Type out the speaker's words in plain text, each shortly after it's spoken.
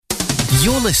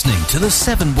You're listening to the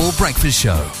Seven Ball Breakfast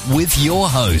Show with your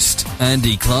host,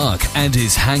 Andy Clark, and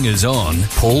his hangers-on,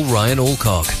 Paul Ryan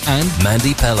Alcock and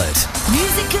Mandy Pellet.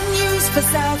 Music and news for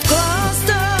South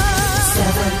Gloucester.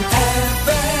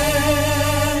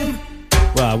 7FM.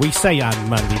 Well, we say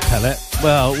Mandy Pellet.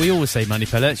 Well, we always say Mandy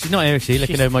Pellet. She's not here, is she?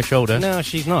 Looking over my shoulder. No,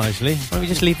 she's not, actually. Why don't we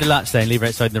just leave the latch there and leave her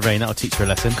outside in the rain? That'll teach her a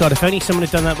lesson. God, if only someone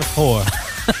had done that before.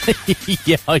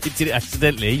 Yeah, I did it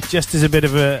accidentally. Just as a bit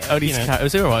of a... Was it alright?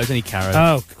 It was only Karen.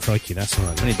 Oh, crikey, that's all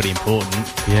right. Anybody important.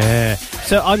 Yeah.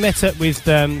 So I met up with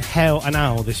Hell and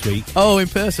Al this week. Oh, in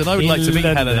person? I would like to meet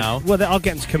London. Helen Al. Well, I'll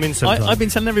get them to come in sometime. I've been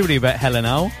telling everybody about Helen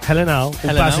Al. Helen Al, or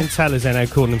Helen Baz Al. and Tel, as they now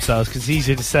call themselves, because it's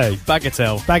easier to say.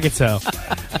 Bagatelle. Bagatelle.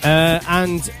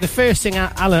 And the first thing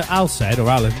Al said, or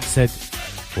Alan said,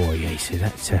 "Oh yeah," he said,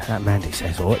 that Mandy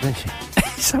says all right, doesn't she?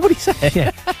 Is that what he said?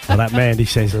 Yeah. Well, that Mandy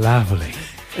says lovely.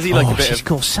 Is he like a bit she's of...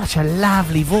 got such a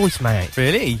lovely voice, mate.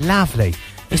 Really? Lovely.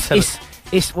 It's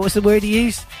what was the word he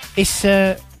used? It's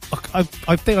I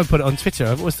think I put it on Twitter.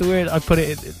 What was the word? I put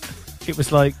it. It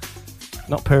was like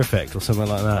not perfect or something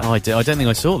like that. Oh, I don't think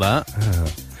I saw that.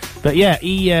 But yeah,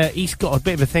 he's got a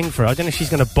bit of a thing for her. I don't know if she's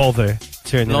going to bother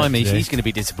turning up Blimey, today. he's going to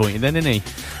be disappointed then, isn't he?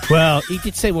 Well, he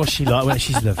did say what's she like. Well,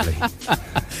 she's lovely.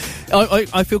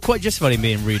 I feel quite justified in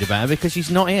being rude about her because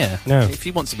she's not here. No. If she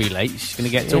wants to be late, she's going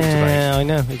to get talked about. Yeah, I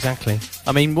know, exactly.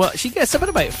 I mean, she gets up at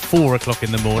about 4 o'clock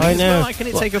in the morning. I know. Why can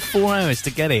it take her 4 hours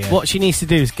to get here? What she needs to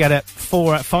do is get up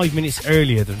 5 minutes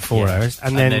earlier than 4 hours,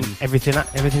 and then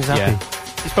everything's happy. Yeah.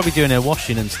 She's probably doing her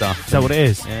washing and stuff. Is that what it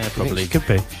is? Yeah, probably. Could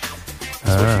be.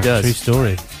 That's what she does. True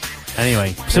story.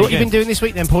 Anyway. So what you been doing this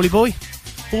week then, Paulie boy?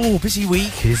 Oh, busy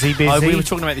week. Busy. We were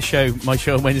talking about my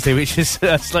show on Wednesday, which is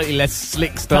a slightly less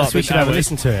slick start. Perhaps we should have a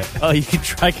listen to it. Oh, you can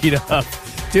drag it up.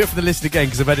 Do it for the listen again,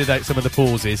 because I've edited out some of the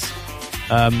pauses.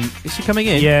 Is she coming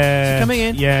in? Yeah. Is she coming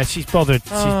in? Yeah, she's bothered.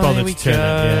 She's bothered to turn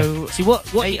up. Yeah. See what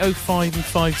 8:05 and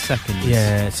 5 seconds.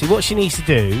 Yeah. See what she needs to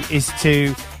do is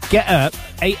to get up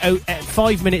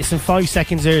 5 minutes and 5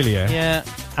 seconds earlier. Yeah.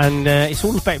 And it's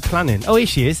all about planning. Oh, here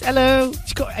she is. Hello.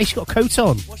 She's got a coat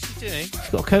on. What's she doing? She's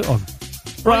got a coat on.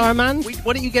 Right, man.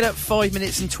 Why don't you get up 5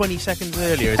 minutes and 20 seconds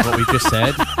earlier, is what we've just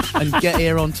said, and get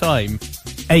here on time?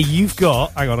 Hey, you've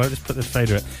got... Hang on, I'll just put the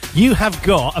fader up. You have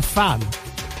got a fan.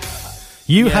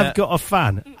 You have got a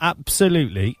fan.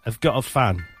 Absolutely have got a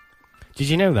fan. Did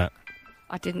you know that?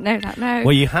 I didn't know that, no.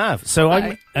 Well, you have. So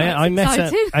I met her.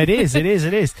 It is.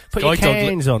 Put your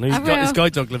canes on. This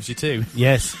guide dog loves you too.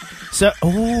 Yes. So,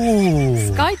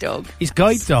 Sky Dog. It's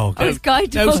Guide Dog. Oh, it's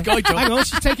Guide Dog. No, Sky Dog. Hang on,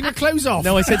 she's taking her clothes off.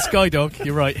 No, I said Sky Dog.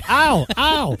 You're right. Ow.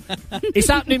 It's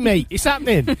happening, mate. It's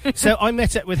happening. So I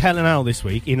met up with Helen Al this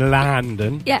week in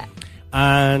London. Yeah.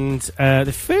 And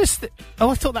the first...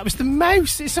 I thought that was the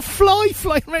mouse. It's a fly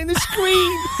flying around the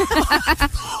screen.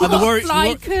 And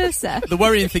Fly cursor. The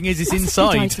worrying thing is it's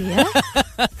inside.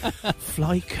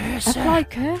 Fly cursor. A fly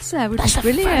cursor would That's be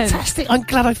brilliant. fantastic. I'm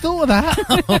glad I thought of that.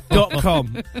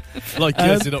 .com.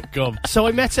 Flycursor.com. So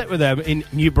I met up with them in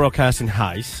New Broadcasting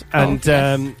House, and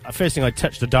first thing I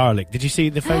touched a Dalek. Did you see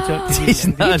the photo? You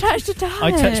touched a Dalek.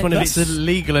 I touched one of That's its...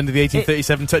 illegal under the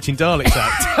 1837 Touching Daleks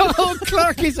Act. Oh,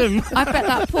 Clarkism. I bet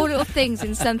that poor little thing's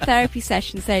in some therapy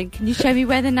session saying, "Can you show me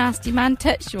where the nasty man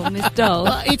touched you on this doll?"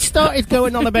 It started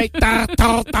going on about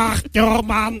your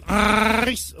man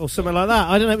or something like that.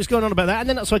 I don't know. It was going on about that, and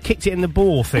then that's why I kicked it in the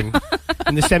ball thing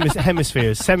in the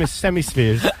hemispheres, and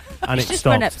it Just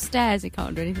stopped. run upstairs. He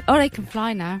can't do anything. Oh, they can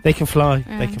fly now. They can fly.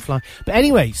 They can fly. But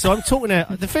anyway, so I'm talking to...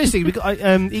 The first thing,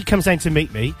 he comes down to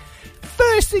meet me.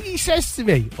 First thing he says to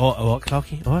me... Oh, what,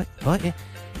 Clarky? All right, yeah.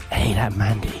 Hey, that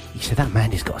Mandy. He said, that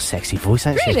Mandy's got a sexy voice,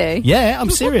 hasn't she? Really? Yeah,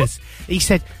 I'm serious. He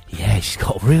said, yeah, she's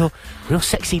got a real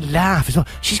sexy laugh as well.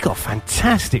 She's got a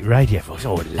fantastic radio voice.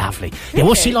 Oh, lovely. Yeah,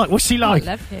 what's she like? I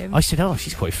love him. I said, oh,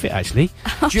 she's quite fit, actually.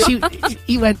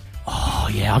 He went, oh,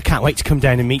 yeah, I can't wait to come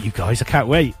down and meet you guys. I can't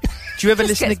wait. Do you ever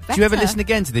Just listen? gets Do you ever better. listen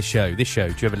again to this show? Do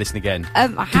you ever listen again? I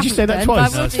haven't. Did you say that done, twice? but I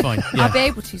will No, it's do. fine. Yeah. I'll be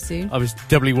able to soon. I was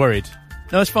doubly worried.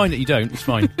 No, it's fine that you don't. It's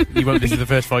fine. You won't listen to the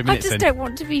first 5 I minutes just then. don't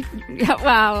want to be.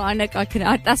 Well, I know I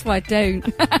can. That's why I don't.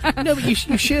 No, but you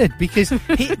should, because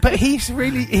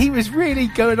he was really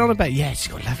going on about, yeah, she's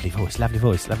got a lovely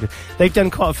voice. They've done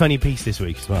quite a funny piece this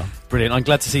week as well. Brilliant. I'm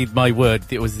glad to see my word.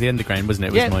 It was the Underground, wasn't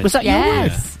it? Yeah, was that your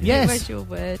word? Yes. Yes. It was your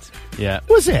word. Yeah.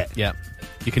 Was it? Yeah.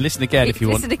 You can listen again if you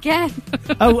want. Listen again.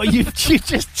 Oh, well, you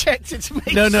just checked it to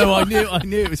make No, sure. I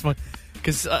knew it was my...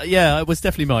 Because, it was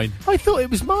definitely mine. I thought it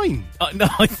was mine. No,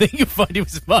 I think you'll find it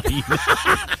was mine.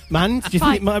 Man, do you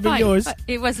think it might have been yours?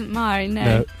 It wasn't mine, no.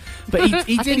 No. But he I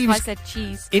did. think He I was, said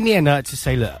cheese. in the end, I had to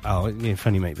say, look,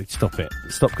 funny mate, but stop it.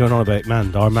 Stop going on about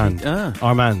Armand.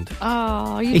 Armand.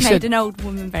 Oh, you He made said- an old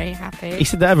woman very happy. He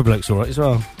said the other bloke's all right as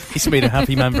well. He's made a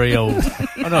happy man very old.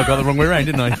 Oh, no, I got the wrong way around,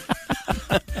 didn't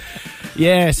I?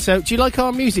 Yeah, so do you like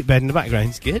our music bed in the background?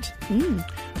 It's good.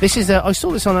 This is, I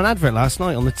saw this on an advert last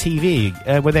night on the TV,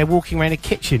 where they're walking around a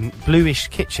kitchen, bluish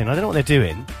kitchen. I don't know what they're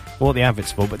doing, or what the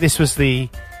advert's for, but this was the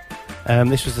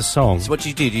song. So what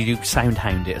do? Do you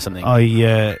soundhound it or something?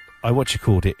 I what you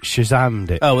called it?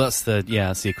 Shazammed it. Oh, well, that's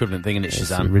the equivalent thing, isn't it? It's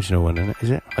the Shazam. original one, isn't it? Is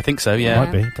it? I think so, yeah.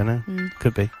 Might be, don't know.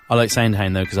 Could be. I like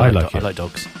soundhound, though, because I I like it. like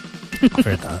dogs. I've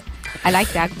heard that. I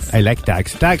like dogs. I like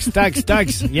dags.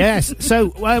 Dags. Yes.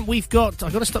 So, I've got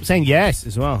to stop saying yes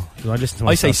as well. 'Cause I listen to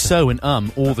I say myself. so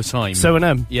and all the time. So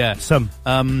and Yeah. Some.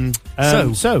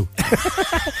 So.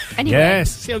 Anyway,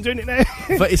 Yes. See, I'm doing it now.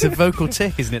 But it's a vocal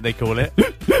tick, isn't it, they call it?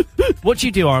 What do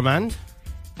you do, Armand?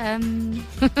 and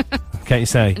Can't you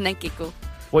say? then giggle.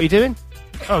 What are you doing?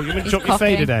 Oh, you're going to He's drop your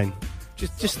coughing. fader down.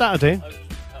 Just that'll do.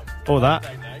 Or that.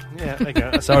 Yeah, there you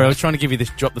go. That's Sorry, I was trying to give you this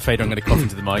drop the fader. I'm going to cough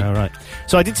into the mic. all right.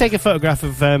 So I did take a photograph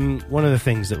of one of the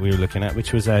things that we were looking at,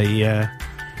 which was I'd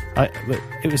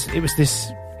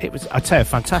say a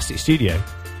fantastic studio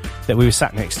that we were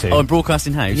sat next to. Oh, and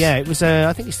Broadcasting House? Yeah, it was.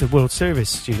 I think it's the World Service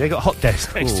studio. They got hot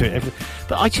desks next to it.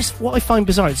 But what I find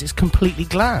bizarre is it's completely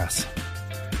glass.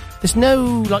 There's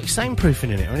no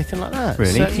soundproofing in it or anything like that.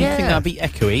 Really? So, Do you yeah. think that'd be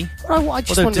echoey? Well, I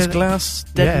just Although, wonder. does glass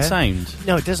deaden sound?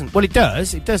 No, it doesn't. Well, it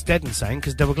does. It does deaden sound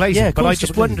because double glazing. Yeah, of but I course,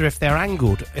 just double glazing. wonder if they're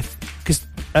angled. Because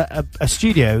a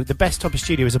studio, the best type of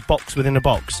studio is a box within a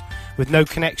box with no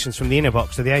connections from the inner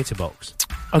box to the outer box.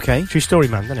 Okay. True story,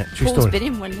 man, isn't it? True Paul's story. been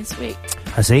in one this week.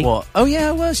 Has he? What? Oh, yeah,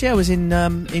 I was. Yeah, I was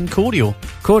in Cordial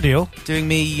Cordial. doing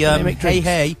me, They make hey, drinks.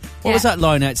 hey. What Yeah. was that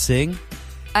line I'd sing?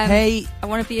 Hey, I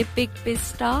want to be a big biz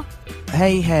star.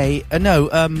 hey.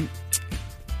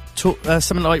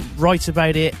 Something like write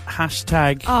about it,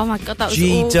 hashtag Oh my god, that was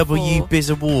GW awful. Biz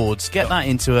Awards. Get that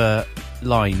into a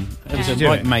line. It was Yeah. a Do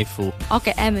right it. mouthful. I'll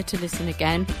get Emma to listen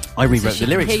again. I so rewrote she the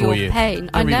lyrics can hear for your you. pain.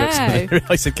 I rewrote some of the know. lyrics.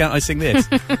 I said, can't I sing this?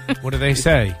 What do they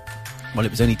say? Well,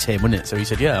 it was only Tim, wasn't it? So he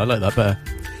said, yeah, I like that better.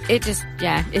 It just,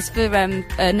 it's for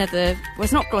another. Well,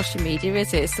 it's not Gloucester Media,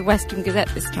 is it? It's the Western Gazette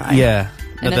this time. Yeah.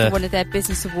 Another one of their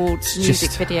Business Awards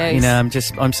music videos. You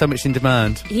know, I'm so much in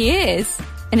demand. He is,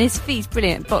 and his fee's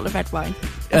brilliant. Bottle of red wine.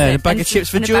 And a bag of chips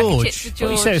for and a bag of George. chips for What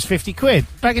George. you said was 50 quid.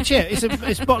 Bag of chips.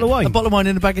 It's a bottle of wine. A bottle of wine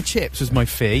and a bag of chips was my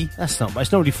fee. That's not.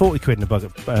 It's normally 40 quid in a bag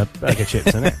of chips,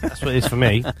 isn't it? That's what it is for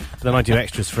me. But then I do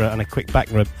extras for and a quick back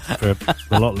rub for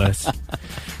a lot less. Do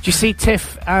you see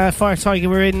Tiff Fire Tiger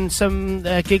were in some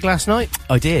gig last night?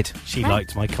 I did. She Right.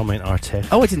 liked my comment, our Tiff.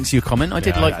 Oh, I didn't see your comment. I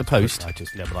did like the post. I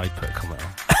put a comment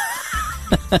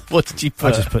on. What did you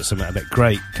put? I just put something a bit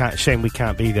great. Shame we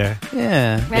can't be there. Where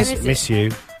Yeah. miss, is it? miss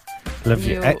you. Love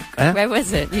New you. York. Where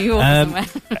was it? New York somewhere.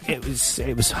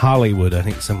 It was Hollywood, I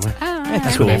think, somewhere. Oh, Yeah,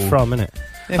 That's cool. where they're from, isn't it?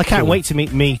 Yeah, I can't cool. wait to meet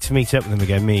up with them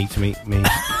again. Me to meet me,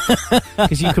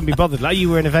 because you couldn't be bothered. Like you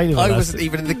weren't available. I last- wasn't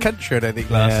even in the country, I don't think,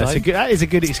 Yeah, last it's time. that is a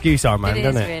good excuse, Armand, It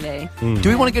is isn't it? really. Do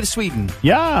we want to go to Sweden?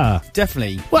 Yeah.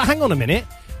 Definitely. Well, hang on a minute.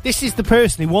 This is the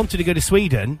person who wanted to go to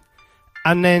Sweden,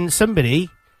 and then somebody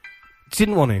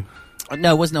didn't want to.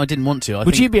 No, it wasn't. I didn't want to.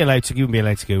 Would you be allowed to? You wouldn't be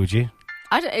allowed to go, would you?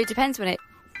 It depends when it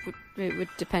would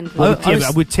depend. Well, When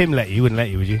would Tim let you? He wouldn't let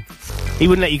you, would you? He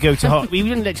wouldn't let you go to he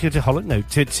wouldn't let you go to Holland. No,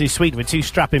 to Sweden with two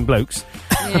strapping blokes.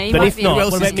 he But might if be not, a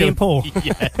what bit- about me and Paul?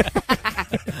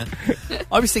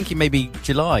 I was thinking maybe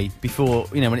July before,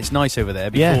 when it's nice over there,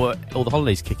 Yeah. before all the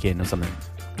holidays kick in or something.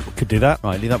 Could do that.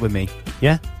 Right, leave that with me.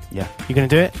 Yeah. Yeah. You going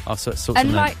to do it? I'll sort something out.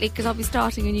 Unlikely because I'll be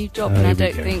starting a new job Oh, and I here we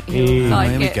don't go. think Here he'll like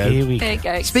here we it. go. Here we There you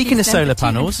go. go. Speaking of Excuse solar number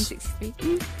panels.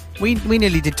 263. We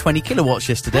nearly did 20 kilowatts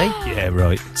yesterday. Yeah,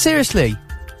 right. Seriously.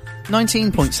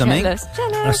 19 point something. Jealous.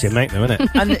 That's your mate, though, isn't it?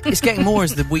 And it's getting more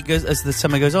as the week goes, as the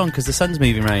summer goes on, because the sun's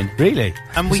moving around. Really?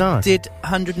 And we Bizarre. did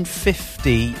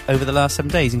 150 over the last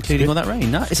 7 days, including all that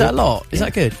rain. Is that a lot? Is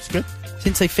that good? It's good.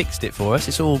 Since they fixed it for us,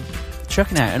 it's all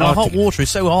chucking out. And Oh, our I hot think- water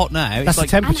is so hot now, it's That's the like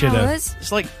temperature, And though. ours.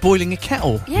 it's like boiling a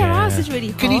kettle. Yeah, ours Yeah. is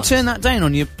really hot. Can you turn that down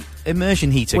on your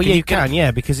immersion heater? Well, yeah, you get- can,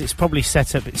 yeah, because it's probably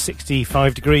set up at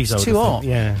 65 degrees. It's I too would have hot. thought.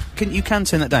 Yeah. You can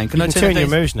turn that down. Can You I can turn, turn it your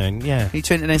down? immersion on, yeah. Can you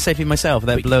turn it down safely myself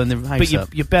without blowing the house But up?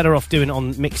 you're better off doing it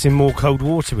on mixing more cold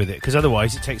water with it, because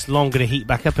otherwise it takes longer to heat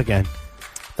back up again.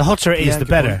 The hotter it is, Yeah, the good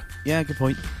better. point. Yeah, good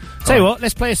point. Tell you what,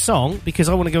 let's play a song because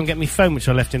I want to go and get my phone, which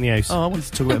I left in the house. Oh, I wanted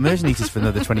to talk about immersion eaters for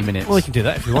another 20 minutes. Well, we can do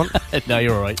that if you want. No,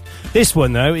 you're all right. This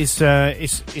one though is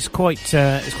quite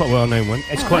a well-known one.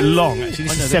 It's quite long actually.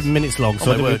 This is 7 minutes long,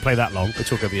 so I don't want to play that long. We'll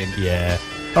talk at the end. Yeah.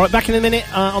 All right, back in a minute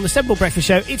on the 7 Ball Breakfast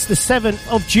Show. It's the 7th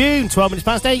of June, 12 minutes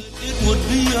past 8. It would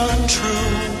be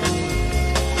untrue.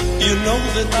 You know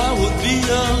that I would be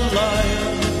a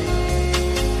liar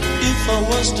if I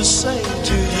was to say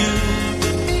to you,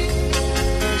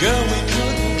 girl, we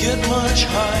couldn't get much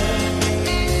higher.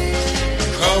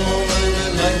 Come on, baby,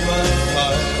 light my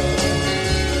fire.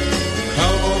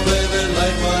 Come on, baby,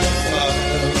 light my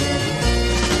fire.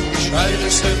 Try to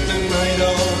set the night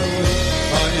on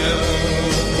fire.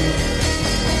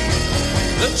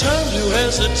 The time to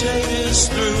hesitate is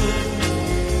through.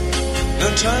 No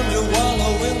time to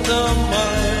wallow in the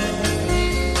mire.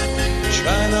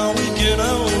 Try now, we can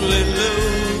only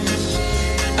lose,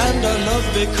 and our love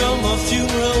become a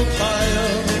funeral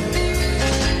pyre.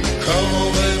 Come on,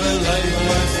 baby, light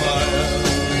my fire.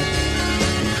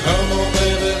 Come on,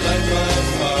 baby, light my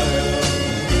fire.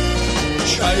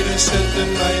 Try to set the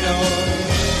night on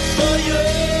fire.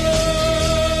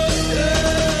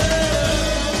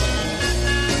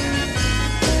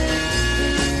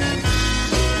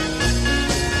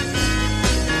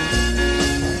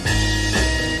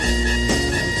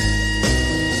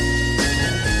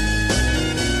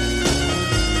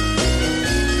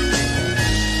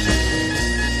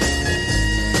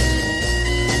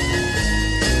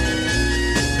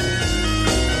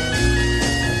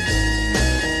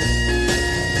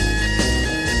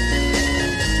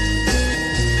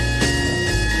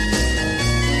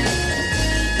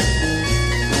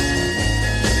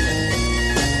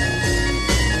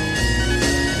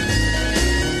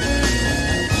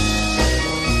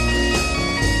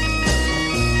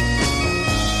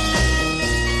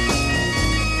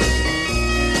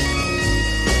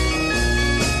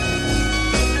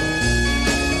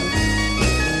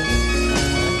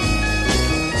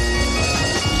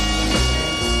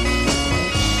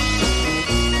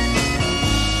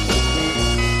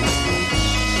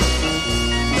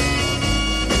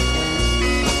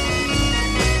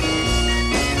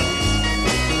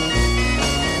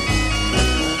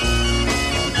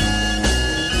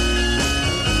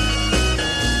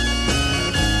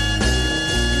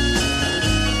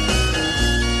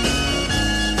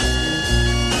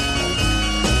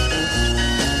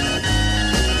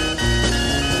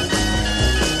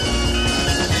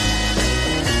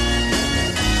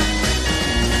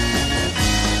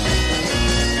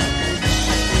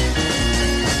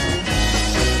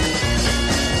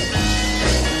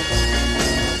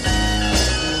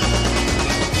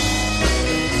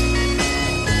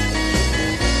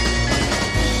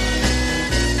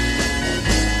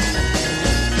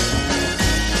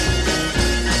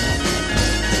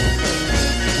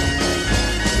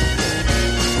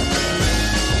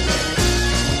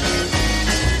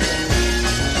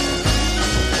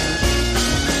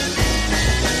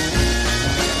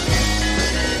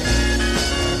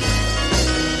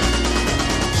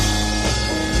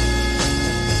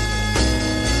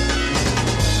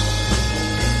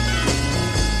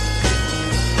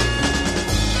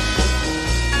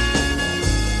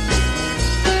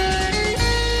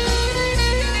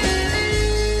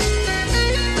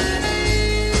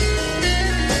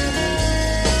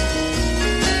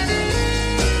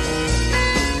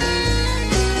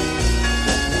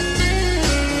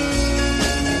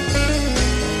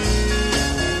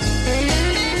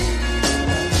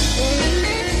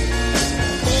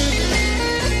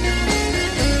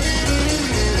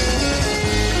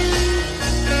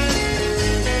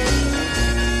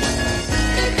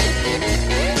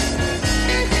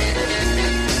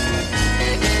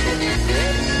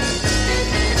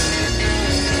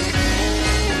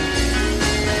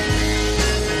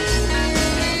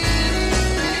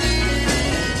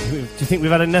 think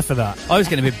we've had enough of that? I was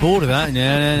getting a bit bored of that.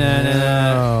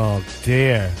 No. Oh,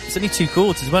 dear. It's only 2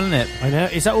 chords as well, isn't it? I know.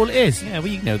 Is that all it is? Yeah, well,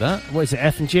 you know that. What is it,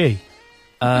 F and G?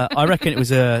 I reckon it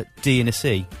was a D and a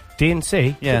C. D and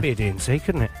C? Yeah. Could be a D and C,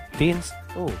 couldn't it? D and C.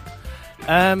 Oh.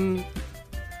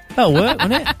 That'll work,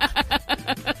 won't it?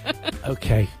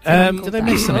 Okay. Did I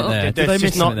miss something there? Did I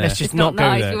miss something there? Let's just It's not go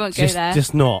nice, there. we won't go there.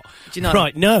 Just not. Do you know-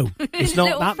 Right, no. It's His not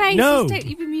little that. face No. is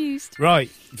totally bemused.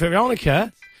 Right,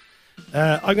 Veronica,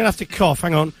 I'm going to have to cough.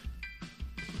 Hang on.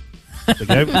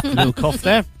 There we go. A little cough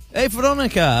there. Hey,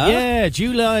 Veronica. Yeah,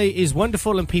 July is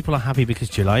wonderful and people are happy because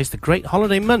July is the great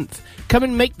holiday month. Come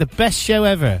and make the best show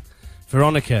ever.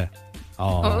 Veronica.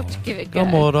 Oh, to give it a go.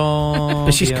 Come on.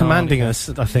 But she's commanding us,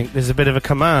 I think. There's a bit of a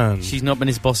command. She's not been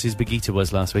as bossy as Birgitta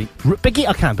was last week. Birgitta,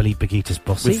 I can't believe Birgitta's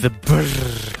bossy. With the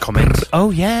brrr comment.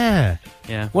 Oh, yeah.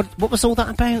 Yeah. What was all that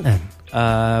about,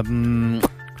 then?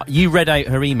 You read out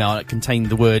her email that contained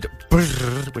the word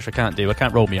brrr, which I can't do. I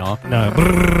can't roll my R. No. So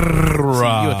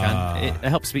you can. It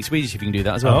helps speak Swedish if you can do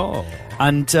that as well. Oh.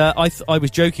 And I was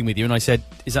joking with you, and I said,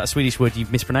 "Is that a Swedish word?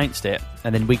 You've mispronounced it."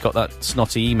 And then we got that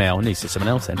snotty email, and he said someone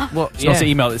else then. What? Snotty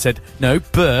email that said, "No,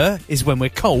 burr is when we're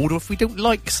cold or if we don't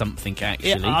like something." Actually,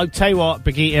 Yeah, I'll tell you what,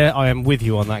 Birgitta, I am with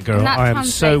you on that, girl. And that I am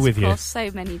so translates with you. across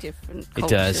so many different It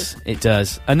cultures. does. It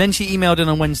does. And then she emailed in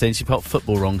on Wednesday and she put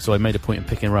football wrong, so I made a point of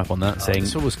picking her up on that, saying,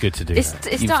 It's always good to do It's, that.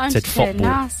 it's You've starting said to turn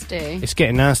football. nasty. It's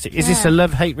getting nasty. Is this a Yeah.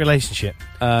 love-hate relationship?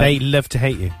 They love to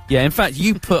hate you. yeah, in fact,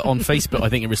 you put on Facebook, I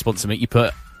think in response to it, you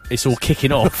put, "It's all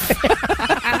kicking off."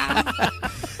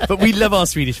 But we love our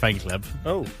Swedish fan club.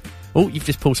 Oh. Oh, you've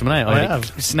just pulled someone out. I think.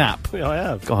 have. Snap. I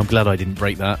have. God, I'm glad I didn't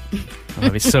break that. I'm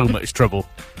having so much trouble.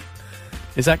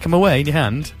 Does that come away in your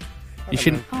hand? You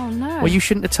shouldn't. Oh, no. Well, you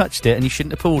shouldn't have touched it and you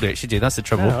shouldn't have pulled it, should you? That's the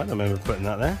trouble. No, I don't remember putting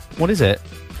that there. What is it?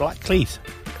 Black cleat.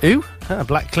 Who?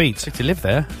 Black cleat. To live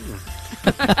there.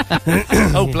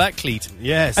 Oh, Blackcleat.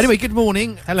 Yes. Anyway, good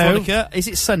morning. Hello. Veronica. Is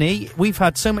it sunny? We've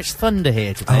had so much thunder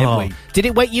here today, haven't we? Did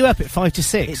it wake you up at 5 to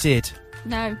 6? It did.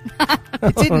 No.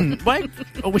 It didn't. Wait,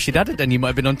 I wish you'd added then. You might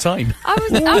have been on time. I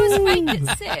was awake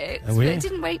at 6, Oh, but yeah. it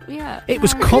didn't wake me up. It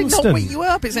was No. constant. Not wake you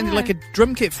up. It sounded No. like a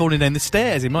drum kit falling down the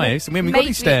stairs in my house, and we haven't got Maybe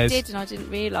any stairs. it did, and I didn't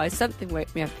realise. Something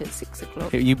woke me up at 6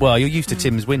 o'clock. Well, you're used to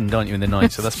Tim's wind, aren't you, in the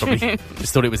night? So that's probably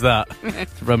just thought it was that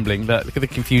rumbling. Look at the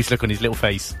confused look on his little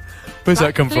face. Where's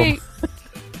that come from?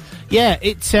 Yeah,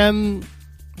 it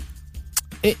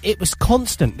was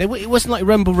constant. It wasn't like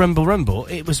rumble, rumble, rumble.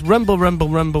 It was rumble, rumble,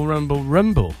 rumble, rumble,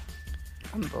 rumble.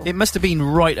 It must have been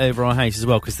right over our house as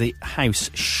well, because the house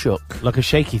shook Like a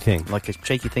shaky thing. like a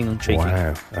shaky thing on shaky.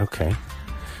 Wow. Okay.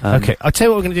 Okay. I'll tell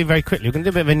you what we're going to do very quickly. We're going to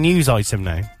do a bit of a news item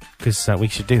now, because we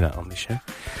should do that on the show.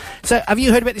 So, have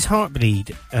you heard about this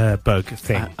Heartbleed bug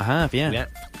thing? I have, yeah.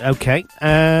 Okay.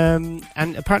 And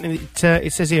apparently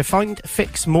it says here, find,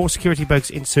 fix more security bugs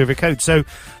in server code. So,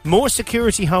 more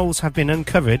security holes have been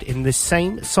uncovered in the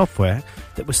same software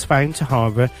that was found to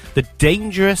harbour the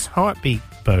dangerous Heartbeat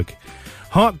bug.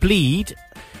 Heartbleed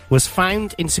was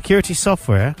found in security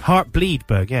software. Heartbleed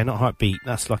bug, yeah, not Heartbeat.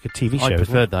 That's like a TV show. I isn't it?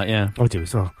 preferred that, yeah. I do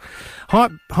as well.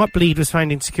 Heartbleed was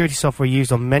found in security software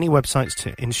used on many websites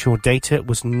to ensure data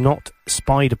was not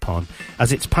spied upon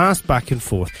as it's passed back and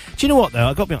forth. Do you know what,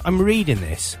 though? I'm reading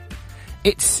this.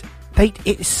 It's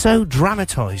so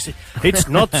dramatised. It's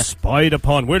not spied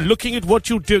upon. We're looking at what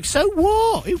you do. So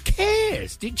what? Who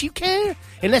cares? Did you care?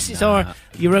 Unless it's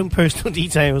your own personal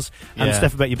details and Yeah.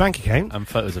 stuff about your bank account. And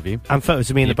photos of you. And photos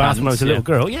of me in the Your bathroom when I was a pants,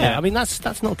 little yeah. girl. Yeah, Yeah. I mean, that's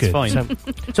not good. It's fine.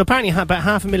 So apparently about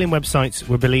 500,000 websites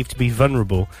were believed to be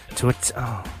vulnerable to it.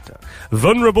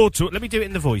 Vulnerable to... Let me do it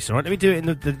in the voice, all right? Let me do it in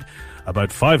the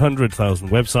about 500,000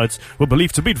 websites were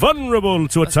believed to be vulnerable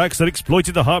to attacks that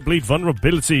exploited the Heartbleed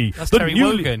vulnerability. That's Terry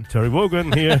Wogan. Terry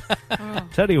Wogan here.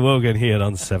 Terry Wogan here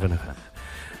on 7.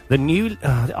 The new...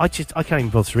 I can't even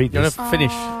bother to read You're this. going to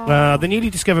finish. The newly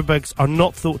discovered bugs are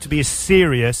not thought to be as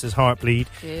serious as Heartbleed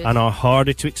and are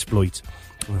harder to exploit.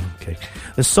 Okay.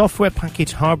 The software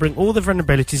package harbouring all the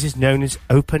vulnerabilities is known as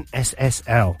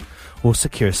OpenSSL, or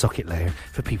Secure Socket Layer,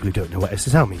 for people who don't know what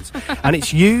SSL means. And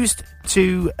it's used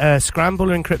to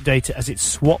scramble or encrypt data as it's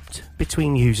swapped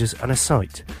between users and a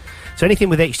site. So anything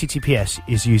with HTTPS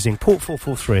is using port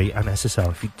 443 and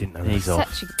SSL, if you didn't know that. He's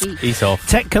off. Such a geek. He's off.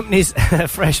 Tech companies'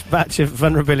 fresh batch of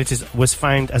vulnerabilities was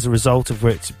found as a result of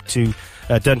work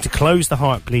done to close the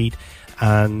Heartbleed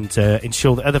and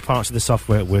ensure that other parts of the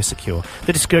software were secure.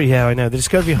 The discovery of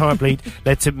Heartbleed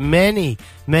led to many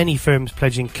firms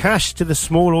pledging cash to the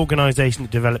small organisation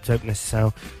that developed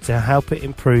OpenSSL to help it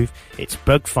improve its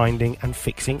bug finding and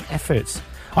fixing efforts.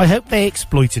 I hope they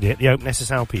exploited it, the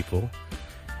OpenSSL people.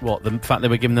 What, the fact they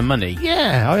were giving them money?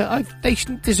 Yeah, they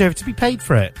shouldn't deserve to be paid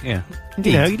for it. Yeah.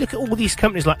 You know, you look at all these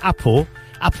companies like Apple,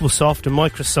 Applesoft and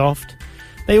Microsoft.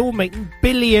 They all make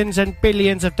billions and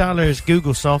billions of dollars.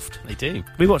 Googlesoft. They do.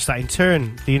 We watched the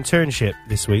internship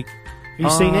this week. Have you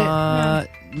seen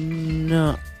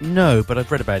it? No, but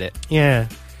I've read about it. Yeah,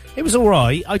 it was all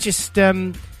right. I just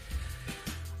thought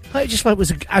it was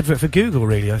an advert for Google.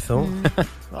 Really, I thought.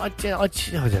 I don't know.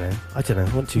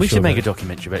 I'm not too We sure should make a about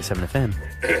documentary about 7FM.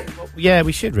 it. Yeah,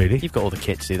 we should really. You've got all the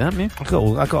kit to do that, haven't you?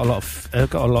 I got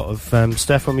a lot of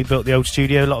stuff when we built the old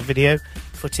studio. A lot of video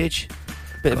footage.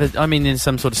 Bit of in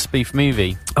some sort of spoof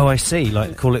movie. Oh, I see.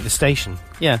 Like call it The Station.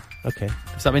 Yeah. Okay.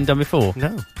 Has that been done before?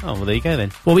 No. Oh, well, there you go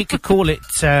then. Well, we could call it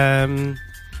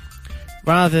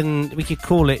rather than we could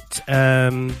call it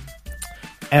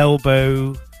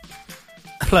elbow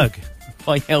plug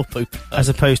My elbow plug. as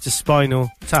opposed to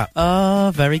spinal tap.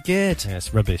 Ah, very good. Yeah,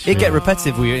 it's rubbish. It'd get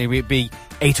repetitive. It'd be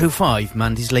 8:05.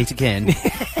 Mandy's late again.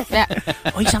 Yeah.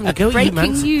 Oh, he's having a go at you, Breaking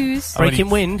man. news. Breaking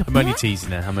wind. I'm only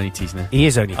teasing her. He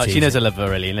is only Oh, teasing. she knows I love her,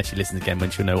 really, unless she listens again when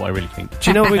she'll know what I really think. Do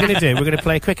you know what we're going to do? We're going to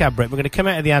play a quick ad break. We're going to come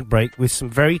out of the ad break with some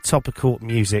very topical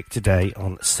music today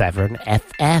on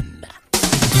 7FM.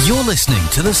 You're listening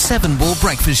to the 7 Ball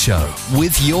Breakfast Show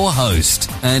with your host,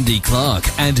 Andy Clark,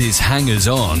 and his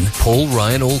hangers-on, Paul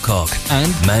Ryan Alcock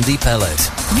and Mandy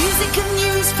Pellet. Music and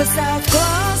news for South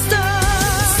Gloucester.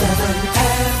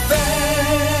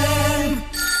 7FM.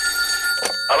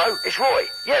 Hello, it's Roy.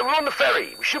 Yeah, we're on the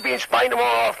ferry. We should be in Spain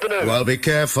tomorrow afternoon. Well, be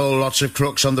careful. Lots of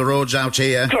crooks on the roads out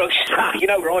here. Crooks, you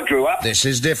know where I grew up. This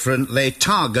is different. They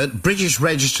target British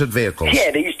registered vehicles.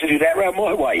 Yeah, they used to do that round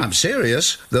my way. I'm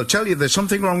serious. They'll tell you there's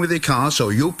something wrong with your car, so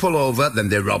you pull over, then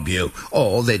they rob you.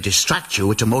 Or they distract you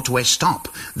at a motorway stop.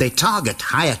 They target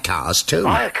hire cars, too.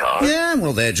 Hire cars? Yeah,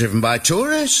 well, they're driven by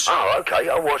tourists. Oh, okay,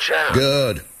 I'll watch out.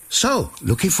 Good. So,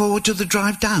 looking forward to the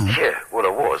drive down? Yeah, well, I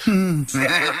was.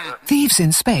 Thieves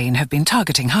in Spain have been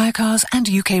targeting hire cars and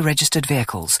UK-registered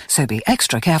vehicles, so be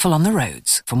extra careful on the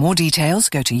roads. For more details,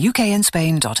 go to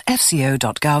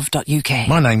ukinspain.fco.gov.uk.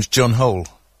 My name's John Hall.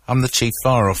 I'm the Chief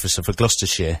Fire Officer for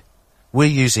Gloucestershire. We're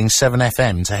using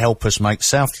 7FM to help us make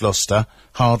South Gloucester,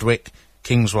 Hardwick,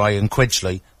 Kingsway and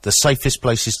Quedgeley the safest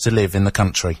places to live in the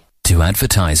country. To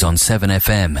advertise on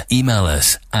 7FM, email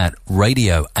us at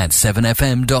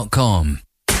radio@7fm.com.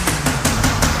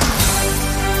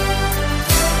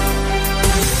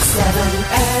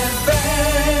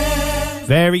 7FM.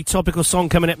 Very topical song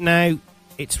coming up now.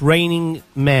 It's Raining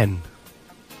Men.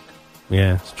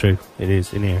 Yeah, it's true. It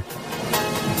is in here.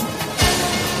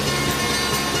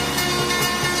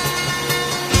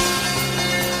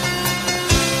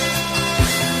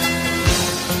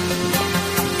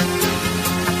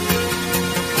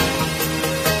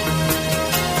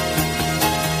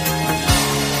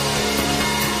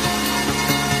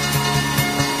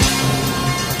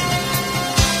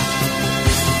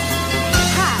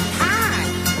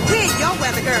 We're your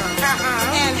weather girl.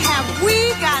 And have we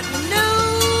got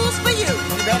news for you?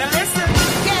 You better listen.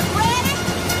 Get ready.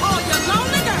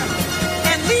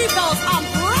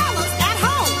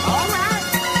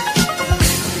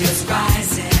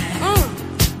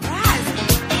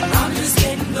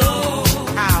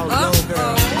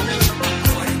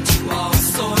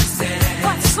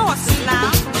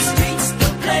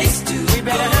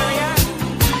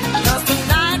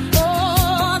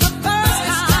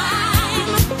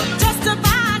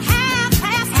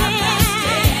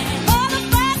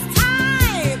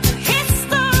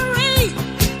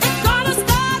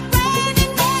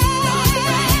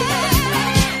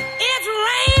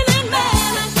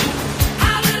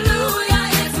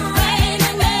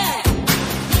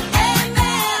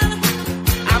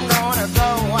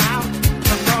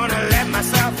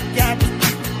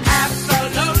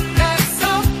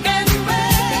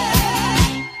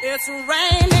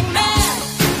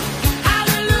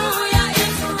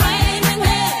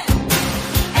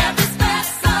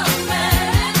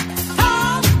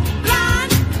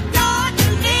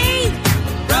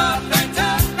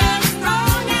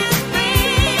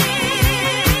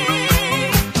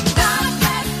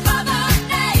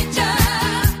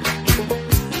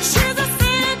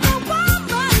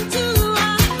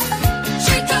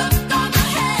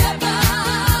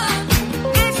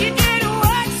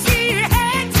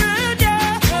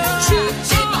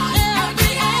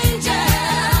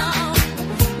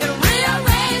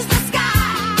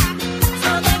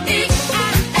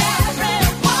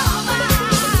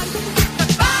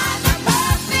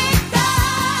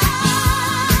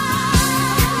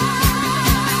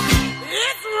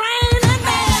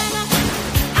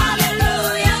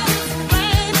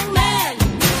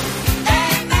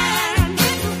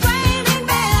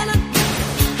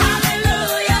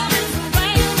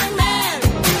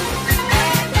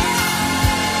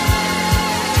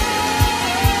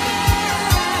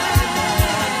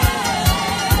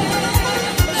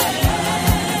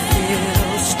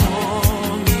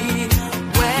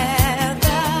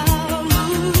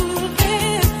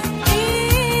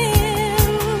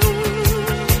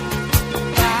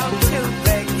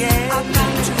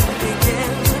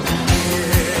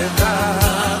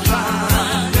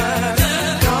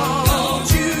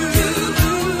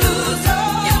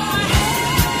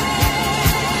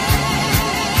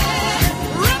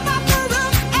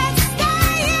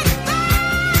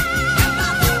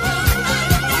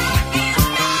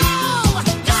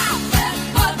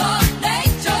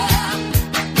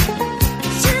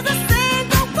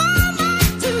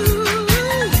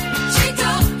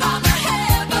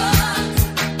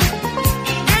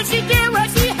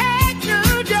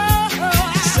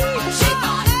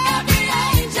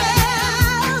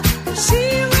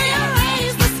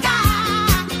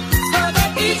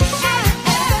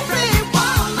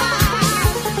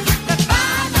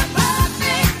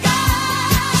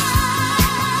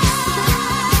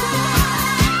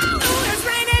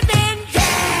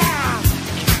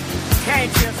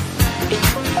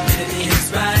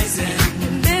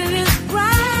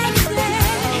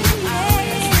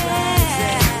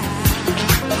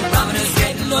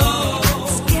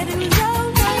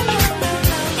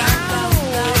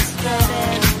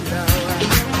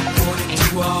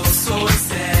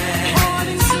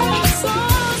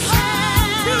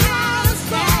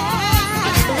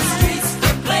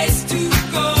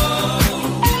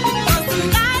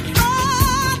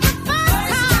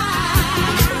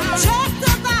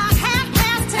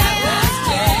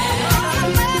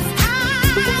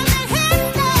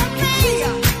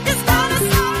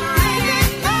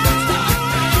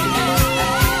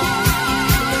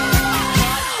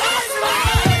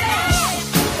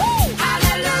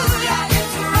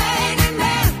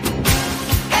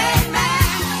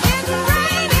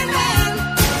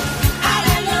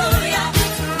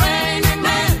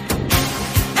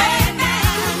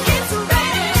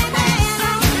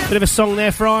 Bit of a song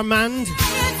there for Armand.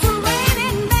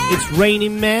 It's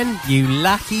Raining Men. You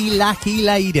lucky, lucky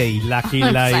lady. Lucky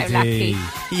I'm so lady.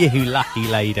 lucky. You lucky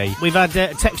lady. We've had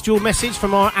a textual message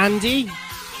from our Andy.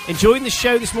 Enjoying the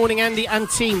show this morning, Andy and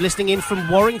team, listening in from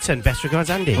Warrington. Best regards,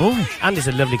 Andy. Oh. Andy's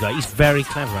a lovely guy. He's very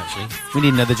clever, actually. We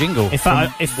need another jingle. If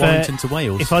Warrington to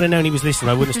Wales. If I'd have known he was listening,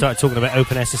 I wouldn't have started talking about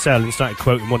Open SSL and started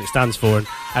quoting what it stands for and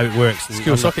how it works. And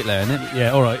Secure socket layer, isn't it?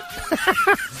 Yeah, all right.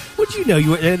 What do you know?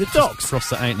 You were there in the docks. Cross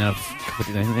that out now.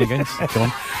 There you go. Come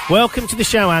on. Welcome to the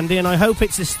show, Andy, and I hope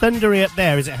it's as thundery up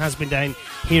there as it has been down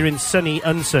here in sunny,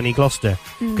 unsunny Gloucester.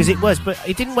 Because it was, but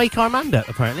it didn't wake Armand up,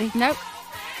 apparently. Nope.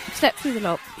 Slept through the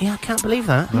lot. Yeah, I can't believe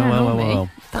that. Well.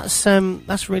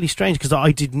 That's really strange because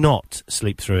I did not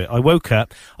sleep through it. I woke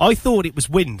up. I thought it was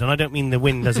wind, and I don't mean the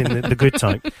wind as in the good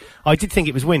type. I did think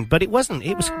it was wind, but it wasn't.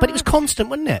 It was constant,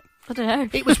 wasn't it? I don't know.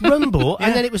 It was rumble,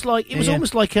 and then it was like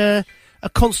almost like a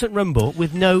constant rumble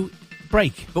with no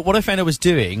break. But what I found I was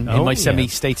doing Oh, in my yeah.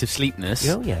 semi-state of sleepness...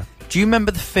 Oh yeah. Do you remember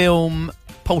the film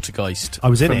Poltergeist? I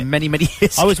was in from it. many, many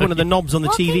years I was ago? one of the knobs on the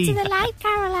Walk TV. into the light,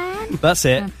 Caroline. That's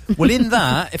it. Well, in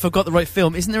that, if I've got the right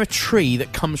film, isn't there a tree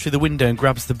that comes through the window and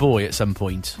grabs the boy at some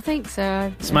point? I think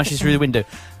so. Smashes through the window.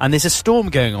 And there's a storm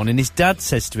going on, and his dad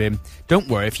says to him, don't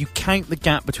worry, if you count the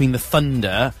gap between the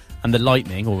thunder and the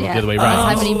lightning, or the other way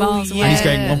around. How many miles away? And he's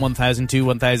going 1,000, 2,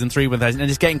 1,000, 3, 1,000, and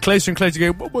it's getting closer and closer,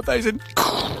 going 1,000.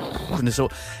 And it's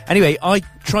all... Anyway, I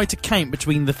tried to count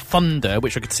between the thunder,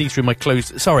 which I could see through my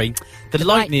closed... Sorry, the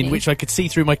lightning, which I could see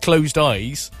through my closed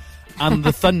eyes, and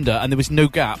the thunder, and there was no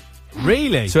gap.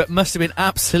 Really? So it must have been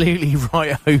absolutely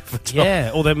right over top.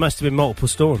 Yeah, or there must have been multiple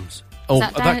storms. Oh,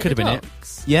 that down that at could have the been docks?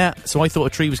 it. Yeah, so I thought a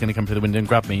tree was going to come through the window and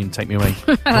grab me and take me away.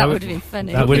 That would have been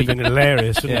funny. That would have been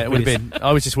hilarious, wouldn't Yeah, it would have been.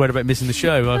 I was just worried about missing the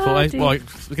show. I thought, I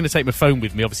was going to take my phone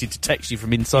with me, obviously, to text you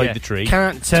from inside the tree.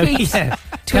 Can't tell. Yeah,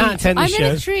 can't attend the I'm show.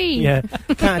 in a tree. Yeah,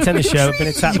 can't attend the show. I've been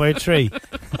attacked by a tree.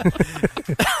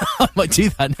 I might do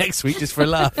that next week just for a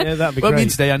laugh. Yeah, that'd be Well, great. me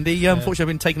today, Andy. Unfortunately, I've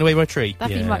been taken away by a tree.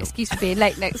 That'd Yeah. be my excuse for being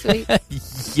late next week.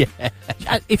 Yeah.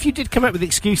 If you did come up with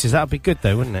excuses, that'd be good,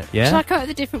 though, wouldn't it? Yeah. Should I come up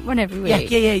with a different one every week?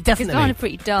 Yeah, It's definitely. kind of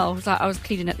pretty dull. It was like I was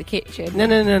cleaning up the kitchen.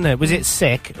 No. Was it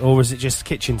sick or was it just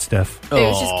kitchen stuff? It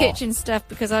was just kitchen stuff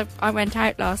because I went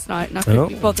out last night and I couldn't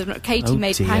be bothered. Katie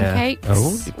made dear. pancakes.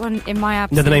 Oh. One in my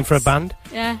absence. Another name for a band?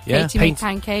 Yeah, Yeah. Katie made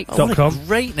pancakes. Oh, .com.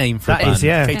 Great name for That a band. is,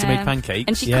 yeah. Katie made pancakes.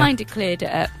 And she Yeah. kind of cleared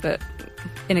it up, but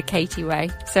in a Katie way.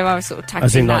 So I was sort of tackling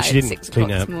As in, like, that she at didn't 6 clean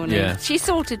o'clock it this up. morning. Yeah. She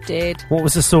sort of did. What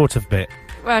was the sort of bit?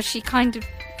 Well, she kind of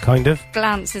Kind of?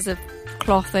 glances a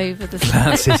cloth over the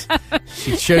Glances.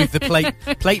 She showed the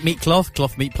plate meat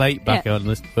cloth meat plate back on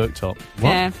the worktop.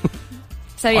 Yeah.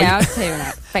 So yeah, I was clearing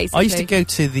up, basically. I used to go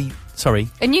to the... Sorry.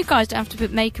 And you guys don't have to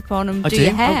put makeup on and I do do.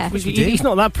 your hair. Oh, we do. He's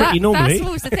not that pretty normally. That's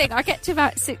always the thing. I get to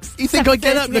about 6. You think I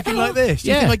get up 7:30, looking like this?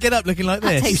 You Yeah. think I get up looking like That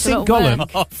this? takes You've a seen lot of Gollum? work.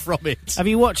 Oh, from it. Have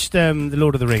you watched The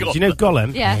Lord of the Rings? Do you know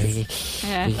Gollum? Yes.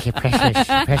 Yeah. Precious.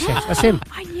 That's him.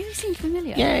 I knew he seemed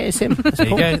familiar. Yeah, it's him. That's There you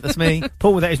Paul. go. That's me.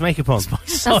 Paul without his makeup on.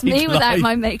 That's me without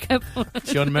my makeup on.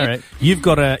 John Merrick. You've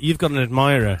got an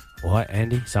admirer. What,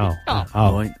 Andy? So.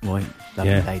 White. Lovely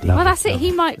Yeah. lady. Lovely. Well, that's it.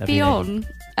 He might Lovely be lady. on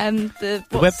the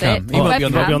webcam. It? He might be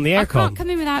on the- might be on the I aircon. can't come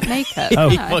in without makeup. Oh.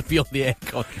 He No. might be on the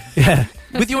aircon. Yeah.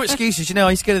 With your excuses, you know,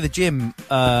 I used to go to the gym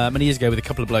many years ago with a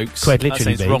couple of blokes. Quite That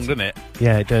literally, sounds mate. wrong, doesn't it?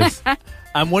 Yeah, it does.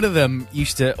 And one of them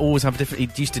used to always have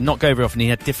different... He used to not go very often. He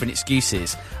had different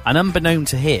excuses. And unbeknown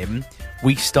to him,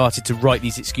 we started to write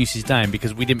these excuses down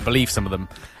because we didn't believe some of them.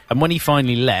 And when he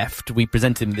finally left, we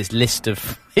presented him this list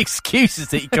of excuses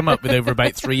that he'd come up with over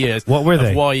about 3 years. What were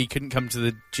they? Of why he couldn't come to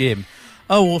the gym.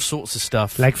 Oh, all sorts of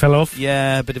stuff. Leg fell off?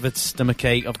 Yeah, a bit of a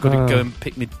stomachache. I've got to go and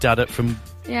pick my dad up from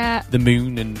Yeah. the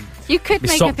moon and... You could My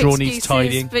make sock up drawer needs excuses,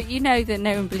 tidying. but you know that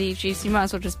no one believes you, so you might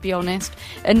as well just be honest.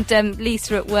 And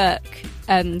Lisa at work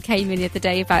came in the other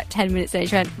day about 10 minutes later.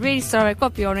 She went, really sorry, I've got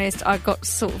to be honest, I got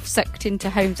sort of sucked into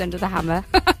Homes Under the Hammer.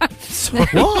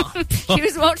 What? She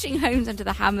was watching Homes Under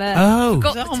the Hammer. Oh. Forgot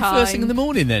Is that the on time. first thing in the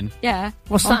morning then? Yeah.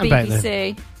 What's on that about BBC.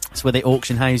 then? It's where they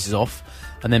auction houses off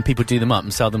and then people do them up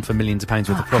and sell them for millions of pounds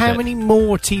worth of profit. How many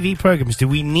more TV programmes do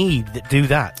we need that do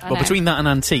that? I Well, know. between that and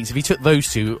antiques, if you took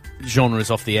those two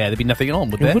genres off the air, there'd be nothing on,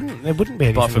 would there? There wouldn't be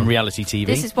anything. Apart from on. reality TV.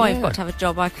 This is why Yeah. I've got to have a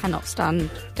job. I cannot stand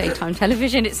daytime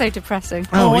television. It's so depressing.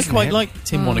 Oh, I isn't quite it? like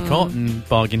Tim Monacott and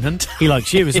Bargain Hunt. He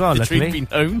likes you as well, If the truth luckily. be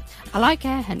known. I like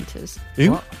Air Hunters.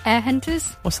 Who? Air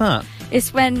Hunters? What's that?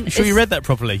 It's when... You sure you read that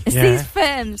properly? It's Yeah. these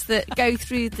firms that go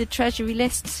through the treasury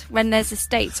lists when there's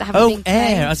estates that haven't Oh, been air,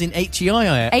 claimed. as in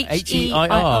H-E-I-R.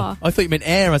 H-E-I-R. I thought you meant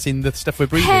air as in the stuff we're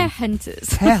breathing. Hair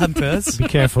hunters. Hair hunters. Be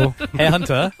careful. Hair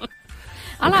hunter.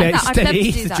 I like Okay, that. I'd love to steady. do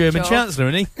He's the that German job. Chancellor,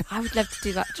 isn't he? I would love to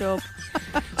do that job.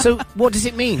 So, what does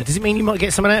it mean? Does it mean you might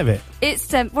get someone out of it?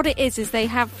 It's what it is they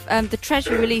have the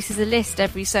Treasury releases a list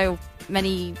every so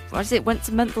many, what is it, once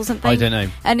a month or something? I don't know.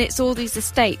 And it's all these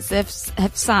estates that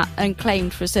have sat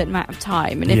unclaimed for a certain amount of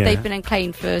time, and if Yeah. they've been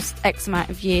unclaimed for X amount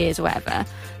of years or whatever,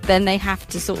 then they have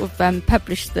to sort of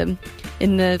publish them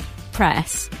in the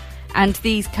press. And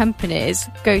these companies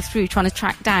go through trying to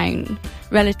track down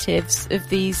relatives of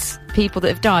these people that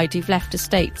have died who've left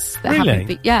estates that Really? haven't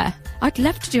been. Yeah, I'd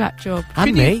love to do that job.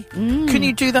 And me. Can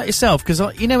you do that yourself? Because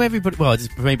you know everybody. Well,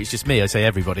 maybe it's just me. I say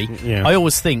everybody. Yeah. I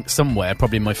always think somewhere,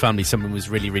 probably in my family, someone was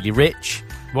really, really rich.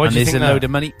 Why and do you there's think a that? load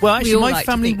of money. Well, actually, all my like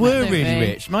to family think that, were don't really we?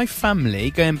 rich. My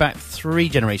family, going back 3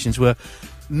 generations, were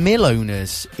mill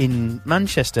owners in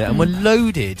Manchester and were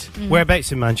loaded.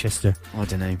 Whereabouts in Manchester? I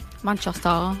don't know.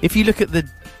 Manchester. If you look at the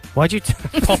Why'd you...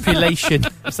 population,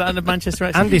 is that a Manchester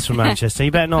accent? Andy's from Manchester.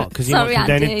 You better not, because you Sorry, might come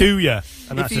down Andy. and do ya.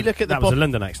 And If you look at the that was a pop-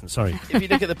 London accent. Sorry. If you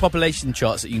look at the population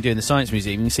charts that you can do in the Science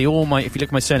Museum, you can see all my. If you look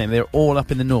at my surname, they're all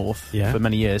up in the north Yeah. for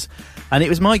many years, and it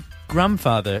was my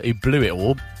grandfather who blew it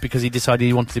all because he decided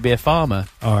he wanted to be a farmer.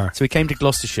 Or So he came to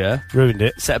Gloucestershire, ruined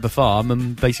it. set up a farm,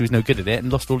 and basically was no good at it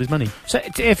and lost all his money. So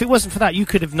if it wasn't for that, you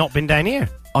could have not been down here.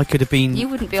 I could have been You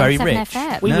wouldn't be very on 7 rich.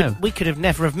 FM. No. We could have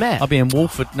never have met. I'd be in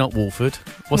Walford, not Walford.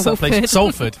 What's that place?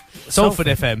 Walford. Salford. Salford Salford.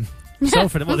 FM.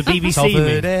 Salford, what, the BBC? you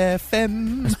Salford mean?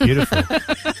 FM. That's beautiful.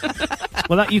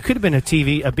 Well, you could have been a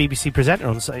BBC presenter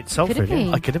on Salford. Could have yeah.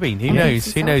 been. I could have been. Who Yeah.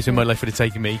 knows? Who knows where my Salford. life would have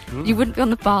taken me? You wouldn't be on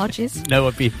the barges. No,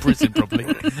 I'd be in prison probably.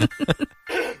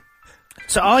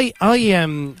 So I've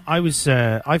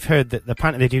heard that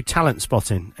apparently they do talent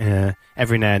spotting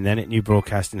every now and then at New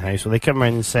Broadcasting House, where they come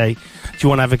around and say, "Do you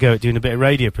want to have a go at doing a bit of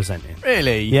radio presenting?"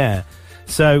 Really? Yeah.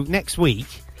 So next week,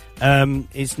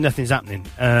 nothing's happening.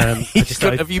 Have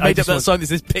you made up that sign that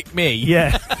says "Pick Me"?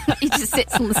 Yeah. He just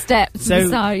sits on the steps So- and the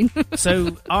sign.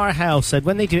 So our Hal said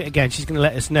when they do it again, she's going to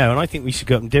let us know, and I think we should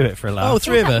go up and do it for a laugh. Oh,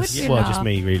 3 of that would us. be Well, laugh. just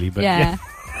me really, but Yeah.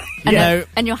 And, Yeah.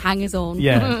 and your hangers on.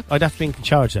 yeah. I'd have to be in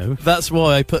charge though. That's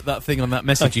why I put that thing on that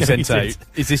message you I know sent you out. did.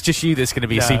 Is this just you that's going to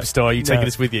be a No, superstar? Are you taking no.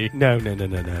 us with you? No,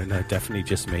 definitely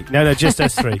just me. No, just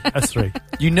us three. Us three.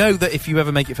 You know that if you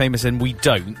ever make it famous and we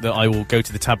don't, that I will go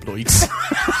to the tabloids.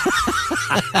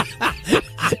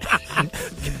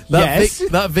 Yes.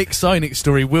 That Vic Sinek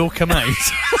story will come out.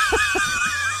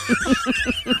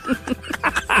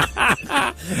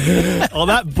 Oh,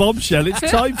 that bombshell! It's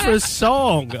time for a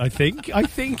song. I think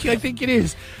it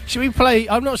is. Should we play?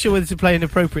 I'm not sure whether to play an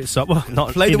appropriate song. Well,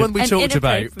 not Play the in a- one we An talked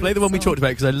about. inappropriate Play the one we song. talked about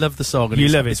because I love the song. And You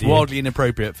it's, love it, It's do you? wildly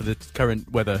inappropriate for the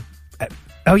current weather.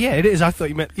 Oh yeah, it is. I thought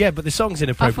you meant but the song's I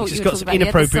inappropriate. thought It's you got were some talking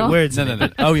about the other inappropriate song. words. No, in no,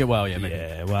 it. no. Oh yeah, well, yeah, maybe.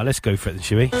 Yeah, well, let's go for it then,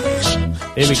 shall we?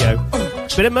 Here we go.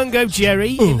 Bit of Mungo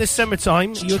Jerry in the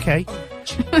summertime. Are you okay?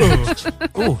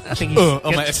 Oh, I think he's.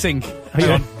 I'm at a sink. Hang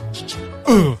Hang on.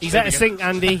 on. He's at a sink,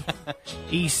 Andy.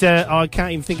 He's. I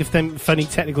can't even think of them funny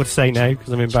technical to say now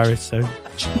because I'm embarrassed. So,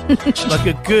 like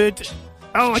a good.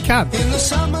 Oh, I can. In the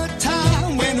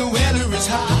summertime, when the weather is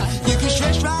high, you can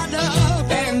stretch right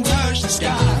up and touch the sky.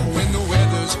 When the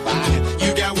weather's fine,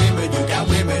 you got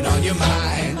women on your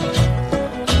mind.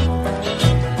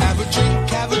 Have a drink,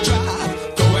 have a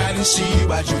drive, go out and see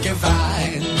what you can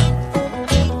find.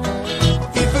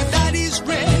 If a daddy's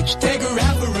rich, take her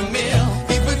out for a meal.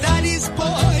 If a daddy's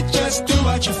poor, just do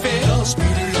what you feel.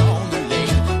 Speed along the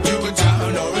lane, do a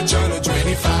turn or a turn of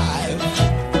 25.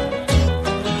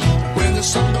 When the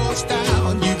sun goes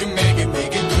down, you can make it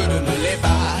good and live by.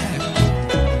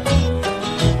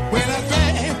 When I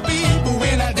grab people,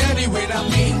 when I dirty, when I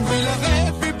mean, we love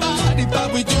everybody, but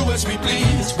we do as we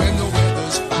please. When the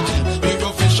weather's fine, we go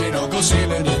fishing or go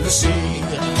sailing in the sea.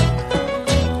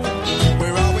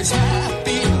 We're always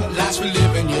happy, lives we're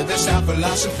living, yeah, that's our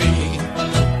philosophy.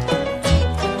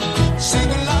 Sing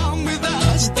along with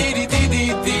us,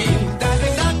 dee-dee-dee-dee-dee,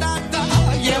 da-da-da-da-da,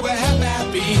 yeah, we're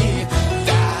happy.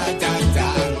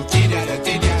 Da-da-da,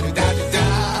 dee-da-da-dee-da-da-da-da.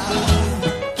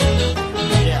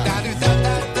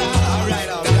 Da-da-da-da-da, all right,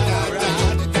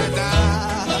 da-da-da-da-da.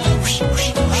 Whoosh, whoosh,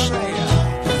 all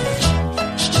right.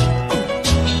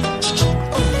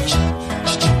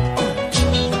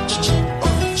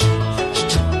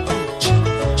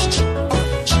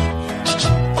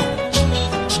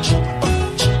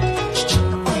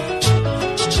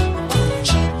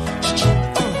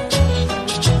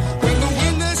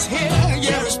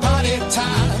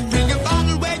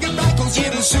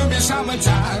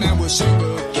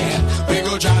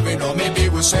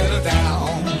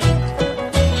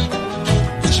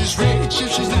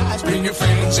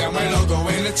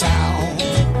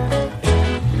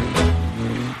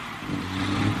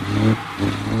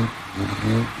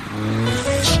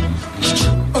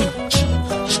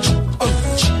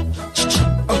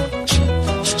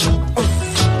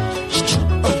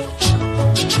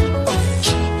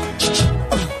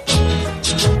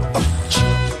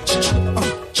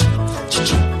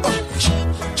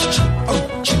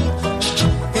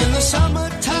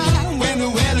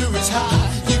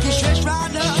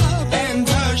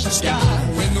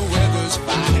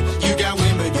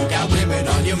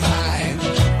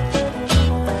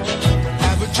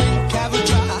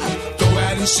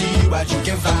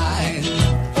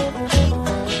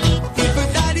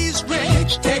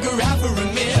 take her out for a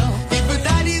meal. If a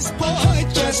daddy's boy,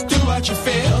 just do what you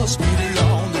feel. Speed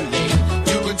along the lane,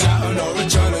 you can turn or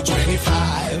return to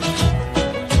 25.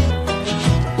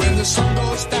 When the sun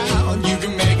goes down, you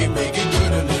can make it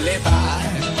good and live by.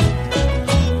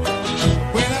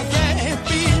 When I grab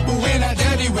people, when I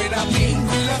dirty, when I mean,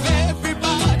 we love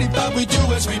everybody, but we do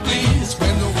as we please.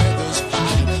 When the weather's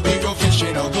fine, we go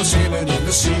fishing or go sailing in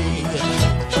the sea.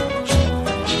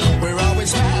 We're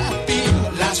always happy,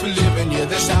 last we're living, yeah,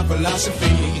 that's our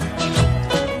philosophy.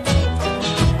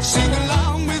 Sing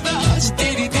along with us,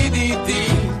 dee-dee-dee-dee-dee,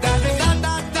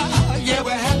 da-da-da-da-da, yeah,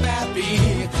 we're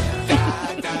happy,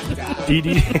 da-da-da.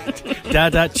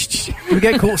 Da-da. We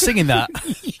get caught singing that.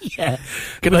 Yeah.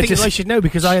 Can I I think just- I should know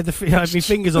because I had my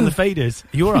fingers on the faders.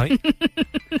 You all right?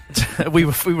 we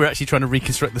were actually trying to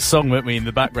reconstruct the song, weren't we, in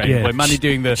the background? Yeah. By Mandy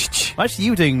doing the... Actually,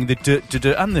 you were doing the d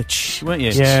and the ch, weren't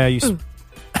you? Yeah.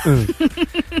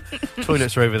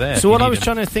 Toilets are over there. So what I was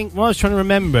trying to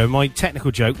remember, my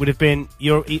technical joke would have been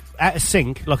you're at a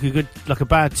sink like a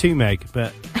bad 2 meg,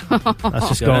 but that's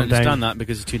just I don't gone understand down. that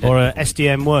because it's too Or a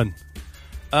difficult. SDM1.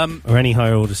 Or any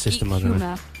higher order system, I don't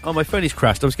know. Oh, my phone is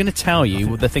crashed. I was going to tell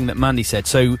you the thing that Mandy said.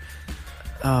 So,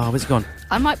 where's it gone?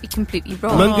 I might be completely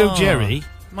wrong. Mungo Jerry.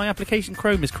 My application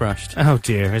Chrome is crashed. Oh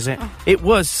dear, is it? It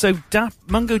was. So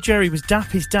Mungo Jerry was Dap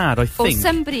his dad, I Or think.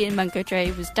 somebody in Mungo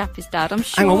Jerry was Dappy's dad, I'm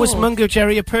sure. Hang on, was Mungo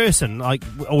Jerry a person? Like,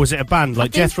 or was it a band?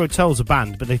 Like think- Jethro Tull's a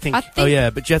band, but they think... Oh yeah,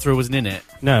 but Jethro wasn't in it.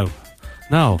 No.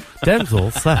 No.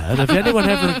 Denzel said, have anyone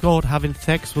ever got having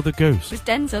sex with a ghost? Was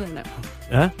Denzel in it?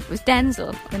 Huh? Was Denzel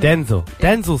in it? Denzel.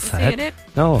 Denzel Was he in said... it?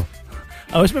 No.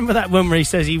 I always remember that one where he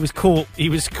says he was caught...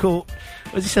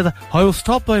 As he said, I was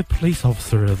stopped by a police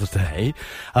officer the other day.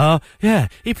 Yeah,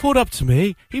 he pulled up to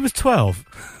me. He was 12.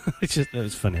 It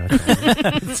was funny. I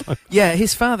thought. Yeah,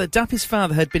 his father, Dappy's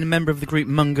father, had been a member of the group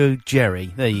Mungo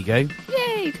Jerry. There you go.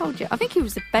 Yay, told you. I think he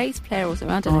was a bass player or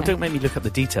something. I don't know. Don't make me look up the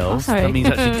details. Oh, sorry. That means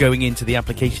actually going into the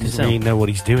application Doesn't itself. really know what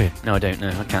he's doing. No, I don't know.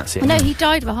 I can't see it. No, he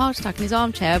died of a heart attack in his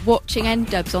armchair watching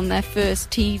N-Dubs on their first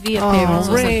TV Oh, appearance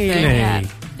or really?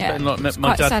 something. Yeah. Better not- It's my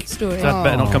quite a dad- sad story. Dad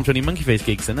better not Oh. come to any Monkey Face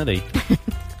gigs then, had he?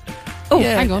 Oh,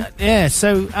 Yeah, hang on. Yeah,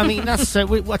 so, I mean, that's... I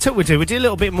tell you what we'll do. We'll do a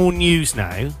little bit more news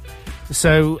now.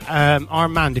 So,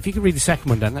 Armand, if you could read the second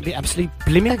one down, that'd be absolutely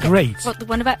blimmin' great. What, the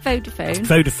one about Vodafone?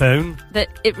 Vodafone. That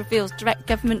it reveals direct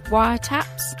government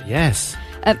wiretaps? Yes.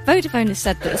 Vodafone has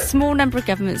said that a small number of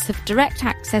governments have direct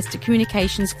access to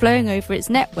communications flowing over its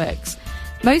networks.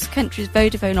 Most countries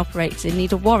Vodafone operates in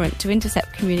need a warrant to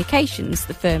intercept communications,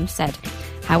 the firm said.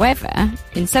 However,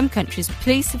 in some countries,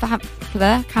 police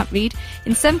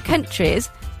In some countries,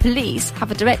 police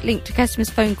have a direct link to customers'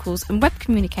 phone calls and web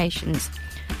communications.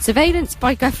 Surveillance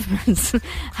by governments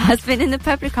has been in the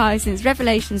public eye since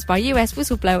revelations by US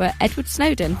whistleblower Edward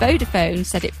Snowden. Vodafone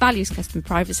said it values customer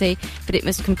privacy, but it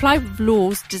must comply with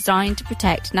laws designed to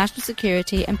protect national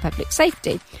security and public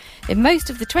safety. In most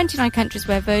of the 29 countries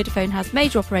where Vodafone has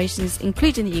major operations,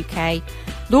 including the UK,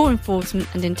 law enforcement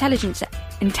and intelligence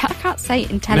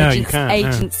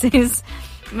agencies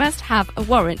must have a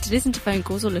warrant to listen to phone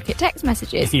calls or look at text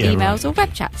messages, Yeah, emails right. or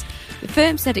web chats. The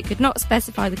firm said it could not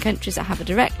specify the countries that have a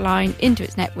direct line into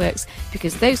its networks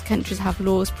because those countries have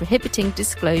laws prohibiting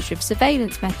disclosure of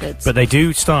surveillance methods. But they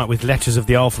do start with letters of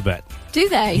the alphabet. Do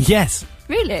they? Yes.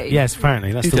 Really? Yes,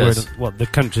 apparently. That's Who the does? word of what the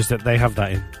countries that they have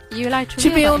that in. Are you allowed to To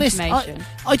reveal be that honest, information?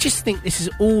 I just think this is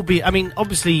all be... I mean,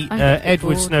 obviously, I'm getting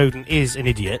Edward bored. Snowden is an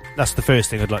idiot. That's the first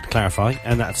thing I'd like to clarify.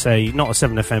 And that's not a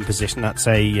 7FM position, that's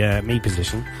a me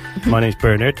position. My name's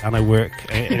Bernard, and I work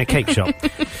in a cake shop.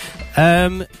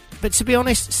 But to be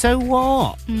honest, so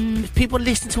what? If people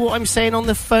listen to what I'm saying on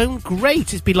the phone,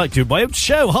 great. It's been like doing my own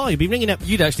show. Hi, I've been ringing up...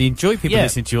 You'd actually enjoy people Yeah.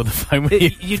 listening to you on the phone, wouldn't you?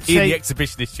 You'd You're say- the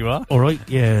exhibitionist you are. All right,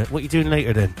 yeah. What are you doing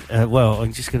later then? Well,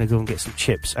 I'm just going to go and get some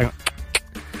chips. Hang on.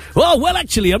 Well,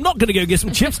 actually, I'm not going to go get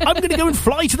some chips. I'm going to go and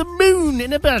fly to the moon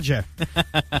in a badger.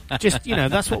 Just,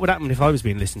 that's what would happen if I was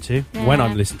being listened to. When Yeah.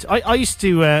 I'm listened to. I used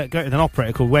to go to an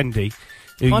operator called Wendy.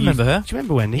 I remember her. Do you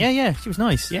remember Wendy? Yeah, she was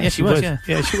nice. Yeah, she was. Yeah.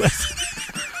 Yeah, she was.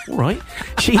 All right.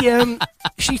 She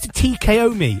used to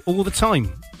TKO me all the time.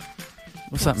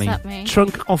 What's that What's mean? that mean?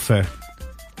 Trunk offer.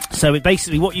 So it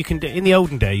basically what you can do in the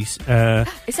olden days.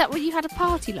 Is that where you had a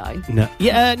party line? No,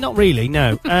 not really.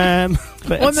 No. But I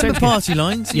remember essentially- party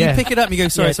lines. You Yeah. pick it up and you go,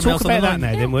 sorry, Yeah, someone talk else on about the that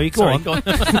line. now, then, will you? Go Sorry, on. go on.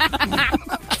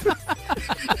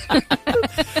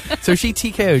 So she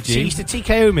TKO'd you. She used to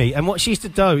TKO me, and what she used to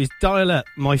do is dial up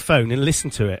my phone and listen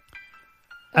to it,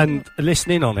 and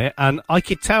listen in on it, and I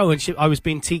could tell when I was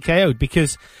being TKO'd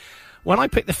because when I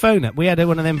picked the phone up, we had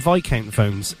one of them Viscount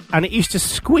phones, and it used to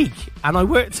squeak, and I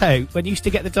worked out when you used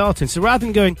to get the dart in, so rather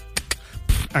than going,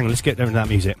 hang on, let's get down to that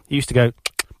music, it used to go,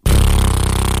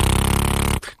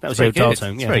 That was Very your dial good.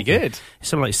 tone. It's Yeah, very thank you. good.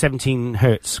 Something like 17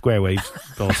 hertz square waves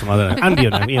or something. I don't know.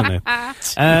 Andy will know.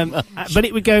 But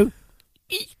it would go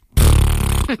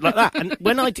like that. And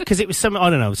when because it was something, I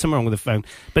don't know, something wrong with the phone.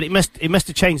 But it must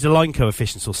have changed the line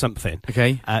coefficients or something.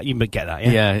 Okay. You might get that,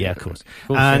 yeah? Yeah. Of course.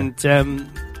 And and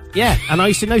I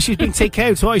used to know she was being taken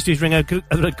out, so I used to just ring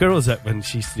other girls up when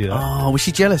she used to do that. Oh, was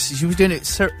she jealous? She was doing it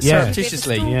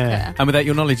surreptitiously. Yeah. And without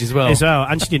your knowledge as well. As well,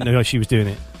 and she didn't know how she was doing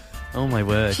it. Oh, my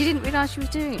word. She didn't realise she was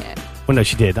doing it. Well, no,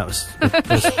 she did. That was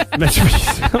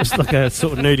that was like a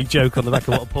sort of nerdy joke on the back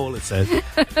of what Paul had said.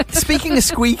 Speaking of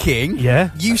squeaking,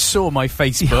 you saw my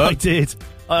Facebook. Yeah, I did.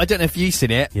 I don't know if you've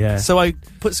seen it. Yeah. So I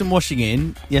put some washing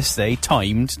in yesterday,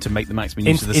 timed to make the maximum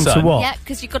use of the sun. Into what? Yeah,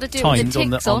 because you've got to do it Timed with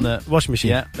the ticks on the washing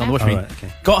machine. Yeah, on the washing machine. Right,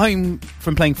 okay. Got home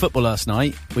from playing football last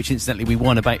night, which incidentally we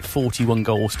won about 41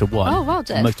 goals to 1. Oh, well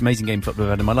done. The most amazing game of football I've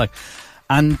had in my life.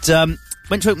 And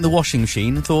went to open the washing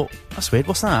machine and thought, that's weird,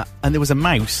 what's that? And there was a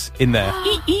mouse in there.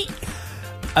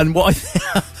 And what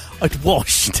I'd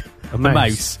washed A the mouse.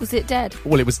 mouse. Was it dead?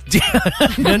 Well, it was...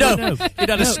 no. It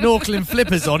had a snorkel and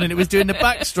flippers on and it was doing the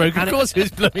backstroke. Of course it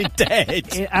was blooming dead.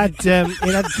 It had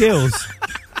gills.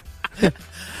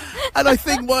 And I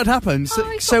think what had happened,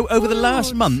 so over the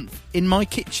last month, in my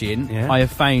kitchen, Yeah. I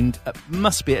have found,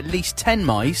 must be at least 10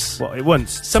 mice. What, at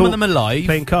once? Some of them alive.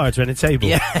 Playing cards around a table.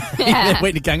 Yeah. They're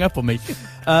waiting to gang up on me.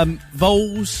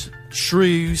 Voles,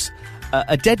 shrews,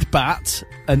 a dead bat,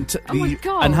 and my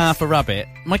God. and half a rabbit.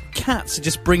 My cats are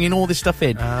just bringing all this stuff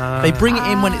in. They bring it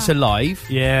in when it's alive.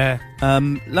 Yeah.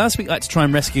 Last week I had to try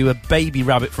and rescue a baby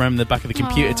rabbit from the back of the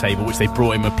computer table, which they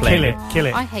brought in with playing. Kill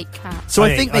it. I hate cats. So I I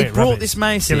hate- think I they hate brought rabbits. this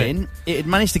mouse Kill in. It had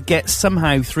managed to get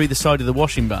somehow through the side of the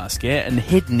washing basket and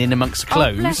hidden in amongst the Oh,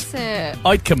 clothes. bless it.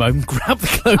 I'd come home, grab the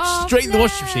clothes Oh, straight in the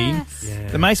washing bless. machine. Yeah.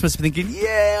 The mouse must be thinking,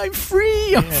 yeah, I'm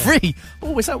free, I'm free.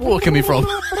 Oh, where's that water coming from?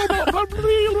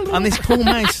 And this poor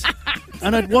mouse.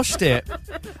 And I'd washed it.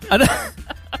 And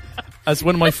as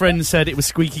one of my friends said, it was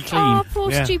squeaky clean. Oh,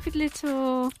 poor Yeah. stupid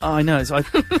little... Oh, I know. And And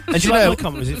do you you like know, my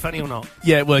comment? Was it funny or not?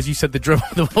 yeah, it was. You said the drum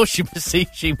on the washing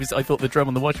machine. I thought the drum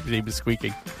on the washing machine was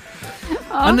squeaking.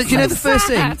 Oh, And I'm do you know so the first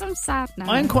sad. thing? I'm sad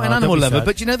now. I am quite an Oh, animal don't be lover, sad.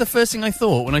 but do you know the first thing I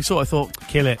thought when I saw it? I thought,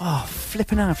 Kill it. oh,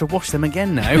 flipping out, I have to wash them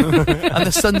again now. And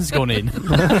the sun's gone in.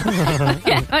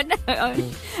 Yeah, I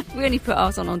know. We only put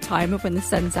ours on time when the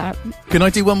sun's out. Can I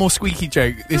do one more squeaky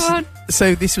joke? Go on.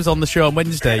 So this was on the show on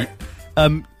Wednesday.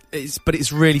 But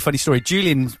it's a really funny story.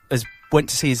 Julian went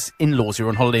to see his in-laws who were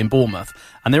on holiday in Bournemouth,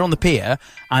 and they're on the pier,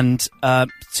 and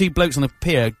two blokes on the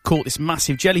pier caught this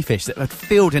massive jellyfish that had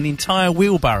filled an entire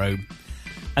wheelbarrow,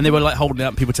 and they were like holding it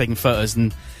up, people taking photos,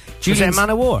 and Was it a Julian's... man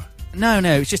of war? No,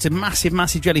 it's just a massive,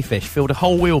 massive jellyfish filled a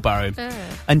whole wheelbarrow.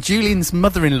 And Julian's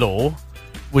mother-in-law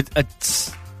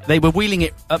they were wheeling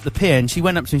it up the pier, and she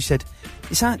went up to him and she said,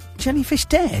 "Is that jellyfish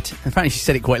dead?" And apparently she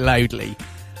said it quite loudly.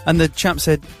 And the chap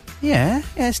said, yeah,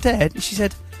 it's dead. And she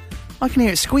said, "I can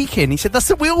hear it squeaking." He said, "That's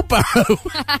the wheelbarrow."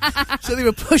 So they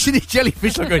were pushing his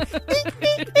jellyfish like going...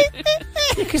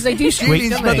 Because they do squeak,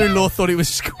 Julian's don't they? mother-in-law thought it was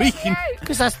squeaking.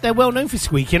 Because they're well known for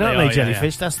squeaking, aren't They they, are,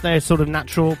 jellyfish? That's their sort of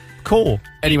natural core.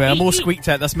 Anyway, I'm all squeaked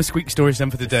out. That's my squeak stories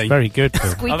done for today. Very good.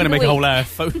 Paul. Squeak I'm going to of the make a whole week. hour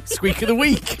phone squeak of the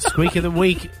week. Squeak of the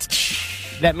week.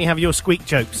 Let me have your squeak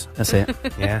jokes. That's it.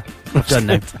 Yeah. I've done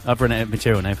now. I've run out of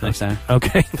material now for next hour.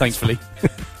 Okay. Thankfully.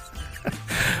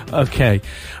 Okay.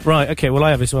 Right, okay, well,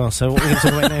 I have as well, so what are we going to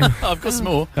talk about now? I've got some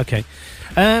more. Okay.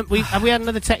 Have we had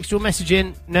another textual message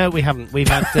in? No, we haven't. We've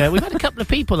had a couple of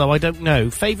people, though, I don't know,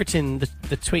 favouriting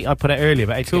the tweet I put out earlier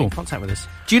about how to get in contact with us.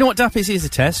 Do you know what Dappy's is a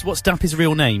test? What's Dappy's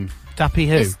real name? Dappy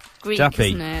who? It's Greek, Dappy.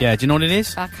 isn't it? Yeah, do you know what it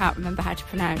is? I can't remember how to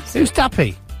pronounce it. Who's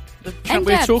Dappy? The chap we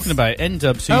were N-Dubs. talking about,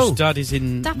 N-Dubs, whose dad is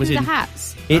in... Dappy was the in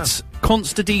Hats. It's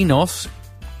Konstantinos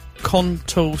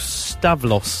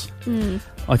Kontostavlos.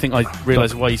 I think I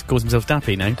realise why he calls himself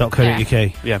Dappy now.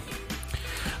 .co.uk. Yeah.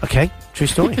 Okay, true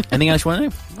story. Anything else you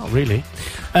want to know? Not really.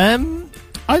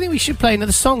 I think we should play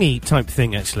another songy type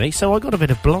thing, actually. So I got a bit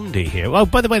of Blondie here. Oh,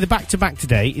 by the way, the back-to-back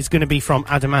today is going to be from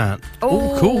Adamant.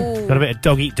 Oh, cool. Got a bit of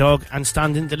Dog Eat Dog and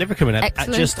Stand and Deliver coming up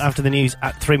Excellent. just after the news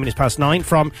at 9:03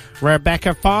 from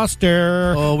Rebecca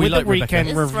Foster. Oh, we with like the weekend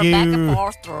Rebecca. It's review. Rebecca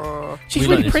Foster. She's We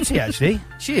really like this. pretty, actually,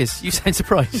 She is. You sound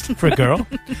surprised. for a girl.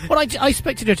 Well, I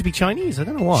expected her to be Chinese. I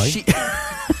don't know why. She,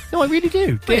 No, I really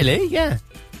do. Really? Yeah.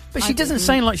 but she doesn't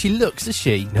sound like she looks, does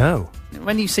she? No.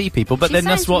 when you see people, but She then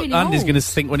that's sounds what really Andy's old. going to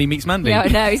think when he meets Mandy. Yeah, I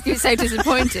know. He's going to be so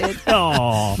disappointed.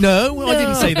 Oh. No, I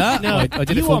didn't say that. No, I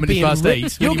did it you 4 are minutes being past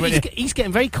 8. when you went in. He's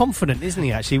getting very confident, isn't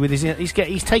he? Actually, with his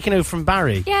he's taken over from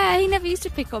Barry. Yeah, he never used to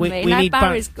pick on me. Now need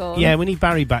Barry's gone. Yeah, we need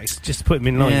Barry back just to put him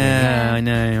in line. Yeah, I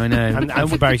know. And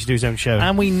for Barry to do his own show.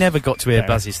 And we never got to hear Yeah.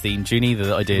 Buzz's theme tune either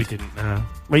that I We did. didn't. No.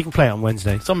 Well, you can play it on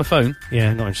Wednesday. It's on my phone.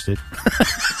 Yeah, not interested.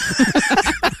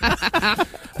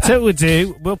 So what we'll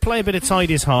do, we'll play a bit of Tide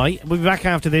is High. We'll be back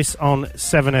after this on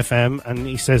 7FM, and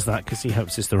he says that because he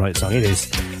hopes it's the right song. It is.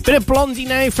 Bit of Blondie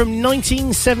now from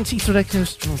 1973.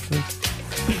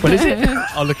 What is it?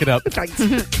 I'll look it up. Thanks.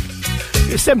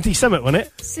 It was 70 something, wasn't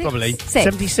it? Probably.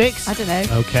 76? I don't know.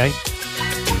 Okay.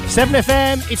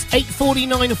 7FM, it's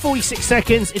 8:49 and 46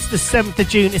 seconds. It's the 7th of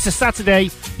June. It's a Saturday.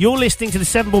 You're listening to the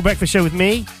 7 Ball Breakfast Show with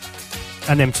me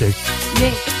and them two.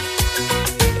 Yeah.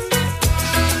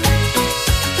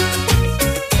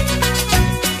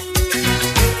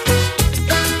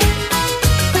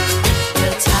 The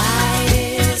tide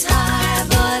is high,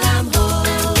 but I'm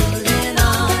holding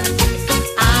on.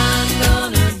 I'm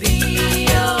gonna be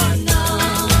your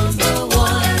number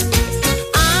one.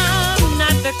 I'm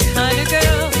not the kind of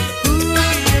girl who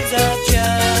gives up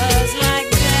just like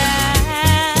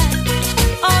that.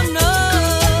 Oh no,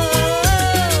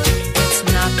 it's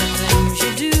not the things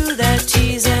you do that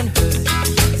tease and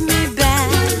hurt me bad,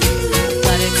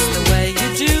 but it's the way you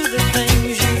do the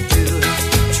things you do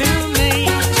to me.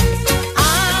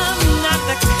 I'm not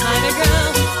the kind of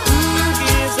girl who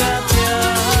gives up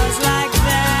just like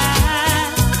that.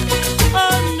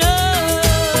 Oh no,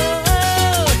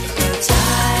 the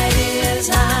tide is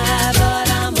high, but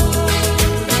I'm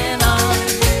holding on.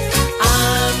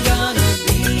 I'm gonna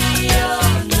be your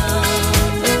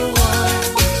number one,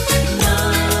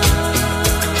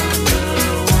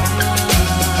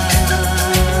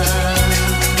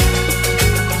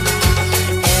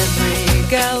 Every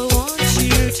girl wants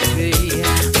you to be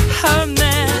her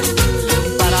man,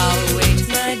 but I'll wait,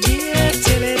 my dear,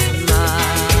 till it's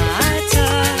my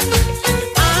turn.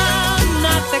 I'm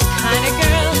not the kind of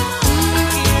girl who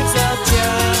gives up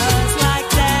just like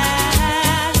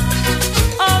that.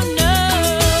 Oh no,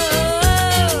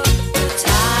 the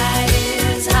tide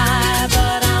is high,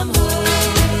 but I'm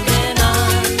holding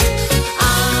on.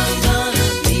 I'm gonna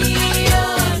be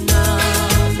your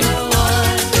number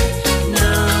one,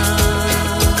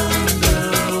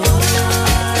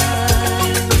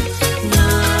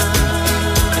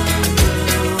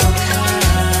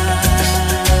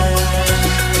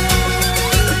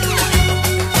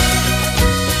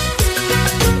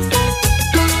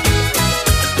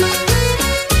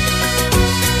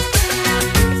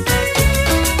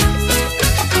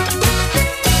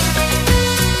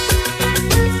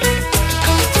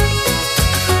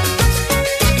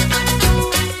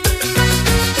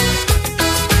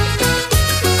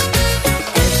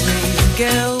 Every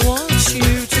girl wants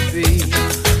you to be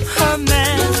her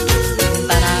man,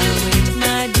 but I'll wait,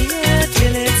 my dear,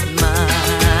 till it's my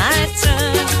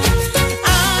turn.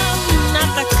 I'm not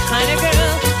the kind of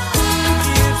girl who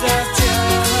gives up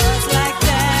just like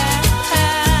that.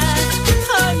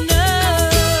 Oh no,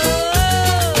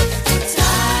 the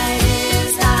tide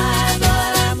is high,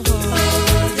 but I'm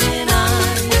holding on.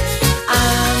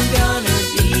 I'm gonna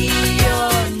be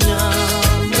your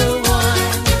number one,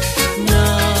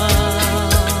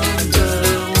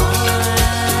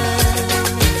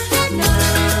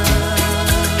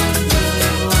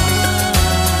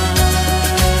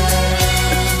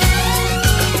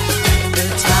 The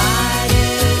tide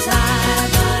is high,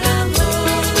 but I'm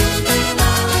holding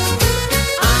on.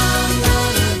 I'm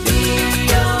gonna be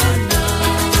your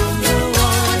number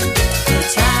one. The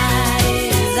tide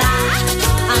is high,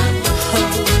 I'm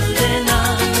holding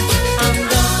on. I'm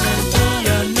gonna be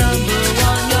your number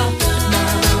one,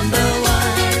 number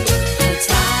one. The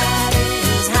tide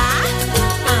is high,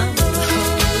 I'm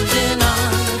holding on.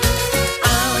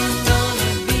 I'm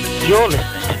gonna be. You're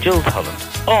listening to Jules Holland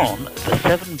on the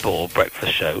 7 Ball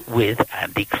Breakfast Show with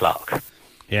Andy Clark.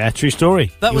 Yeah, true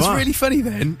story. That You was are. really funny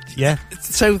then. Yeah.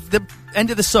 So the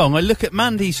end of the song, I look at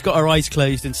Mandy's got her eyes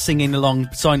closed and singing along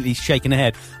silently, shaking her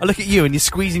head. I look at you and you're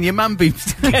squeezing your man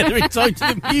boobs together in time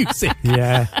to the music.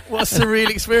 Yeah. What a surreal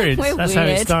experience. We're That's how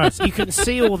it weird. starts. You can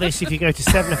see all this if you go to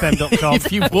 7fm.com.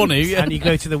 If you want to, yeah. And you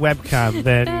go to the webcam,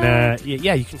 then,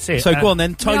 yeah, you can see it. So go on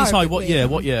then, Tidy's are High, a bit what year? weird.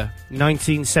 What year?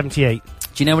 1978,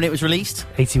 Do you know when it was released?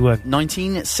 81.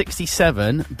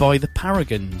 1967 by the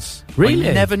Paragons. Really?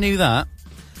 I never knew that.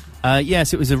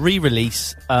 Yes, it was a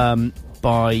re-release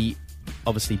by,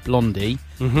 obviously, Blondie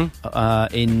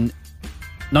in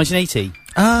 1980.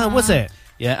 Ah, was it?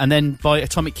 Yeah, and then by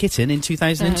Atomic Kitten in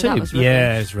 2002. that was rubbish.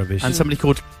 Yeah, it's rubbish. And somebody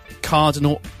called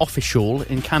Cardinal Official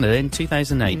in Canada in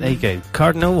 2008. There you go.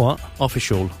 Cardinal what?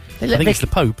 Official. I let- think they- it's the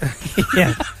Pope.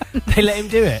 Yeah. They let him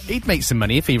do it. He'd make some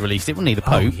money if he released it, wouldn't he? The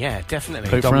Oh, Pope. yeah, definitely.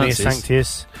 Pope Dominus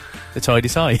Francis. Sanctius. The Tide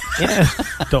is High. Yeah.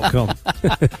 .com.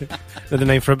 Another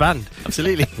name for a band.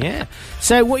 Absolutely. Yeah.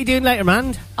 So, what are you doing later,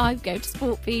 man? I go to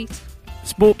Sport Beat.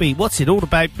 Sport Beat, what's it all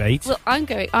about, mate? Well,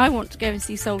 I want to go and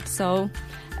see Soul to Soul.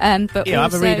 But Yeah, also,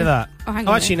 have a read of that. Oh, hang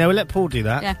Oh, on. actually, no, we'll let Paul do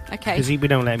that. Yeah, okay. Because we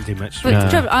don't let him do much. But the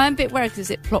trouble, I'm a bit worried because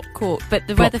it's Plot Court, but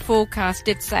the weather forecast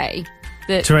did say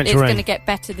that Torrential it's rain. going to get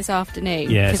better this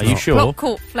afternoon. Yeah, it's 'Cause not. Are you sure? Plot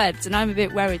Court floods, and I'm a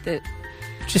bit worried that...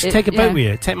 Just take a boat with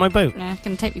you. Take my boat. Yeah,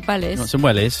 can take me bellies. Got some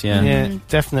wellies, yeah. Yeah,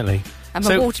 definitely. And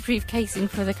So- a waterproof casing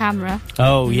for the camera.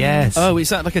 Oh, yes. Oh, is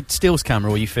that like a stills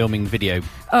camera or are you filming video?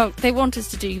 Oh, they want us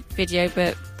to do video,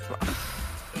 but...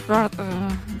 rather,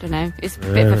 I don't know. It's a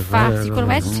bit of a faff. You've got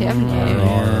to edit it, haven't you?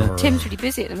 Yeah. Tim's really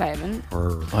busy at the moment.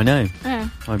 I know. Yeah.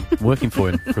 I'm working for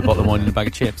him for a bottle of wine and a bag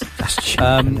of chips. That's cheap,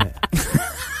 Um, isn't it?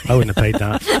 I wouldn't have paid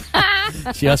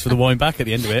that. She asked for the wine back at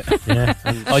the end of it. Yeah.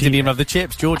 I didn't even have the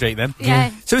chips. George ate them. Yeah.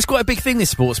 So it's quite a big thing, this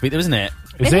sports beat, though, isn't it?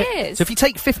 Is It it? is. So if you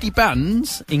take 50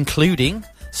 bands, including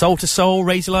Soul to Soul,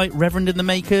 Razorlight, Reverend and the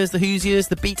Makers, the Hoosiers,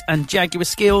 the Beat and Jaguar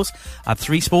Skills, add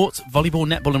 3 sports, volleyball,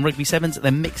 netball and rugby sevens,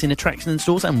 then mix in attractions and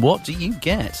stores, and what do you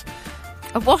get?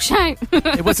 A washout.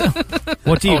 It was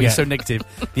What do you You're get? so negative.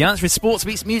 The answer is Sports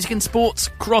Beats Music and Sports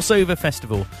Crossover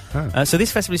Festival. So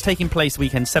this festival is taking place the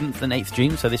weekend 7th and 8th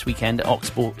June, so this weekend at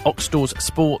Oxdor's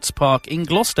Sports Park in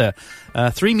Gloucester.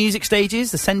 3 music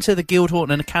stages, the Centre, the Guildhall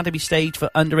and Academy stage for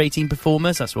under-18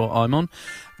 performers, that's what I'm on,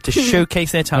 to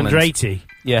showcase their talents. Under 80.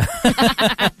 Yeah.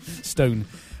 Stone.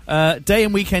 Day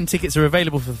and weekend tickets are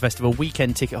available for the festival.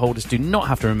 Weekend ticket holders do not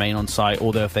have to remain on site,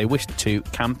 although if they wish to,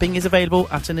 camping is available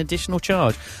at an additional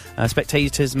charge.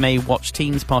 Spectators may watch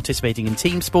teams participating in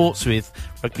team sports with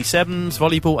rugby sevens,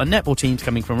 volleyball and netball teams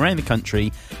coming from around the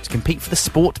country to compete for the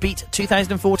Sport Beat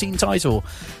 2014 title.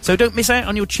 So don't miss out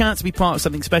on your chance to be part of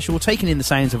something special, taking in the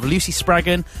sounds of Lucy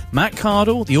Spraggan, Matt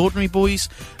Cardle, the Ordinary Boys,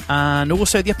 and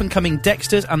also the up-and-coming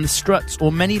Dexters and the Struts,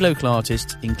 or many local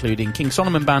artists, including King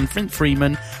Solomon Band, Flint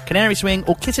Freeman, Canary Swing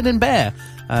or Kitten and Bear.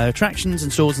 Attractions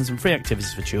and stores and some free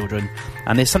activities for children.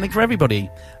 And there's something for everybody.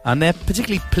 And they're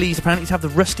particularly pleased, apparently, to have the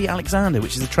Rusty Alexander,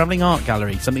 which is a travelling art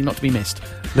gallery. Something not to be missed.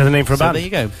 Another name for a So band. there you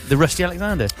go. The Rusty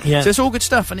Alexander. Yeah. So it's all good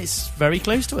stuff, and it's very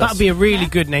close to us. That'd be a really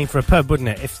good name for a pub, wouldn't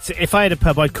it? If I had a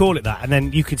pub, I'd call it that, and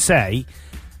then you could say...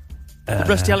 the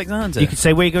Rusty Alexander. You could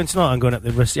say, where are you going tonight? I'm going up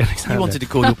the Rusty Alexander. You wanted to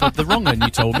call your pub the wrong one, you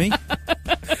told me.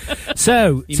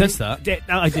 So... You so- missed that.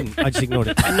 No, I didn't. I just ignored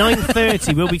it. At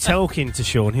 9:30, we'll be talking to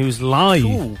Sean, who's live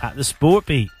Cool. at the Sport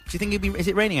Beat. Do you think it'd be... Is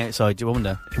it raining outside? Do you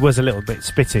wonder? It was a little bit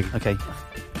spitting. Okay.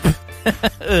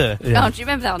 Yeah. Oh, do you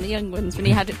remember that on The Young Ones when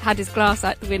he had his glass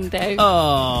out the window?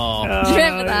 Oh. Do you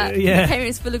remember that? yeah. The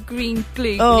parents full of green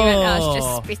glue. And he went, oh, it's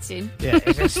Oh. just spitting. Yeah,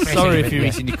 it's just spitting Sorry a if bit, you're yeah.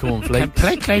 eating your cornflakes.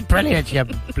 Completely brilliant, you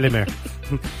blimmer.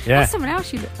 Yeah. That's someone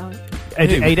else you look like.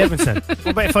 Aid Edmondson. What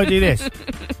about if I do this?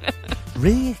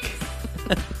 Rick.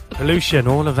 Pollution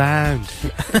all around.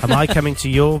 Am I coming to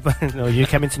your bus? Or you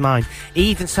coming to mine?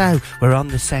 Even so, we're on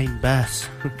the same bus.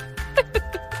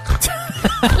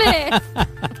 Cliff.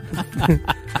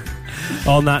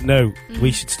 On that note,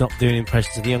 we should stop doing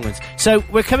impressions of the young ones. So,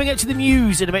 we're coming up to the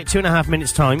news in about 2.5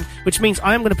 minutes' time, which means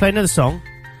I am going to play another song.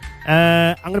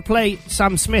 I'm going to play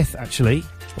Sam Smith, actually.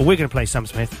 Or we're going to play Sam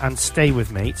Smith and Stay With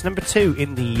Me. It's number 2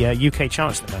 in the UK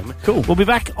charts at the moment. Cool. We'll be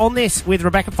back on this with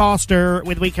Rebecca Foster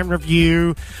with Weekend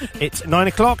Review. It's 9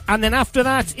 o'clock. And then after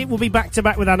that, it will be back to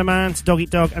back with Anna Mant, Dog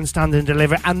Eat Dog and Stand and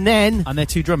Deliver. And then... And they're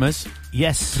 2 drummers.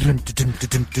 Yes. There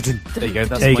you go.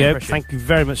 That's There you my go. impression. Thank you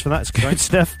very much for that. It's good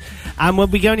stuff. And we'll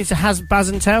be going into Baz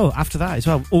and Tell after that as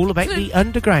well. All about the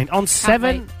underground on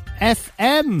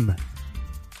 7FM.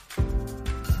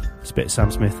 It's a bit of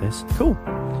Sam Smith, this. Cool.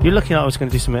 You're looking like I was going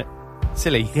to do something.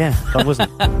 Silly. Yeah, but I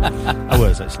wasn't. I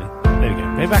was, actually. There we go.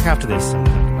 Maybe back after this.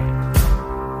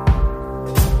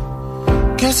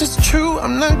 Guess it's true,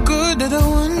 I'm not good at a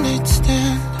one-night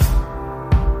stand.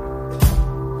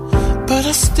 But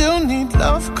I still need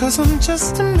love, cause I'm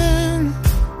just a man.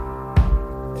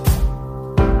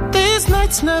 These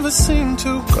nights never seem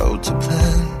to go to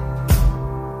plan.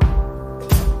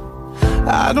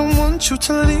 I don't want you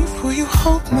to leave, will you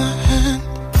hold my hand?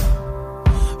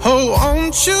 Oh,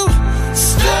 won't you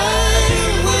stay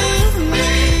with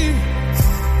me?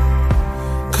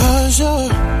 Cause you're all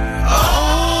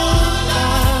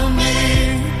I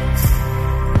need.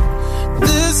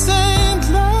 This ain't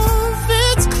love,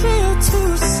 it's clear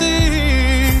to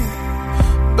see.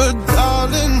 But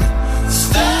darling,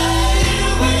 stay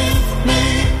with me.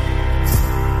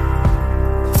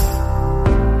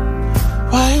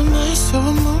 Why am I so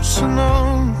emotional?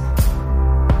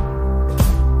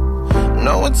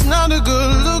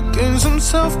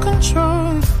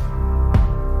 self-control.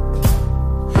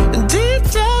 And deep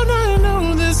down I know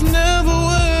this never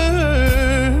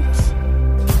works,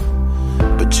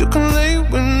 but you can lay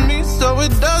with me so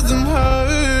it doesn't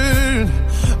hurt.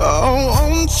 Oh,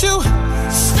 won't you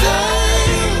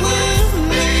stay with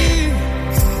me?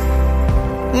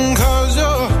 'Cause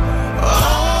you're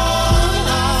all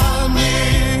I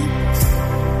need.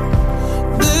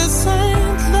 This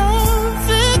ain't love,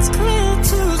 it's clear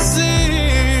to see.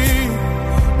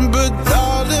 But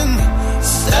darling,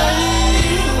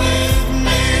 stay with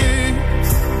me.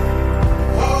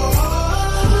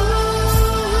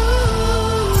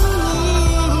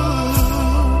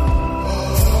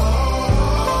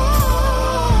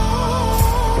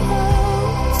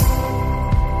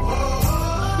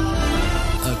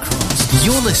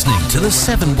 You're listening to the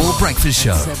 7 Ball Breakfast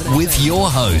Show with your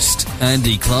host,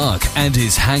 Andy Clark, and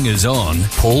his hangers-on,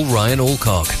 Paul Ryan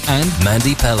Alcock and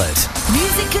Mandy Pellet.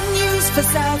 Music and news for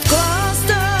South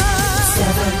Gloucester.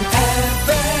 7FM.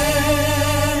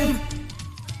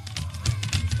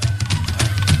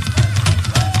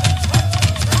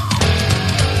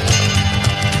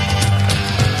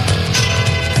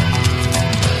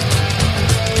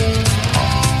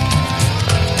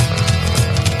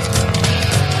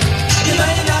 You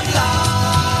may not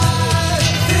like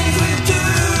things we do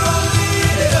or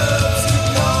lead us to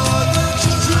know the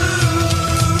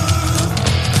truth.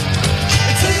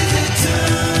 It's easy to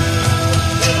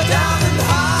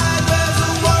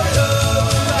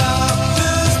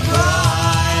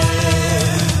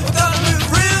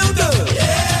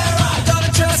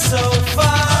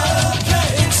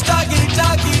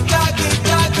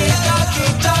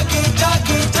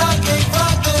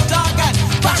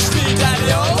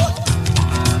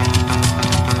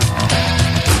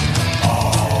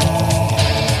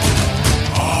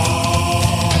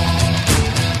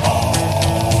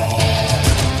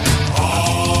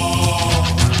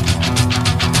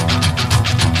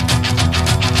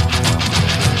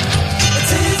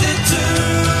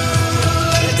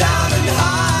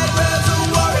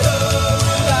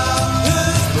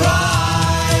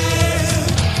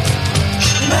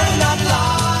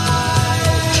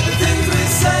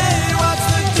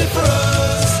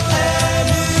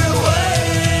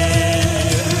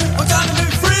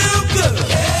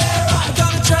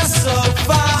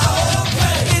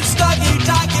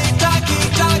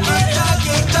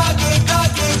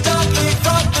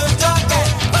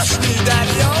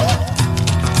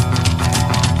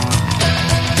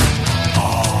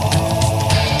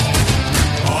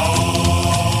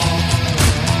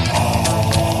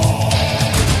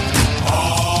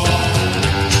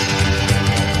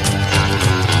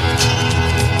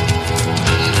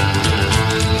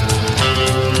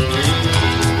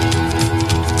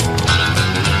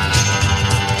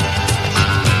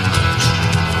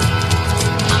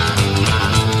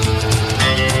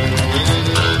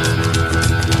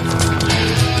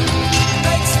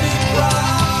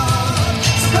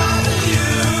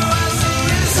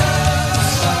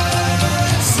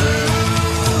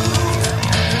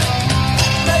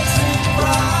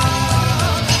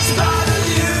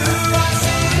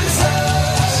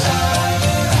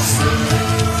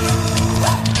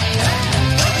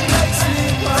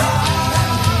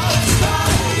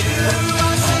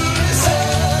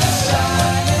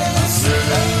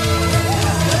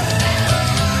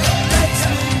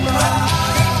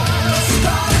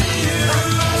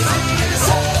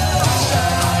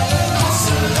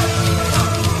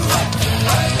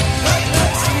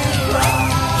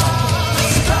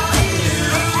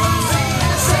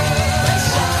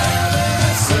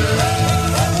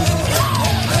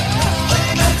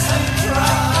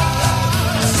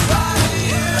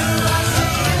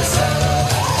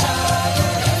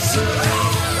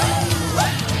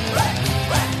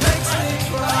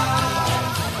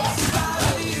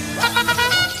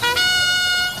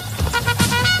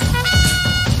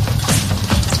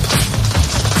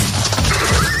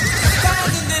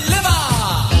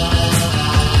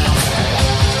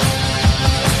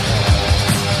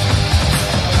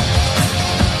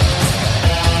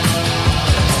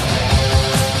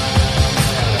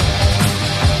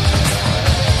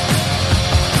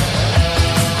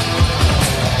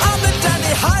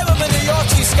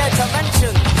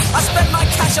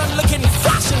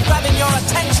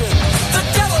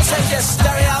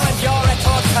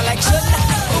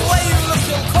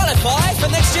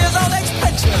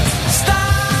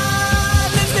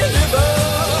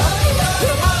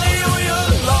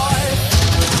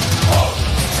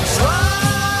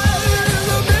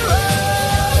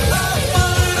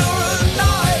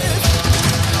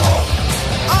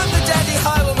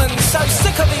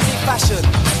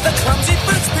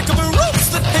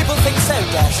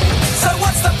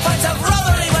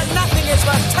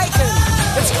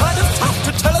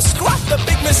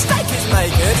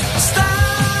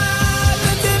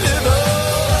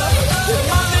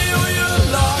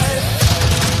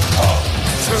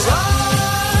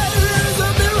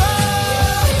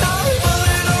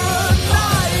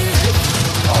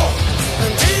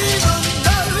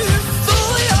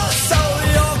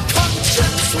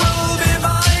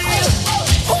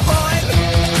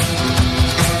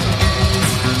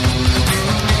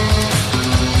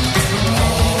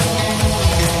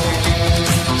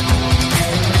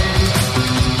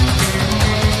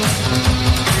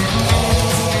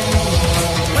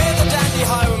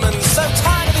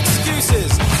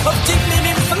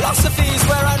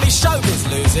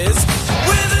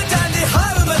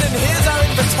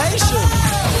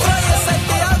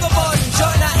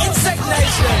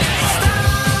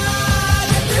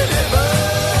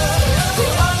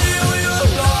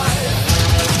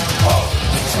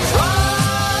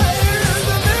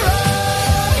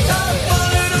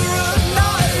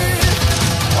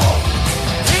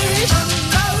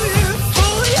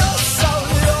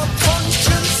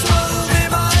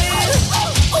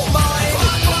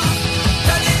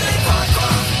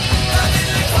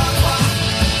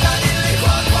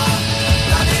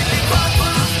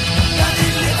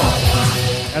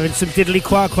some diddly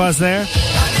quah-quahs there.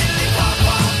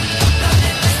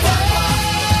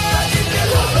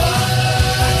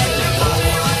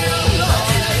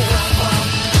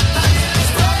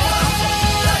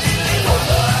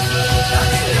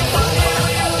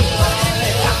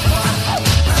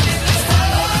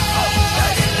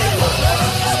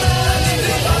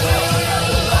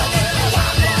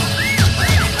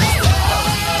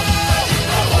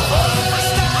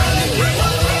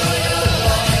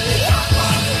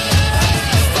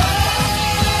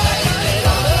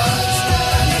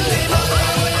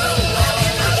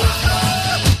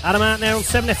 Adam out there on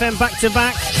 7FM back to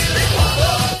back.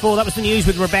 Before that was the news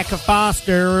with Rebecca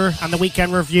Foster and the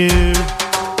weekend review.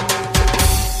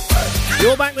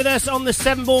 You're back with us on the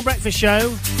 7 Ball Breakfast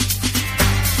Show.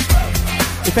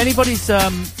 If anybody's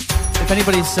on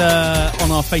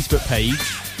our Facebook page,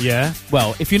 yeah.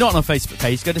 Well, if you're not on our Facebook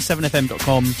page, go to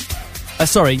 7fm.com.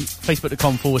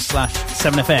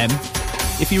 Facebook.com/7FM.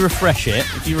 If you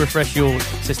refresh your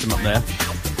system up there.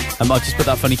 I'll just put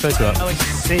that funny photo up. Oh, I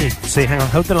see. See, hang on.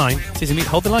 Hold the line.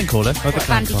 Hold the line, caller. Hold the line.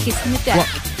 Bandy kissing the deck.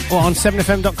 What, on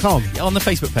 7fm.com? Yeah, on the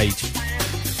Facebook page.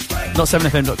 Not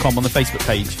 7fm.com, on the Facebook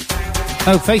page.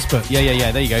 Oh, Facebook.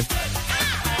 Yeah, there you go.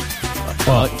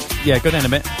 Yeah, go down a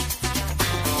bit.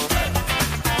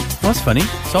 Oh, that's funny.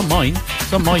 It's on mine.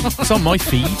 It's on my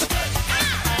feed.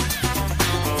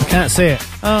 I can't see it.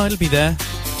 Oh, it'll be there.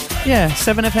 Yeah,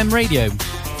 7FM radio.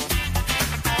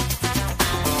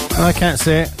 Oh, I can't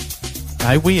see it.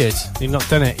 How weird. You've not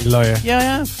done it, you lawyer. Yeah, I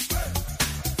have.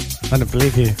 I don't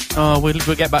believe you. Oh, we'll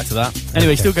get back to that.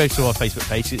 Anyway, Okay. still go to our Facebook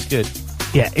page. It's good.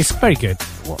 Yeah, it's very good.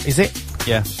 What, is it?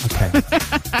 Yeah. Okay.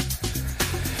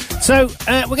 So,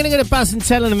 we're going to go to Buzz and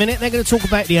Tell in a minute. They're going to talk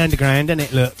about the underground,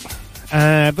 innit? Look.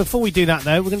 Before we do that,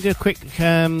 though, we're going to do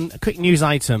a quick news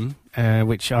item,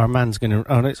 which our man's going to...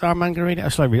 Oh, no, it's our man going to read it? Or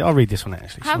shall I read it? I'll read this one,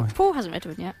 actually. Paul hasn't read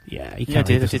one yet. Yeah, he Yeah, can't I read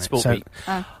did. I this did one. Sport So, Beat.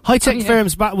 high-tech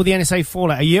firms battle with the NSA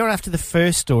fallout. A year after the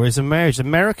first stories emerged,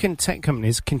 American tech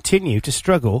companies continue to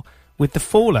struggle with the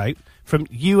fallout from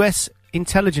US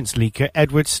intelligence leaker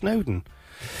Edward Snowden.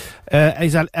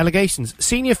 His allegations.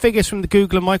 Senior figures from the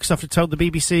Google and Microsoft have told the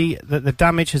BBC that the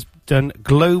damage has been done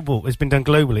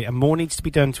globally, and more needs to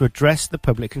be done to address the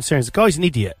public concerns. The guy's an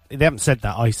idiot. They haven't said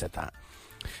that. I said that.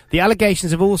 The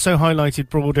allegations have also highlighted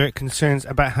broader concerns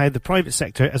about how the private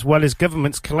sector, as well as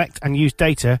governments, collect and use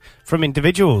data from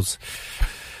individuals,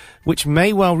 which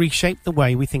may well reshape the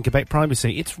way we think about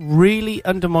privacy. It's really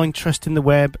undermined trust in the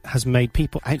web, has made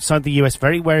people outside the US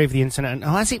very wary of the internet. And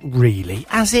has it really?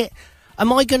 Has it?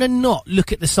 Am I going to not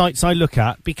look at the sites I look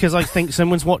at because I think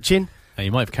someone's watching? Hey,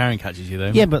 you might have Karen catches you,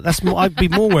 though. Yeah, but that's more, I'd be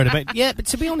more worried about... Yeah, but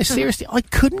to be honest, seriously, I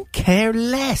couldn't care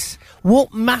less. What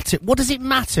does it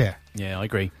matter? Yeah, I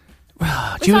agree. Do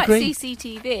It's you like agree?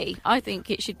 CCTV. I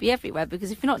think it should be everywhere, because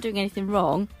if you're not doing anything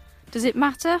wrong, does it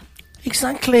matter?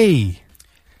 Exactly.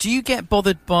 Do you get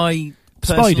bothered by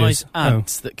Spiders? personalised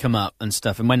ads that come up and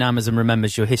stuff? And when Amazon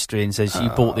remembers your history and says, you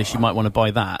bought this, you might want to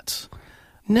buy that.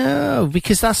 No,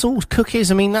 because that's all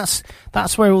cookies. I mean, that's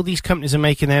where all these companies are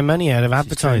making their money out of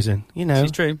advertising. You know,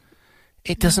 It's true.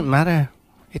 it doesn't matter.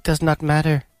 It does not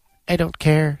matter. I don't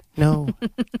care. No.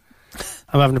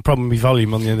 I'm having a problem with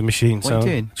volume on the other machine, What so are you I'm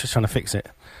doing? just trying to fix it.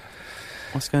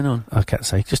 What's going on? I can't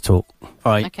say. Just talk. All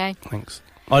right. Okay. Thanks.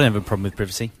 I don't have a problem with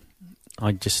privacy.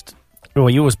 I just... Well,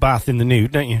 you always bath in the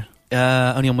nude, don't you?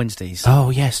 only on Wednesdays. Oh,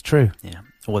 yes, true. Yeah.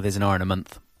 Or there's an hour in a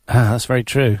month. Ah, that's very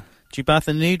true. Do you bath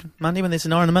in the nude, Mandy, when there's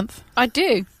an hour in a month? I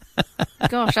do.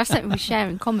 Gosh, that's something we share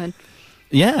in common.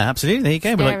 Yeah, absolutely. There you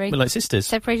go. Scary. We're like sisters.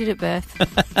 Separated at birth.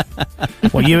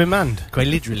 What, you and Mand? Quite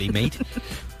literally, mate.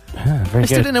 Very I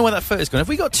still good. don't know where that photo's gone. Have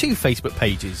we got 2 Facebook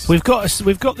pages? We've got the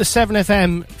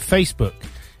 7FM Facebook,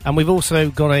 and we've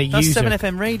also got a That's user.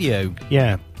 7FM radio.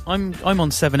 Yeah. I'm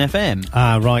on 7FM.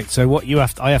 Ah, right. So what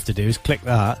I have to do is click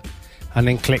that, and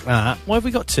then click that. Why have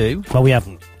we got 2? Well, we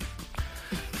haven't.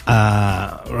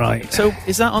 Right. So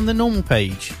is that on the normal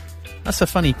page? That's a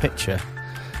funny picture.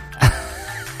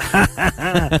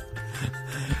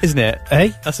 Isn't it?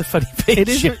 Hey? That's a funny picture. It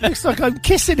is. It looks like I'm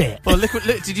kissing it. Well, look,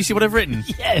 did you see what I've written?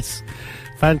 Yes.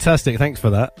 Fantastic. Thanks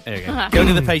for that. There you go. Go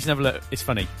to the page and have a look. It's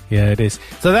funny. Yeah, it is.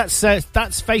 So that's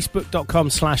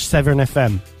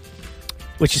facebook.com/7FM,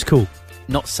 which is cool.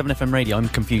 Not 7FM radio. I'm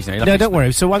confused now. You'll have No, to don't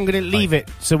worry. So I'm going to leave it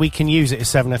so we can use it as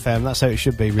 7FM. That's how it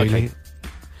should be, really. Okay.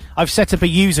 I've set up a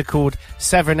user called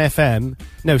 7FM.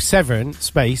 No, 7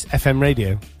 space FM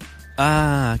radio.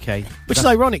 Ah, okay. Which is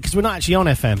ironic because we're not actually on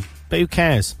FM. But who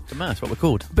cares? That's what we're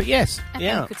called. But yes, FM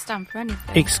yeah. could stand for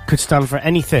anything. It could stand for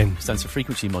anything. Stands for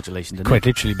frequency modulation, doesn't Quite it?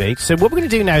 literally, mate. So what we're going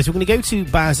to do now is we're going to go to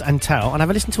Baz and Tal and have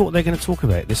a listen to what they're going to talk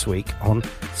about this week on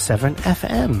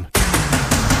 7FM.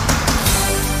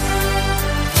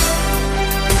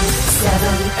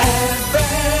 7FM.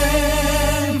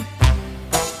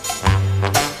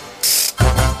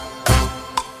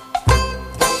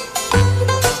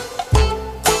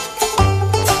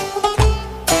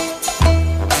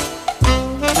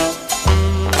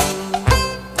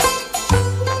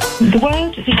 The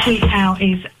word this week out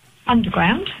is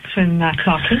underground from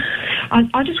Clarkie.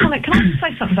 I just want to, can I just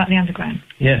say something about the underground?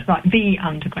 Yeah. Right, the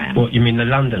underground. What, you mean the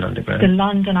London Underground? The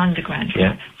London Underground. Yeah.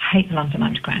 Right. I hate the London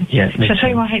Underground. Yeah, me So I'll tell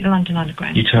you too. why I hate the London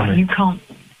Underground. You tell Right, me. You can't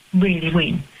really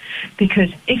win. Because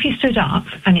if you stood up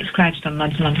and it's crowded on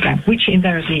London Underground, which it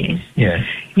invariably is, Yeah.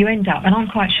 you end up, and I'm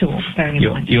quite short, bearing in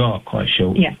mind. You are quite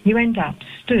short. Yeah, you end up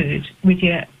stood with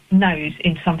your nose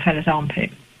in some fella's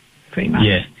armpit, pretty much.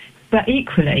 Yeah. But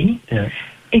equally, Yeah.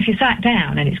 if you sat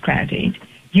down and it's crowded,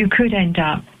 you could end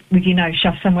up with your nose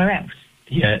shoved somewhere else,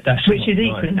 Yeah, that's which not is right.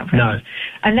 equally not No. crowded.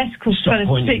 Unless, of course, Stop fella's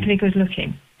pointing. particularly good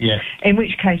looking. Yeah. In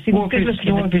which case, if What he's if good it's,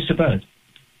 looking, what if it's a bird?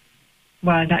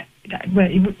 well, that that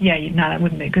wouldn't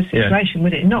be a good Yeah. situation,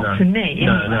 would it? Not No. for me.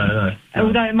 No, anyway. no.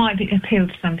 Although it might appeal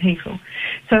to some people.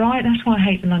 So that's why I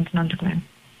hate the London Underground.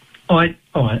 I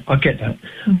get that.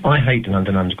 I hate the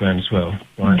London Underground as well,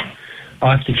 right?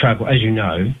 I have to travel, as you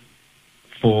know,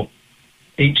 for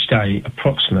each day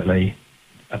approximately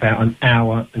about an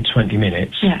hour and 20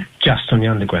 minutes Yeah. just on the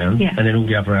Underground, Yeah. and then all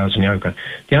the other hours on the Overground.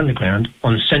 The Underground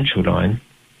on the Central Line,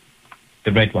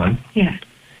 the red one, Yeah.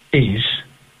 is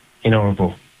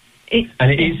inhonourable.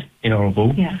 And it is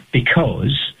inhonourable Yeah.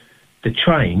 because the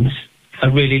trains are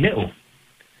really little.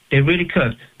 They're really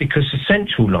curved because the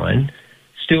Central Line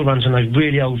still runs on those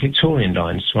really old Victorian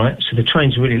lines, right? So the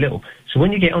trains are really little. So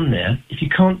when you get on there, if you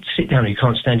can't sit down, you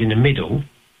can't stand in the middle,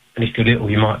 and if you're little,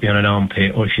 you might be on an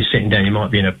armpit, or if you're sitting down, you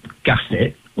might be in a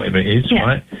gusset, whatever it is, Yeah.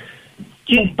 right?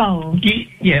 Or bowls.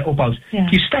 Or bowls. Yeah.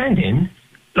 You're standing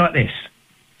like this,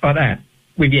 like that,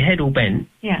 with your head all bent,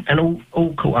 Yeah. and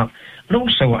all caught up. And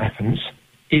also what happens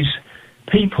is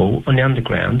people on the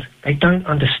Underground, they don't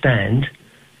understand,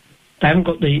 they haven't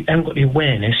got the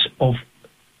awareness of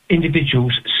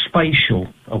individuals' spatial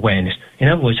awareness. In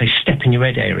other words, they step in your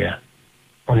head area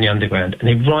on the Underground, and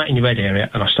they're right in your head area,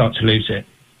 and I start to lose it.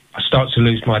 I start to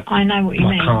lose my I know what you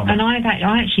my mean. karma. And I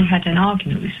actually had an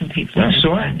argument with some people That's on the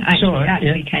all right. Underground, It's all right, at the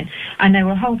yeah. weekend, and there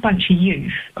were a whole bunch of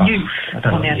youth I don't on the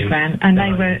like youth. Underground, and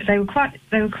No. they were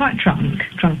quite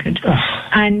drunkard.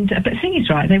 And but the thing is,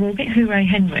 right, they were a bit hooray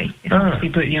Henry. If I was to be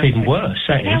brutally honest even with you. worse,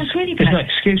 that That is. was really There's bad. no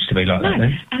excuse to be like that, No,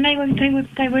 then. and they were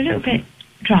a little bit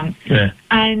drunk, Yeah.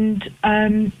 and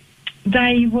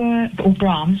they were or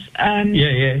Brahms. Yeah,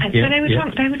 and so they were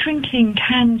drunk. They were drinking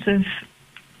cans of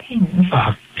pins.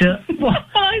 Oh, Well,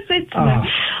 I said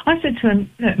to them,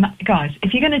 look, guys,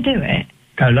 if you're going to do it,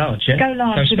 Go large, yeah? go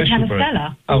large with a special can of brew.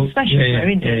 Stella. Oh, Or special yeah, brew,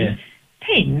 yeah, isn't yeah, it? yeah.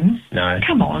 Pins? No.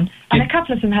 Come on. And a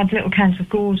couple of them had little cans of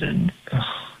Gordon's.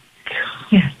 Oh,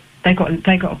 Yeah, they got a bit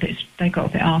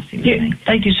arsey, Yeah, didn't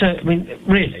they deserve, I mean,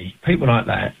 really, people like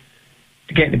that,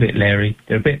 they're getting a bit Larry,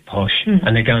 they're a bit posh,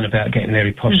 and they're going about getting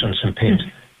Larry posh on some pins.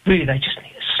 Really, they just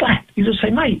need a slap. You just say,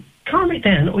 mate, calm it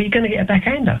down, or you're going to get a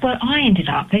backhander. Well, I ended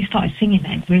up, they started singing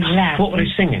then, really loud. What were they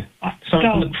singing?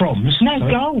 Something from the Proms? No, Something-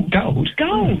 Gold. Gold?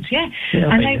 Gold, yeah. Yeah,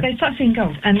 I and bet, they started singing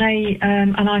Gold, and they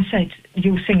and I said,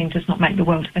 your singing does not make the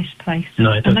world a better place.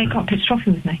 No, it And they doesn't. got a bit stroppy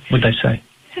with me. What'd they say?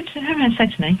 Said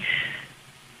to me,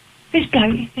 this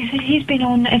bloke, they said, he's been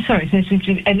on, sorry, so this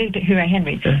is a little bit Hooray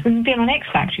Henry, we've been on X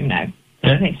Factor, you know.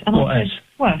 Yeah? This. And What I as? said,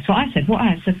 well, that's what I said. What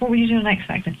as? I said, what were you doing on X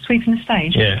Factor? Sweeping the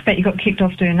stage? Yeah. Bet you got kicked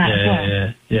off doing that as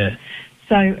well. Yeah.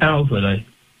 So, How old were they?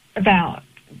 about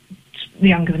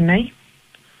younger than me.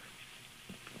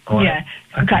 All right.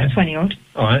 Yeah, about 20 odd.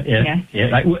 All right, yeah.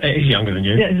 Like, he's younger than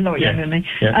you. Yeah, it's a lot younger than me.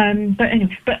 Yeah. But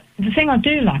anyway, but the thing I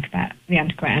do like about the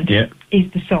Underground Yeah.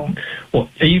 is the song. What,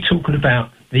 are you talking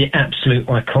about the absolute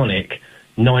iconic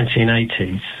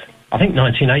 1980s? I think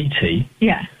 1980,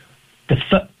 Yeah,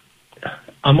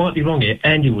 I might be wrong here,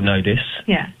 Andy will know this,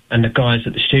 yeah, and the guys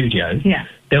at the studio, yeah.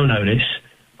 they'll know this.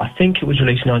 I think it was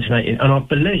released in 1980, and I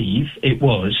believe it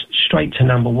was straight to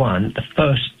number one, the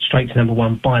first straight to number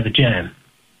one by The Jam.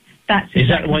 That's Is that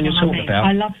exactly the one you're what I talking mean. about?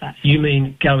 I love that. You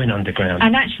mean Going Underground?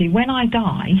 And actually, when I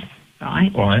die,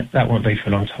 right, Right, that won't be for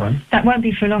a long time. that won't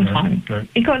be for a long time. No.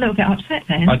 He got a little bit upset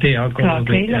then. I did, I got a little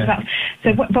bit, Clarky, yeah. about-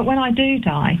 So, but when I do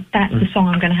die, that's the song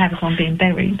I'm going to have if I'm being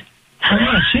buried. Oh,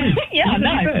 that's you. Yeah, I You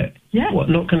really know. bet? Yeah. What,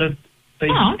 not going to be...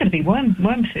 Oh, I'm going to be worm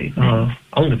food. mate. Oh,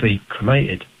 I'm going to be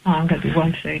cremated. Oh, I'm going to be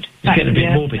worm food. It's Back getting a to the bit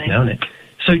earth, morbid mate. now, isn't it?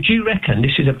 So do you reckon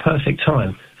this is a perfect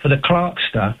time for the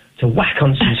Clarkster to whack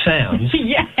on some sounds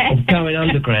Yeah. of Going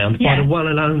Underground by Yeah. the one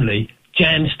and only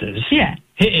Jamsters? Yeah.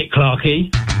 Hit it, Clarky.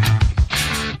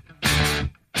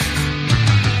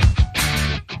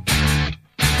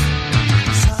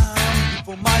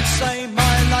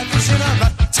 my life is in a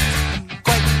rut. I'm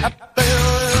quite happy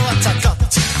with what I've got.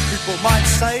 People might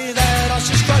say that I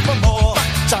should strive for more,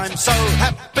 but I'm so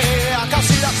happy I can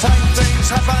see the fine things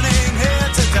happening here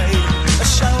today. A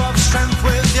show of strength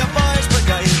with your boys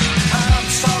brigade. I'm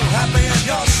so happy and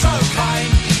you're so kind.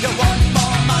 You want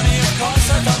more money, of course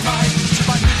I don't mind.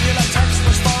 My nuclear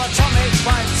textbooks for atomic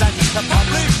crimes, and the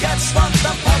public gets what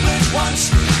the public wants.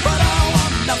 But I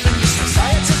want nothing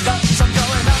society's got. So I'm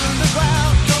going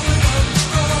underground.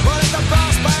 Well, if the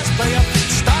brass bands play up,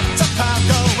 start to pound.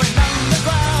 Going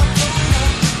underground.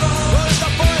 Well, if the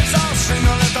boys all sing,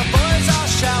 or if the boys all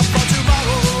shout for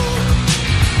tomorrow.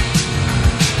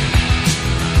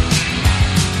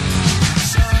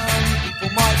 Some people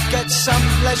might get some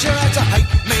pleasure out to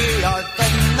hate me. I've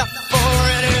enough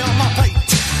already on my plate.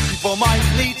 People might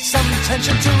need some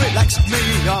tension to relax me.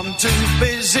 I'm too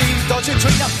busy dodging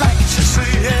between the facts. You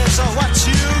see, here's what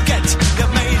you get.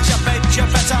 You've made your bed, you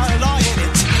better lie in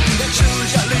it. You choose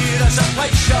your leaders and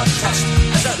place your trust.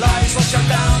 As the lies wash you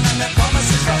down and their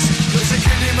promises rust. There's a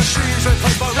killing machines with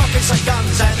paper, rockets and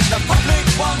guns. And the public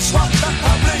wants what the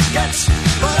public gets.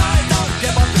 But I don't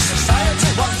give up the society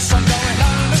wants. I'm going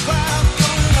underground.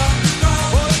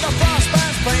 Well, if the brass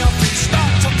bands play up, we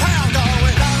start to pound.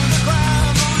 Going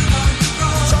underground.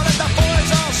 So let the boys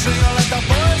all sing, or let the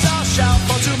boys all shout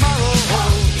for tomorrow.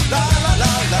 La la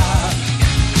la la.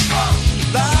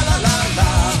 La la la la.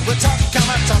 We're talking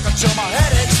till my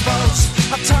head explodes.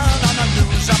 I turn on the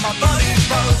news and my body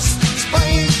blows.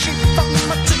 Spraying shit from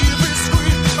my TV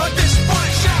screen. This boy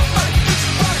shout, make this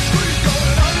boy scream.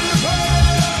 Going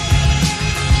underground.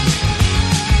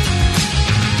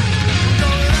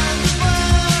 Going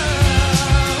underground.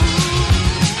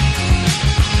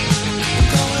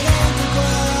 Going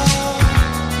underground.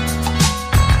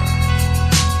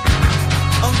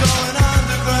 I'm going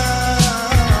underground.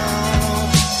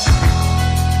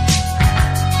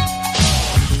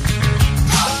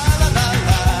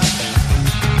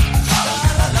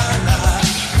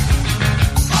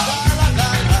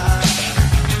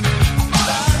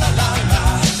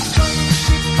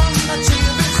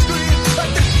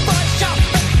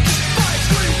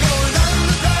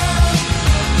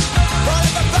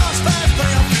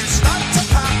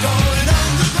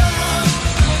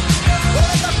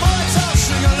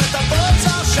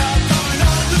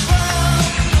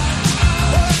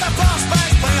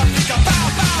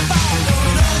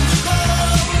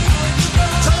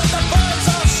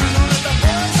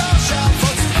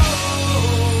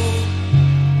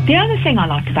 The other thing I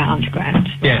like about Underground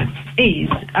Yeah. is...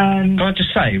 Can I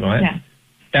just say, right? Yeah.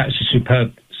 That was a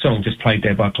superb song just played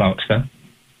there by Clarkster.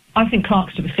 I think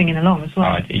Clarkster was singing along as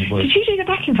well. He was. Did you do the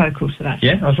backing vocals for that?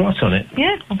 Yeah, I was right on it.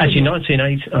 Yeah. Actually,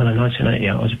 1980,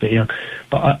 I was a bit young.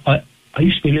 But I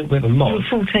used to be a little bit of a mod. You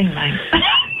were 14, mate.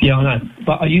 Yeah, I know.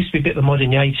 But I used to be a bit of a mod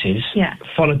in the 80s. Yeah.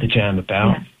 Followed the jam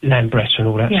about, Lambretta and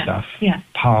all that Yeah. stuff. Yeah.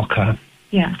 Parker.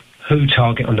 Yeah. Who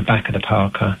Target on the back of the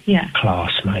Parker. Yeah.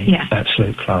 Class, mate. Yeah.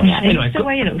 Absolute class. Yeah, Anyway, it's the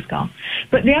way you little Scar.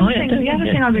 But the other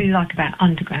thing I really like about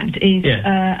Underground is,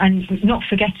 and not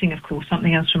forgetting, of course,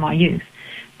 something else from our youth,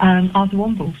 are the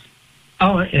Wombles.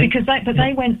 Oh, yeah. Because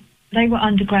they were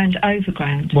underground,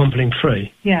 overground. Wombling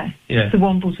free. Yeah. Yeah. The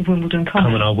Wombles of Wimbledon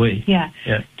Common. Common are we. Yeah.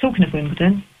 Yeah. Talking of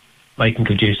Wimbledon. Making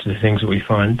good use of the things that we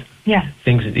find. Yeah.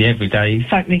 Things that the everyday.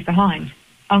 Folk leave behind.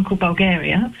 Uncle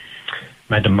Bulgaria.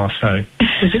 Madame Marceau.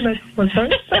 Was it Madame Marceau?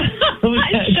 That's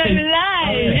so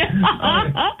lame.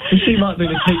 She might be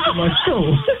the teacher at my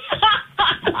school.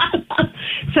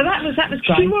 So that was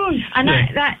great. She was. And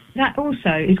Yeah. that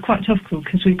also is quite topical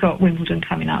because we've got Wimbledon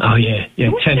coming up. Oh, yeah. Yeah,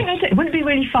 What do you tennis. think they'd do? Wouldn't it be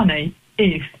really funny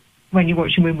if, when you're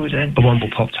watching Wimbledon, A Womble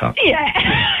popped up.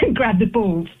 yeah, grab the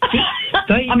balls.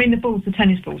 I mean the balls, the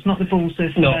tennis balls, not the balls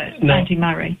of No. Andy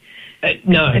Murray.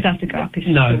 No. It'd have to go up his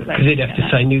No, school, because he'd have to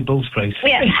say new balls, please.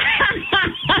 Yeah.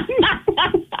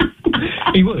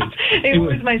 He would. It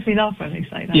always makes me laugh when they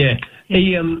say that. Yeah.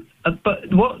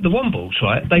 But what the Wombles,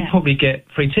 right? They probably get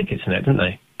free tickets in that, don't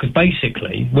they? Because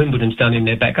basically, Wimbledon's done in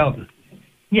their back garden.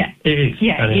 Yeah. It is.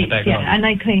 Yeah, done in it their is, back garden. and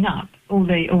they clean up all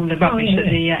the rubbish that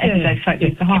the everyday folk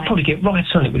leave They behind. probably get right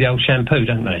on it with the old shampoo,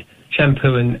 don't they?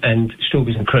 Shampoo and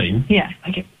strawberries and cream. Yeah.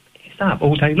 They get it up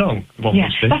all day long. The Wombles Yeah,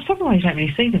 do. that's probably why you don't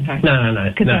really see them very No.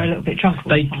 because they're a little bit drunk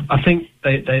all the time. I think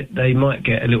they might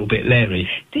get a little bit leery.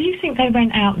 Do you think they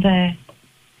rent out their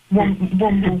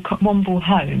Womble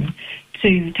home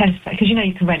to tennis players? Because you know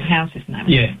you can rent houses now.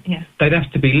 Yeah. Yeah. They'd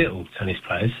have to be little tennis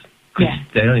players. Because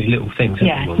they're only little things. aren't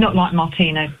Yeah, they, not like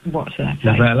Martina, what's her name?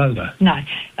 Navratilova. No,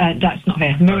 that's not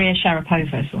her. Maria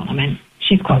Sharapova is the one I meant.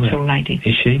 She's quite a tall lady.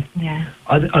 Is she? Yeah.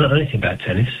 I don't know anything about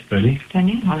tennis, really. Don't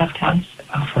you? I love tennis.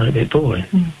 I find it a bit boring.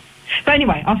 But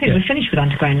anyway, I think we're finished with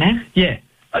Underground now. Yeah.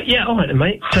 Yeah, all right then,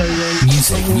 mate. So,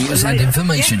 Music, news and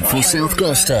information for South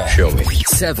Gloucester. Shall we?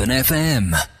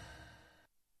 7FM.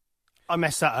 I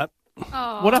messed that up.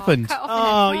 Oh, What happened? cut off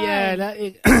Oh, in its yeah,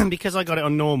 prime. because I got it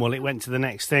on normal, it went to the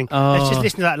next thing. Oh. Let's just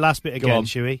listen to that last bit Go again, on.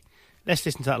 shall we? Let's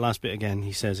listen to that last bit again,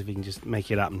 he says, if he can just make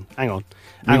it happen. Hang on.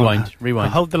 Rewind.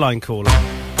 Hold the line, caller.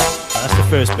 That's the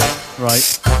first bit.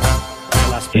 Right. The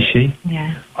last is bit. she?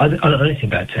 Yeah. I don't know anything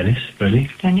about tennis, really.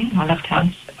 Don't you? I love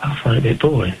tennis. I find it a bit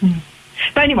boring.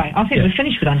 But anyway, I think Yeah. we're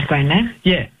finished with Underground now.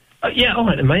 Yeah. Yeah, all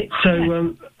right then, mate.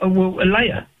 So, well,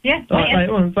 later. Yeah, All right,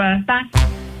 later on. Bye. Bye.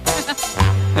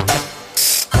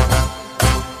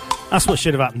 That's what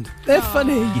should have happened. They're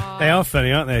funny. They are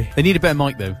funny, aren't they? They need a better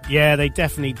mic, though. Yeah, they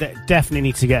definitely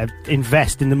need to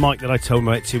invest in the mic that I told them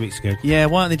about 2 weeks ago. Yeah,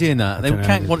 why aren't they doing that? They dunno.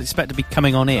 can't expect to be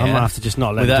coming on here. I'm going to have to just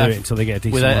not let them do it until they get a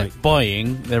decent without mic.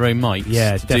 buying their own mics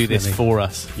Yeah, to do this definitely. for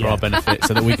us, for Yeah. our benefit,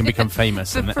 so that we can become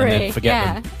famous For and free, then forget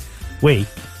yeah. them. We?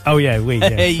 Oh, yeah, we. Yeah,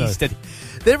 Hey, sorry. steady.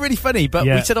 They're really funny, but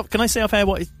Yeah. we said, can I say off air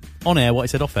on air what I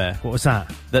said off air? What was that?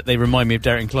 That they remind me of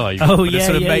Derek and Clive. Oh, With a yeah,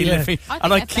 sort of yeah, male yeah. living- I think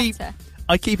and they're better.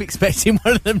 I keep expecting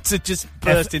one of them to just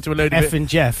burst into a load of F and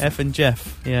Jeff. F and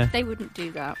Jeff, yeah. They wouldn't do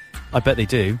that. I bet they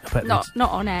do. Not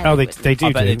on air. Oh, they they do.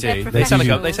 I bet do. they do. They're They sound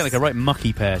professionals. like a right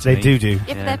mucky pair to They me. do. Yeah,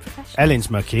 but they're professional. Ellen's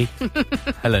mucky.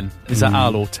 Helen. Is that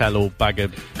Al or Tell or bag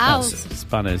of Owls.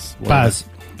 spanners? whatever. Baz.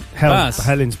 Baz.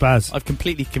 Helen's Baz. I've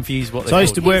completely confused what they So I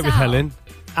used to call work Who's with Al? Helen.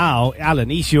 Alan,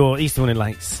 he's the one who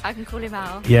likes. I can call him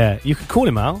Al. Yeah, you could call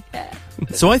him Al. Yeah.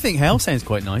 So I think Hal sounds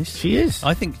quite nice. She is.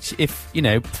 I think if,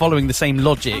 following the same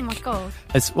logic Oh my god.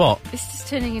 as what? This is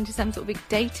turning into some sort of big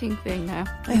dating thing now.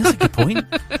 Hey, that's a good point.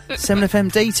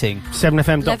 7FM dating.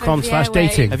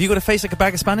 7fm.com/dating. Have you got a face like a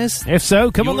bag of spanners? If so,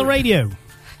 come on the radio.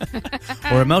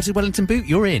 Or a melted Wellington boot?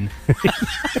 You're in.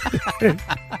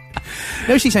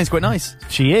 No, she sounds quite nice.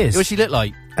 She is. What does she look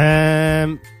like?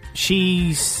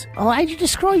 She's. Oh, how do you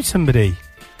describe somebody?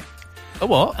 A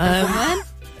what? Woman?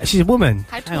 She's a woman.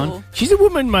 How Hang on. tall? She's a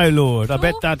woman, my lord. I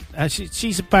bet that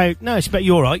she's about. No, she's about.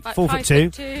 You're right. Like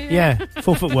 4'2". 5'2", Yeah,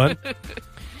 4'1".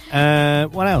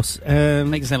 What else?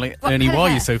 Makes it sound like What Ernie colour Why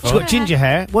hair? so She's far. got ginger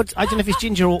hair. What? I don't know if it's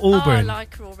ginger or Oh, I auburn.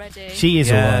 like her already. She is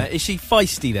Yeah. alright. Is she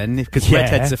feisty then? Because Yeah.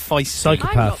 redheads are feisty.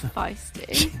 Psychopath. I'm not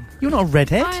feisty. You're not a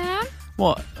redhead? I am.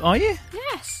 What? Are you?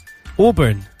 Yes.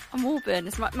 Auburn. I'm Auburn.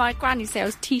 It's my granny say I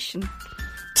was Titian.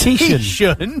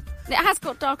 Titian. It has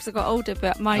got dark as I got older,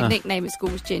 but my nickname at school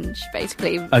was Ginge,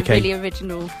 basically. A Okay. really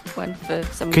original one for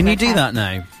someone Can with you red do hair. that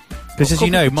now? Because as What,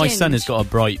 you know, called my Ginge? son has got a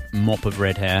bright mop of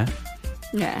red hair.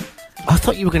 Yeah. I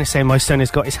thought you were going to say my son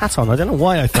has got his hat on. I don't know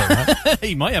why I thought that.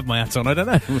 He might have my hat on, I don't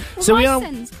know. Well, So my we are-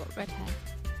 son's got red hair.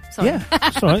 Sorry. Yeah,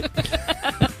 that's all right.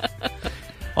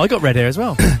 I got red hair as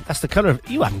well. That's the colour of.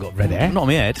 You haven't got red hair. Not on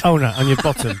my head. Oh no, on your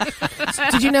bottom.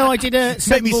 Did you know I did a?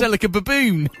 Make me sound like a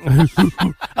baboon.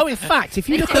 Oh, in fact, if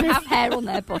you They look don't on her, have hair on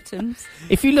their bottoms.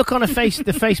 if you look on her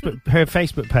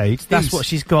Facebook page, that's Whose? what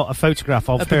she's got a photograph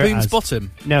of. A her baboon's as.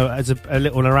 bottom. No, as a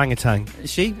little orangutan. Is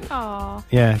she? Aww.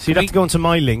 Yeah, so you'd have to go onto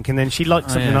my link, and then she liked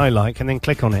Oh, something yeah. I like, and then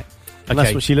click on it. And Okay.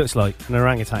 that's what she looks like, an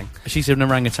orangutan. She's an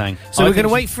orangutan. So I we're going to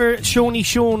think wait for Shawnee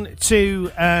Sean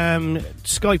to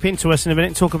Skype into us in a minute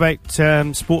and talk about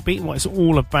Sport Beat and what it's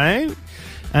all about.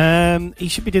 He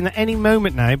should be doing that any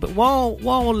moment now, but while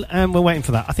we're waiting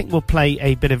for that, I think we'll play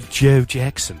a bit of Joe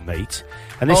Jackson, mate.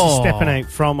 And this is Oh. stepping out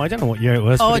from, I don't know what year it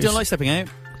was. Oh, but I it don't was- like stepping out.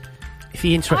 If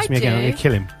he interrupts I me again, I'm do. going to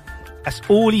kill him. That's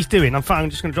all he's doing. I'm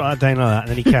just going to drop that down like that, and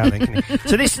then he can't. Then, can he?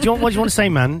 So this, what do you want to say,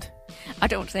 Mand? I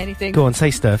don't want to say anything. Go on,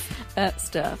 say stuff.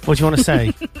 Stuff. What do you want to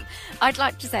say? I'd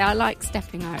like to say I like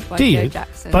Stepping Out by Do Joe you?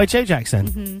 Jackson. By Joe Jackson?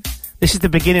 Mhm. This is the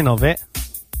beginning of it.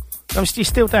 You're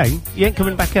still down? You ain't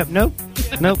coming back up? No?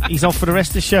 No, he's off for the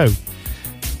rest of the show.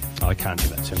 Oh, I can't do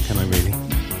that to him, can I really?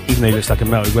 Even though he looks like a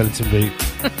melted Wellington boot.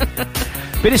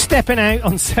 Bit of Stepping Out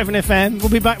on 7FM. We'll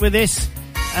be back with this.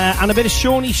 And a bit of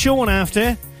Shawnee Sean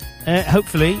after.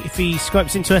 Hopefully, if he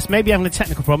Skypes into us. Maybe having a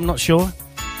technical problem, not sure.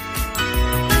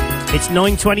 It's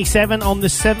 9:27 on the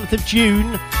 7th of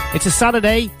June. It's a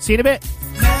Saturday. See you in a bit. The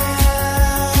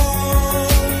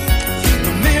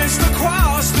mist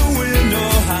across the window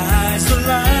hides the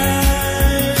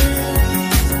light,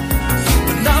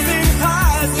 but nothing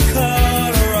hides the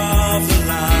color of the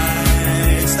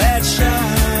lights that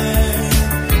shine.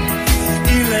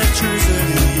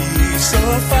 Electricity so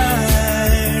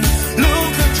fine.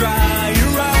 Look and dry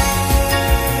your eyes.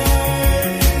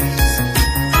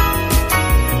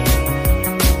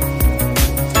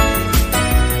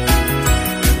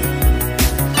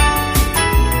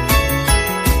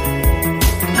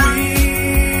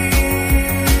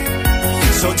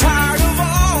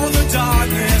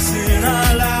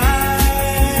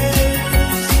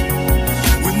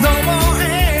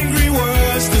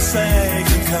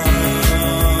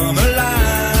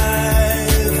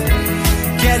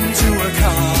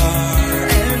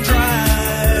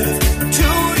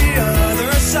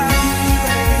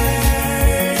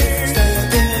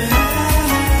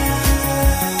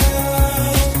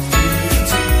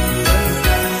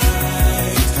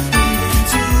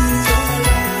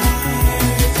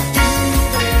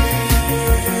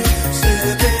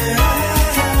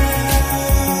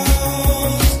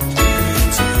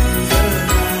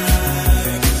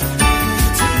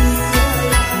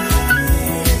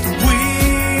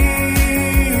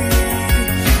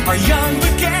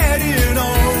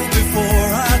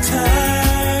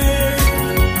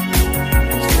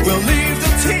 leave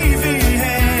the TV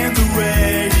and the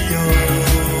radio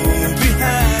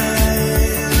behind.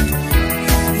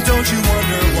 Don't you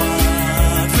wonder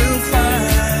what we'll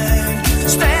find?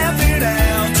 Stepping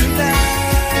out tonight.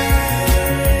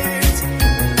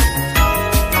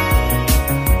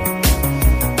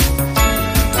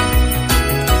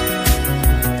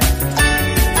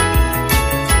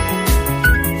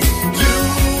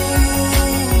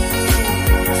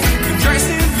 You can dress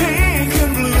in pink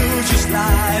and blue just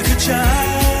like a child.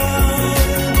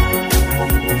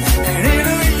 And in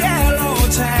a yellow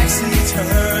taxi,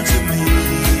 turn to me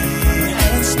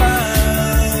and smile.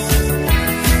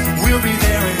 We'll be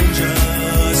there in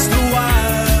just a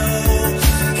while.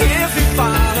 If you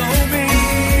follow me,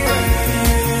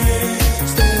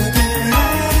 stepping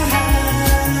out into the night,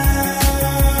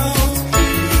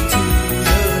 into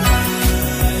the light.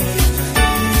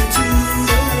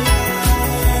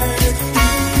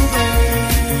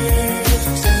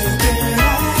 Stepping out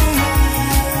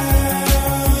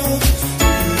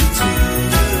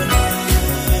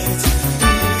into the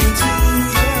night, into the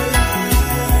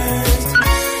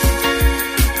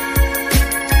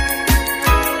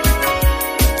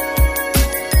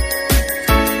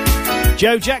light.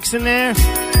 Joe Jackson there,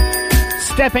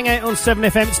 stepping out on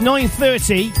 7FM. It's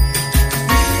 9:30.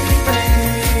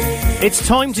 It's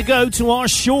time to go to our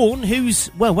Sean,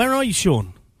 who's... Well, where are you,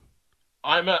 Sean?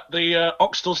 I'm at the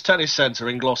Oxtals Tennis Centre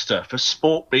in Gloucester for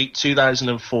Sportbeat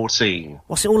 2014.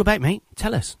 What's it all about, mate?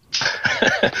 Tell us.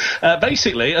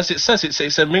 Basically, as it says,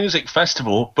 it's a music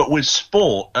festival, but with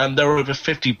sport, and there are over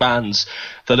 50 bands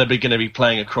that are going to be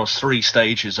playing across 3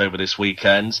 stages over this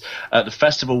weekend. The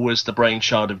festival was the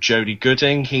brainchild of Jody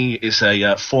Gooding. He is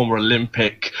a former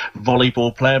Olympic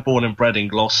volleyball player, born and bred in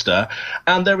Gloucester,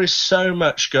 and there is so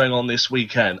much going on this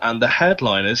weekend. And the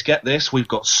headliners, get this, we've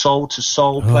got Soul to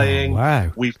Soul playing,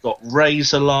 wow. We've got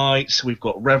Razorlight, we've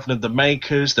got Reverend the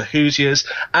Makers, the Hoosiers,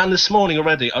 and this morning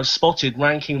already I've spotted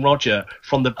Ranking Roger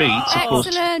from The Beat. Of course,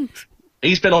 Excellent.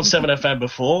 he's been on 7FM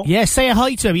before. Yeah, say a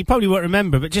hi to him. He probably won't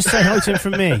remember, but just say hi to him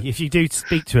from me if you do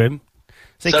speak to him.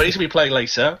 So he's going to be playing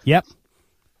later. Yep.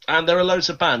 And there are loads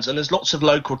of bands, and there's lots of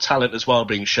local talent as well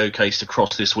being showcased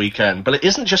across this weekend. But it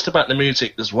isn't just about the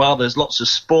music as well. There's lots of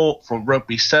sport, from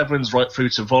rugby sevens right through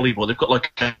to volleyball. They've got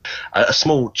like a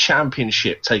small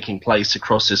championship taking place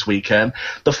across this weekend.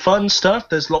 The fun stuff,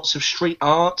 there's lots of street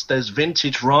art, there's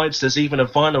vintage rides, there's even a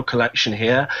vinyl collection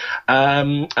here.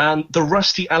 And the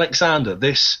Rusty Alexander,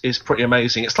 this is pretty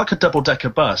amazing. It's like a double-decker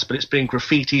bus, but it's being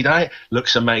graffitied out.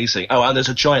 Looks amazing. Oh, and there's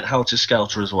a giant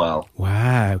helter-skelter as well.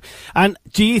 Wow. And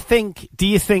do you think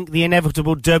the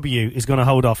inevitable W is going to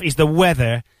hold off? Is the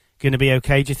weather going to be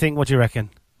okay, do you think? What do you reckon?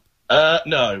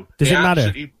 No. Does it matter?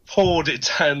 Absolutely poured it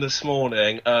down this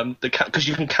morning. Because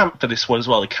you can camp for this one as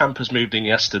well. The campers moved in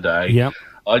yesterday. Yep.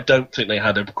 I don't think they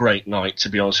had a great night, to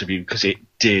be honest with you, because it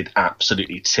did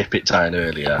absolutely tip it down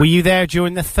earlier. Were you there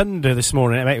during the thunder this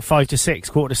morning at about 5 to 6,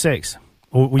 quarter to 6?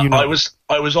 Or were you not?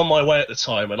 I was on my way at the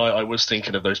time, and I was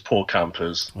thinking of those poor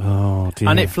campers. Oh, dear.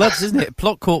 And it floods, isn't it?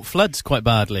 Plockcourt floods quite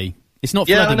badly. It's not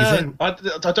flooding, I is know.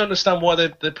 it? I don't understand why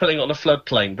they're putting it on a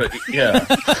floodplain, but yeah.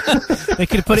 They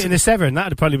could have put it in the Severn. That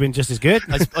would have probably been just as good.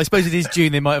 I suppose it is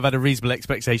June. They might have had a reasonable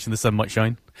expectation the sun might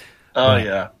shine. Oh,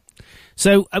 yeah.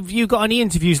 So, have you got any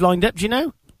interviews lined up, do you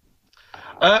know?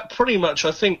 Pretty much.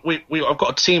 I think I've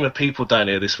got a team of people down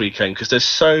here this weekend because there's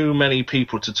so many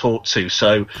people to talk to.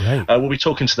 So we'll be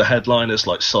talking to the headliners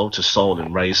like Soul to Soul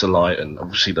and Razorlight and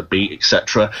obviously The Beat,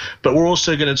 etc. But we're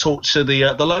also going to talk to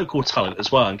the local talent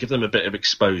as well and give them a bit of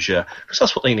exposure because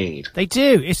that's what they need. They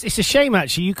do. It's a shame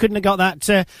actually. You couldn't have got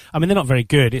that. I mean, they're not very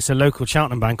good. It's a local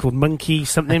Cheltenham band called Monkey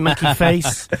Face. Don't know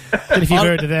if you've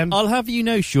heard of them. I'll have you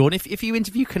know, Sean, if you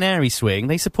interview Canary Swing,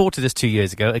 they supported us 2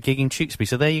 years ago at a gig in Tewkesbury.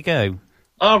 So there you go.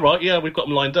 Oh, right, yeah, we've got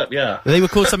them lined up, yeah. They were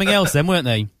called something else then, weren't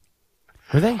they?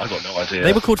 Were they? I got no idea.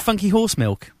 They were called Funky Horse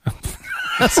Milk.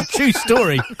 That's a true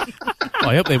story.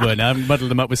 I hope they were now. I haven't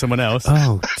muddled them up with someone else.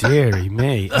 Oh, dearie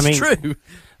me. That's true.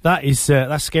 That is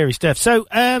that's scary stuff. So,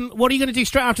 what are you going to do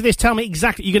straight after this? Tell me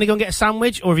exactly. You going to go and get a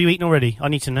sandwich, or have you eaten already? I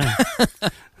need to know.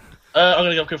 I'm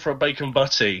going to go for a bacon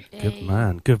butty. Good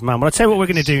man, good man. Well, I'll tell you what we're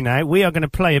going to do now. We are going to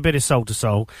play a bit of Soul to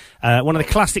Soul, one of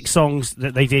the classic songs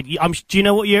that they did. Do you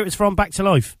know what year it was from, Back to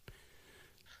Life?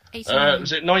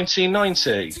 Was it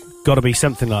 1990? Got to be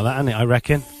something like that, hasn't it, I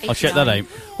reckon? I'll check that out.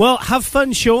 Well, have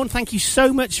fun, Sean. Thank you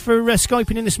so much for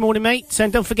Skyping in this morning, mate.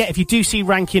 And don't forget, if you do see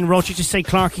Rankin Roger, just say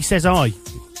Clarky says I.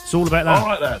 It's all about that. All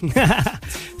right,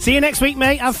 then. See you next week,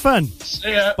 mate. Have fun.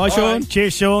 See ya. Bye, Sean. Bye.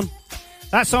 Cheers, Sean.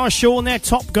 That's our Sean there,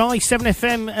 top guy,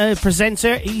 7FM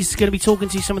presenter. He's going to be talking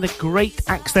to some of the great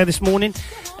acts there this morning.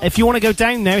 If you want to go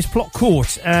down there, it's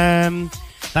Plockcourt.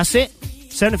 That's it.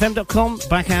 7fm.com,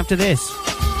 back after this.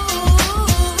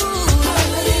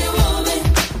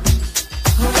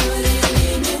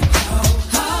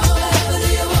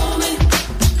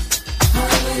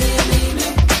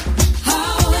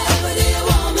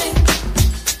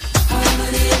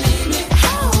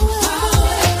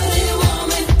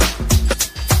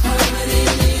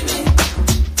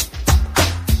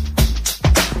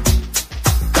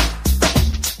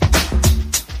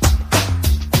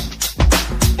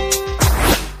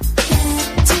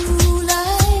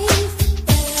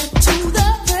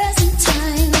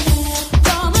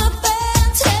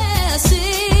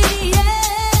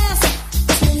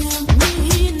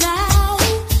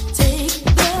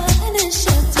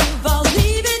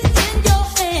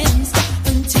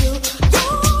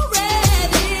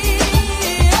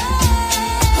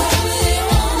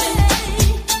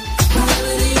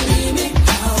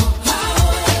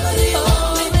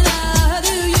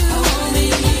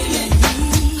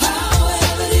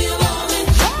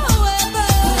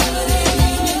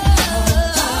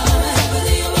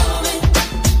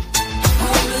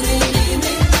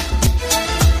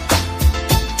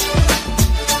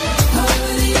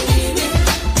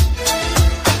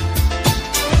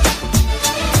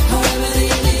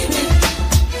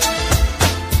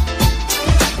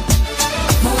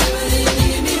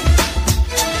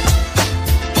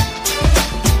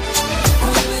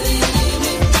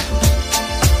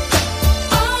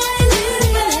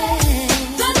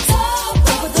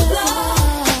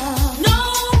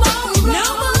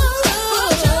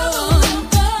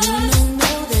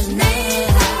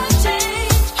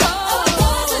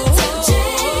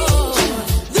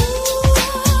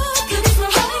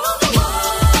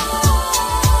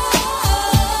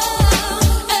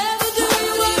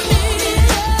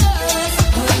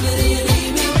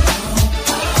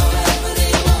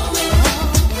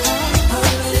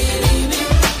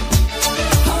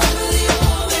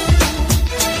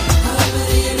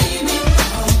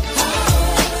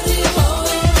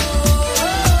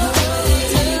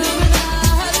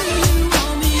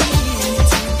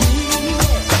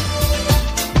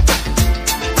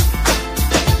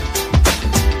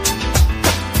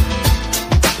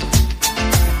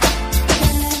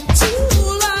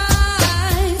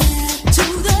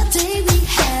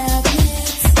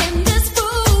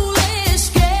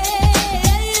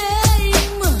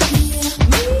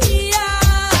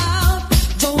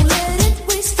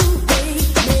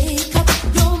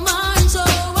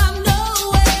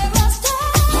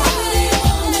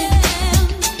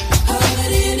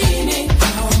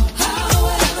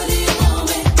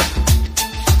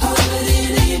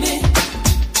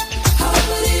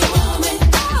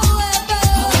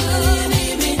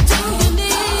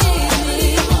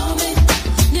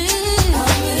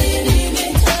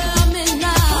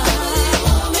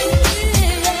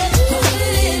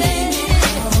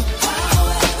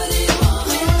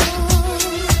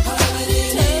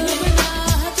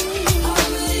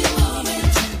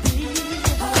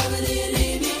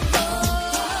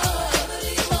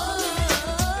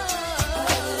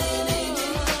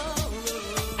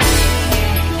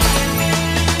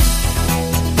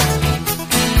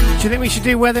 Do you think we should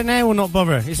do weather now or not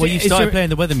bother? You started playing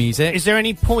the weather music. Is there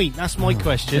any point? That's my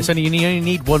question. You only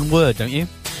need one word, don't you?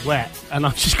 Wet. And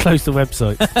I've just closed the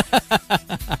website.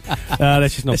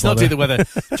 Let's just not Let's bother. not do the weather.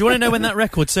 Do you want to know when that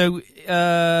record... So,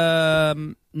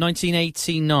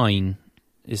 1989,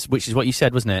 which is what you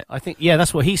said, wasn't it? I think, yeah,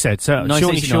 that's what he said. So,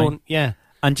 Sean, yeah.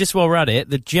 And just while we're at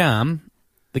it, the Jam,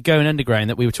 the Going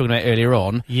Underground that we were talking about earlier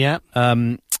on... Yeah.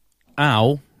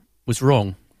 Al was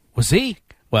wrong. Was he?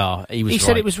 Well, he was He right.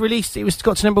 said it was released,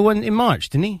 got to number 1 in March,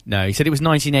 didn't he? No, he said it was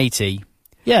 1980.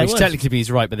 Yeah, which it was. technically means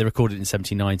right, but they recorded it in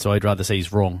 79, so I'd rather say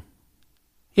he's wrong.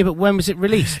 Yeah, but when was it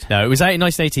released? No, it was out in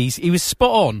 1980s. He was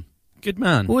spot on. Good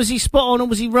man. Was he spot on or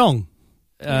was he wrong?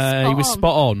 He was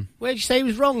spot on. Where'd you say he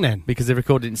was wrong then? Because they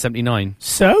recorded it in 79.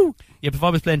 So? Yeah, but if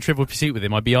I was playing Trivial Pursuit with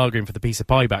him, I'd be arguing for the piece of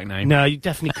pie back now. No, you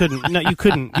definitely couldn't. No, you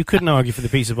couldn't. You couldn't argue for the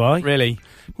piece of pie. Really?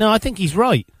 No, I think he's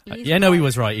right. Yeah, no, he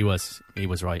was right. He was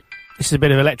right. This is a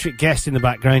bit of Electric Guest in the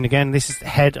background again. This is the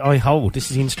Head I Hold. This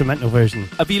is the instrumental version.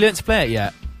 Have you learnt to play it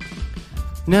yet?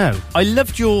 No. I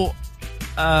loved your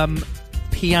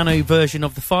piano version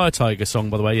of the Fire Tiger song,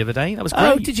 by the way, the other day. That was great.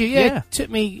 Oh, did you? Yeah. Took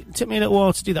me a little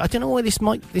while to do that. I don't know why this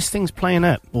thing's playing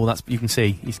up. Well, that's you can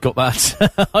see he's got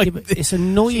that. Yeah, but it's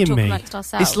annoying me.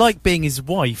 It's like being his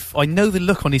wife. I know the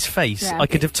look on his face. Yeah. I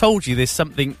could have told you there's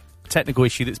something technical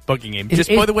issue that's bugging him just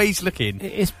by the way he's looking.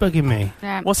 It's bugging me.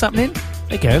 Yeah. What's happening? There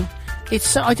you go.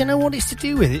 It's I don't know what it's to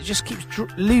do with. It just keeps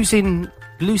losing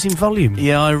losing volume.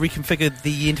 Yeah, I reconfigured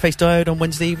the interface diode on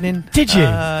Wednesday evening. Did you?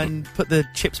 And put the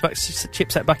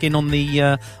chipset back in on the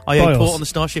I/O BIOS. port on the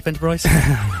Starship Enterprise.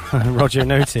 Roger,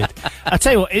 noted. I'll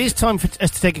tell you what, it is time for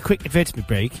us to take a quick advertisement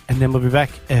break, and then we'll be back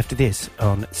after this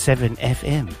on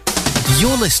 7FM.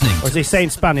 You're listening Or as they say in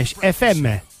Spanish,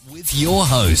 FM. with your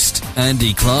host,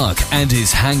 Andy Clark, and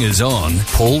his hangers-on,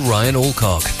 Paul Ryan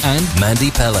Alcock and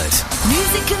Mandy Pellet.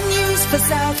 Music and news for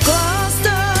South Gloucester.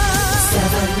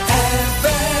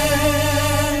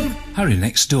 7FM. Harry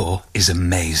next door is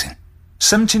amazing.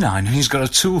 79 and he's got a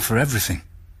tool for everything.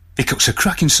 He cooks a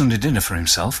cracking Sunday dinner for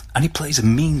himself and he plays a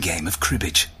mean game of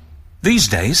cribbage. These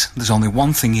days, there's only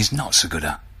one thing he's not so good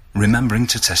at, remembering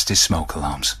to test his smoke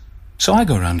alarms. So I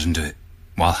go round and do it,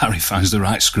 while Harry finds the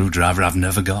right screwdriver I've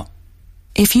never got.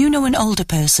 If you know an older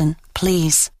person,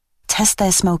 please, test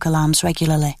their smoke alarms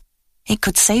regularly. It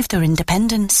could save their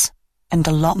independence, and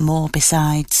a lot more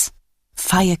besides.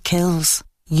 Fire kills.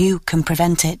 You can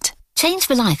prevent it. Change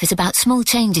for Life is about small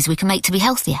changes we can make to be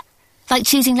healthier, like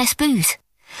choosing less booze.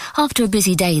 After a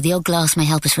busy day, the odd glass may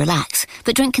help us relax,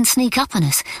 but drink can sneak up on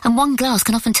us, and one glass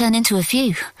can often turn into a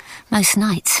few, most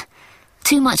nights.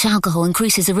 Too much alcohol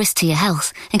increases the risk to your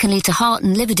health and can lead to heart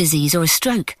and liver disease or a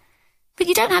stroke. But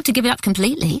you don't have to give it up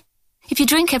completely. If you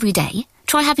drink every day,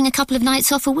 try having a couple of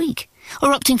nights off a week,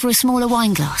 or opting for a smaller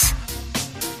wine glass.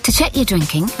 To check your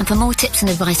drinking and for more tips and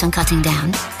advice on cutting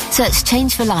down, search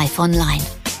Change for Life online.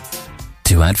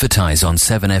 To advertise on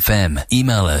 7FM,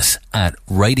 email us at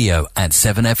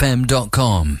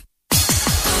radio@7fm.com.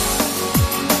 7FM.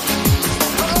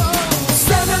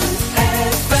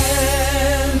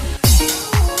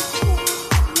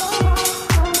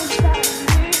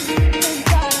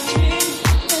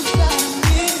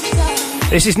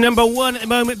 This is number one at the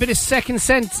moment. Bit of Second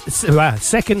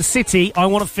City, I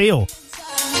Want to Feel.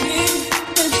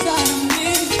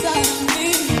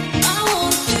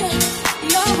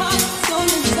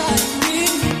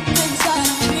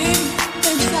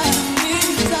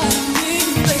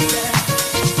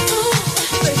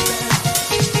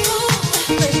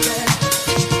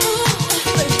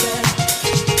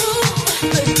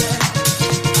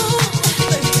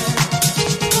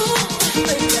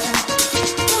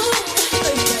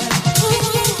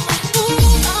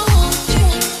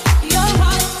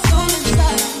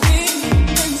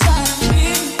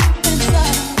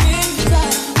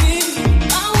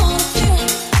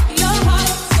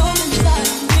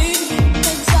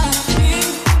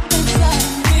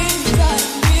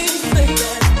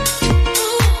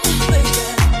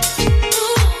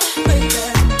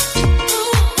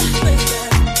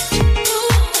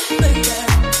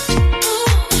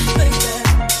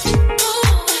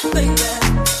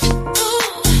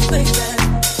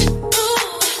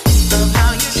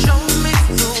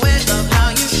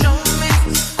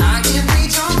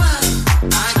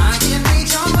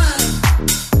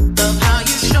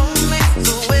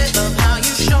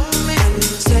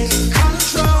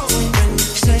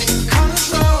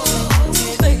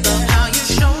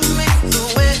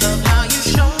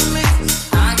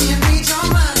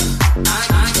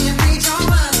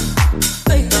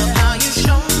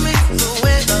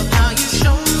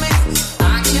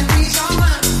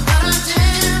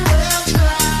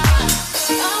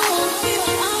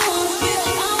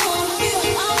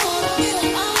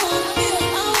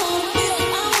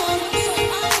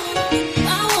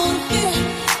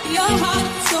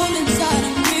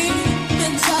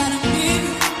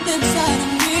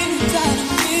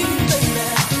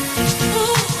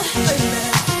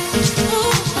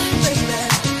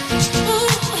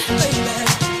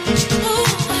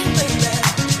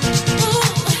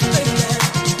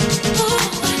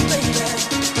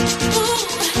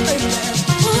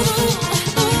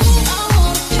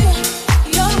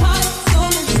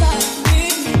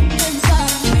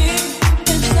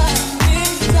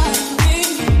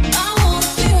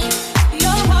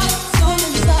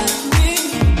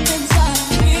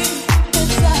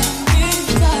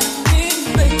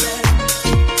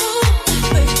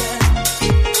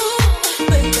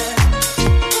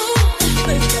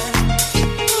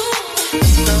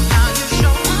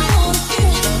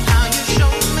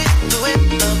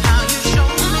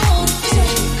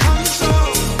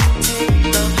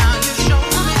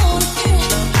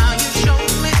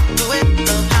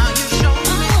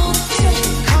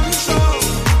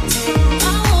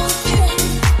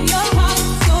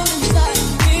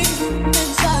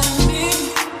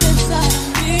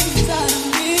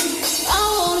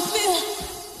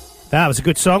 That was a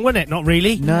good song, wasn't it? Not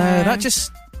really. No, that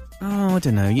just... Oh, I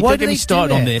don't know. You Why don't do get me they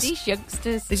started do on it? this. These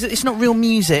youngsters. It's not real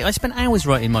music. I spent hours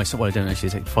writing my song. Well, I don't actually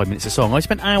take 5 minutes a song. I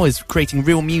spent hours creating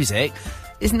real music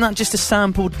Isn't that just a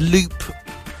sampled loop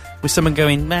with someone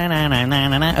going na na na na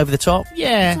na na over the top?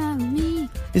 Yeah. Inside of me.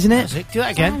 Isn't it? That's it. Do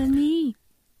that again. Inside of me.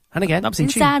 And again. That was in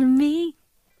tune. Inside of me.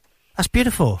 That's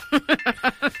beautiful.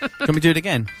 Can we do it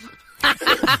again?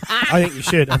 I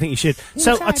think you should.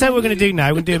 So, I'll tell you what we're going to do now.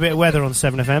 We're going to do a bit of weather on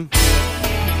 7FM.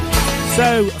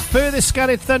 So, further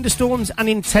scattered thunderstorms and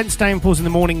intense downpours in the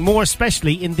morning, more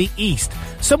especially in the east.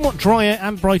 Somewhat drier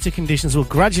and brighter conditions will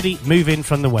gradually move in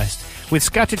from the west, with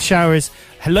scattered showers,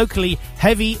 locally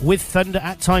heavy with thunder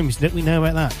at times. Don't we know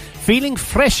about that? Feeling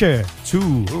fresher,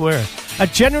 too. A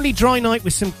generally dry night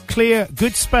with some clear,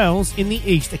 good spells in the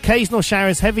east. Occasional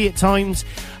showers, heavy at times,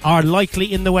 are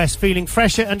likely in the west. Feeling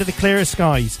fresher under the clearer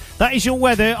skies. That is your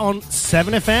weather on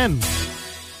 7FM.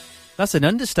 That's an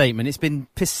understatement. It's been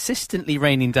persistently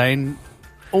raining down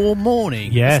all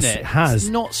morning. Yes, isn't it? it has.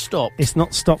 It's not stopped. It's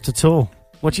not stopped at all.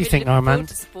 What do you think, Armand?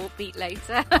 To Sport Beat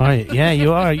later. Right, yeah,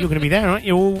 you are. You're going to be there, aren't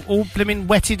you? All blimmin'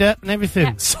 wetted up and everything.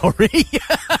 Yeah. Sorry.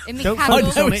 Don't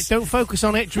focus on it. Don't focus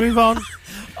on it. Move on.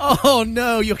 Oh,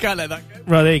 no, you can't let that go.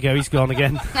 Right, there you go. He's gone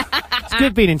again. It's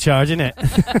good being in charge, isn't it?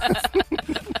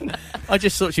 I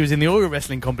just thought she was in the oil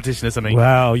wrestling competition or something.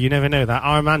 Well, you never know that.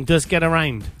 Armand does get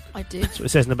around. I do. That's what it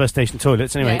says in the bus station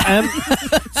toilets, anyway. Yeah.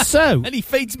 So... And he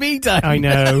fades me down. I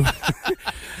know.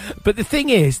 But the thing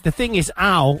is,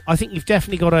 Al, I think you've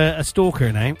definitely got a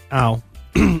stalker now. Al.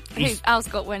 Al's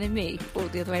got one in me, or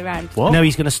the other way around. What? No,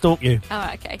 he's going to stalk you. Oh,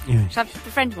 right, okay. Yeah. Should I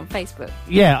befriend him on Facebook?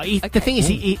 Yeah, Okay. the thing is,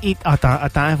 I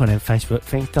don't have one on Facebook.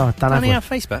 Don't Don't have he one. have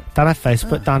Facebook? Don't have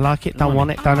Facebook, don't like it, don't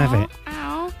want it, don't have it.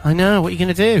 Ow. I know, what are you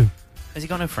going to do? Has he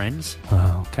got no friends?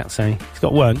 Oh, can't say. He's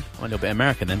got one. Went a little bit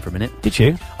American then for a minute. Did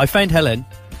you? I found Helen.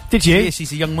 Did you? Yeah,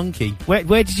 she's a young monkey. Where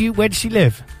did she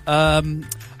live?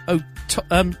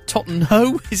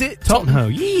 Tottenho, is it? Tottenho.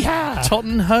 Yeehaw!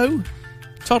 Tottenho?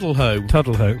 Toddleho.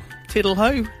 Toddleho.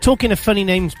 Tiddleho? Talking of funny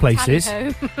names places.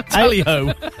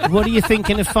 Tally-ho. What are you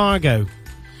thinking of Fargo?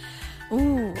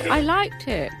 Ooh, I liked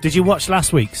it. Did you watch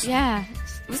last week's? Yeah.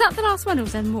 Was that the last one, or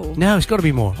was there more? No, it's got to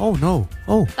be more. Oh, no.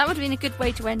 Oh. That would have been a good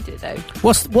way to end it, though.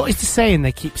 What is the saying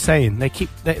they keep saying?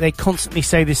 They constantly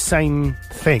say this same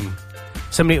thing.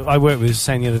 Somebody I worked with was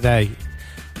saying the other day,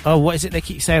 oh, what is it they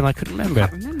keep saying? I couldn't remember. I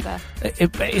can't remember.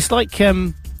 It's like,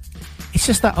 it's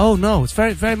just that, oh no, it's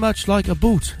very, very much like a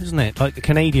boot, isn't it? Like the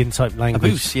Canadian type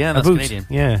language. A boot, yeah, that's boot. Canadian.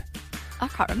 Yeah. I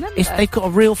can't remember. They've got a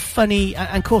real funny,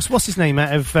 and of course, what's his name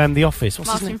out of The Office? What's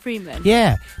his Martin name? Freeman.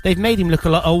 Yeah, they've made him look a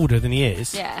lot older than he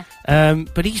is. Yeah.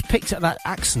 But he's picked up that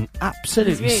accent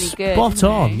absolutely He's really good, spot isn't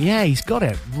on. he? Yeah, he's got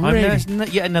it. Really.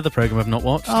 Yet another programme I've not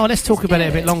watched. Oh, let's talk about it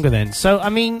a bit good. longer then. So, I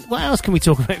mean, what else can we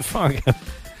talk about Fargo?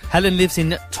 Helen lives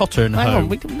in Tottenho. Hang on,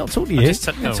 we're not talking to you.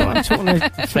 I'm talking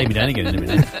to play me down again in a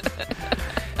minute.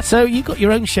 So, you got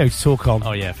your own show to talk on.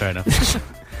 Oh, yeah, fair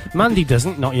enough. Mandy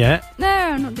doesn't, not yet. No,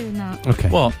 I'm not doing that. Okay.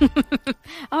 What?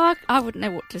 Oh, I wouldn't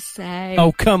know what to say.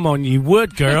 Oh, come on, you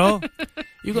would, girl.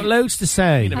 You've got loads to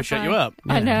say. Never shut you up.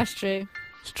 I know, that's true.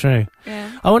 It's true.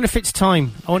 Yeah. I wonder if it's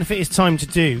time. I wonder if it is time to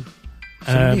do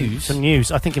Some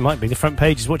news. I think it might be the front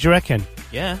pages. What do you reckon?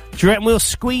 Yeah. Do you reckon we'll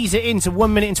squeeze it into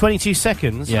 1 minute and 22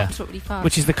 seconds? Yeah. Absolutely fast.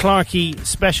 Which is the Clarkey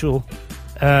special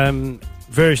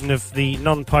version of the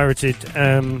non-pirated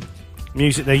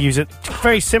music they use. It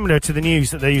very similar to the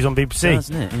news that they use on BBC.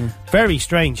 Isn't it? Yeah. Very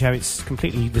strange how it's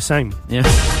completely the same. Yeah.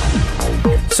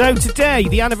 So today,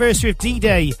 the anniversary of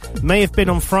D-Day may have been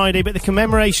on Friday, but the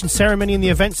commemoration ceremony and the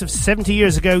events of 70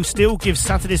 years ago still gives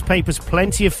Saturday's papers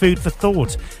plenty of food for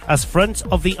thought, as Front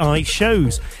of the Eye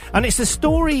shows. And it's the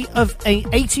story of an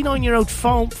 89-year-old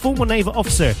former naval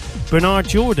officer, Bernard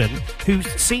Jordan, who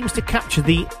seems to capture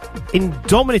the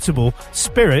indomitable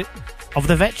spirit of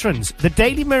the veterans. The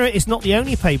Daily Mirror is not the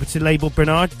only paper to label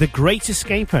Bernard the Great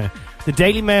Escaper. The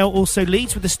Daily Mail also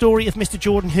leads with the story of Mr.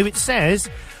 Jordan, who it says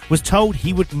was told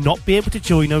he would not be able to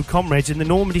join old comrades in the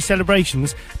Normandy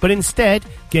celebrations, but instead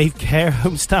gave care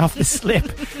home staff the slip.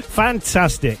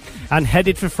 Fantastic. And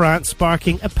headed for France,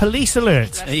 sparking a police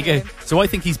alert. There you go. So I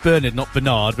think he's Bernard, not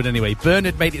Bernard, but anyway,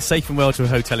 Bernard made it safe and well to a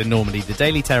hotel in Normandy. The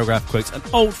Daily Telegraph quotes an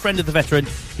old friend of the veteran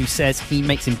who says he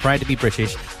makes him proud to be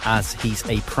British, as he's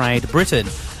a proud Briton.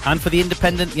 And for The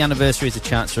Independent, the anniversary is a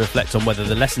chance to reflect on whether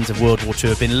the lessons of World War II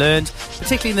have been learned,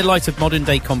 particularly in the light of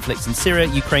modern-day conflicts in Syria,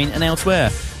 Ukraine and elsewhere.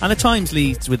 And The Times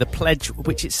leads with a pledge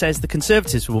which it says the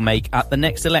Conservatives will make at the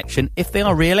next election if they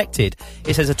are re-elected.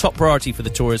 It says a top priority for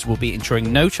the Tories will be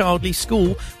ensuring no child leaves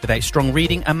school without strong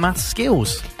reading and maths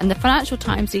skills. And the Financial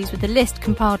Times leads with a list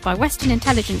compiled by Western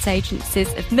intelligence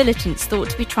agencies of militants thought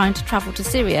to be trying to travel to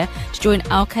Syria to join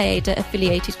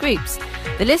Al-Qaeda-affiliated groups.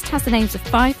 The list has the names of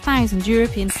 5,000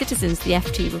 European citizens, the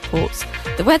FT reports.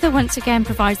 The weather once again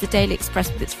provides the Daily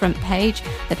Express with its front page.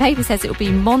 The paper says it will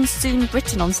be monsoon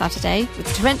Britain on Saturday,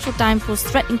 with torrential downpours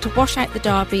threatening to wash out the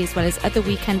Derby as well as other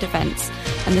weekend events.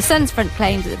 And the Sun's front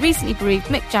claims that the recently bereaved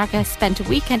Mick Jagger spent a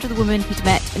weekend with a woman he'd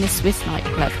met in a Swiss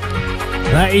nightclub.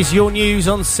 That is your news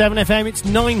on 7FM. It's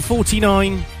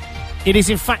 9:49. It is,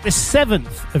 in fact, the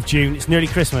 7th of June. It's nearly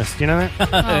Christmas. Do you know that?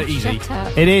 Oh, Easy. shut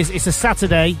up. It is. It's a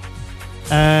Saturday.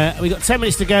 We've got 10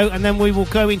 minutes to go, and then we will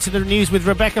go into the news with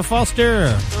Rebecca Foster.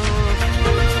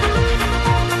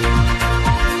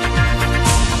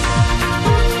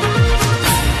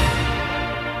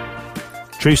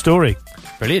 True story.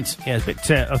 Brilliant. Yeah, it's a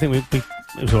bit. I think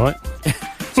it was all right. So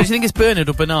do you think it's Bernard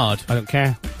or Bernard? I don't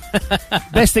care.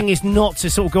 Best thing is not to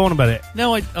sort of go on about it.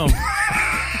 No, I. Oh.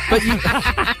 But you.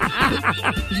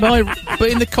 But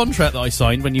in the contract that I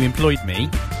signed when you employed me.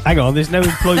 Hang on, there's no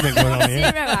employment going on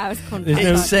here. 0 hours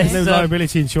contract. There's no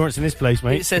liability insurance in this place,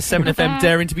 mate. It says 7FM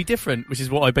daring to be different, which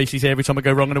is what I basically say every time I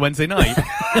go wrong on a Wednesday night.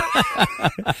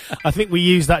 I think we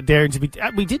use that daring to be.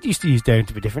 We did used to use daring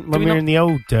to be different when we were in the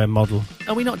old model.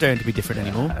 Are we not daring to be different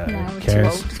anymore? No, we're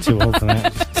Cares? Too old for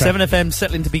that. 7FM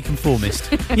settling to be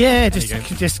conformist. Yeah,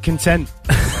 just content.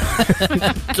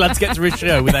 Glad to get through a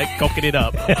show without cocking it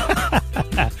up.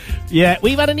 Yeah,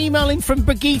 we've had an email in from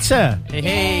Brigitte.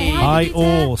 Hey. Hi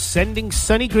all, sending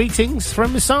sunny greetings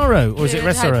from Massaro, or is it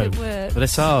Resaro?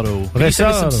 Resaro. Can you send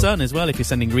us some sun as well if you're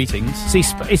sending greetings? See,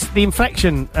 it's the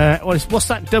inflection. What's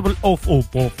that double off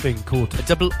thing called? A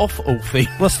double off thing.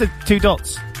 What's the 2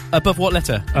 dots? Above what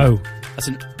letter? Oh. That's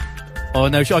an... Oh,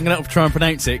 no, I'm going to have to try and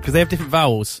pronounce it, because they have different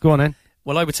vowels. Go on, then.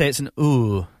 Well, I would say it's an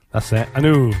ooh. That's it, an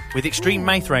ooh. With extreme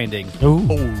mouth rounding.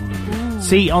 Ooh.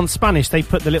 See, on Spanish, they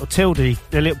put the little tilde,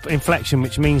 the little inflection,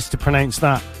 which means to pronounce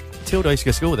that. Tilde used to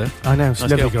go to school, though. I know, it's a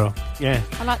Nice lovely girl. Yeah.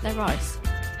 I like their rice.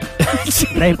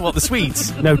 What, the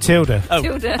Swedes? No, Tilda.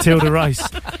 Oh. Tilda Rice.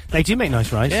 They do make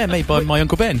nice rice. Yeah, made by my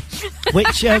Uncle Ben.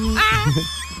 Which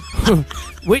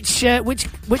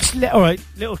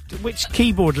which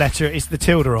keyboard letter is the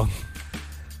tilde on?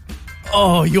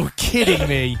 Oh, you're kidding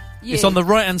me. You. It's on the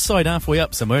right-hand side, halfway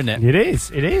up somewhere, isn't it? It is.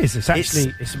 It's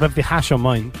actually, it's above the hash on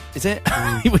mine. Is it?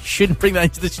 We shouldn't bring that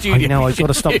into the studio. I know, I've got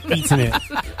to stop eating it.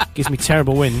 Gives me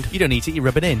terrible wind. You don't eat it, you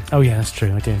rub it in. Oh yeah, that's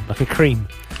true, I do. Like a cream.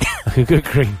 Like a good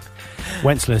cream.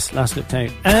 Wenceslas, last looked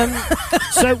out.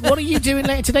 So what are you doing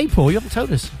later today, Paul? You haven't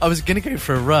told us. I was going to go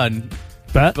for a run,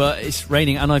 but it's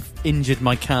raining and I've injured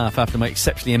my calf after my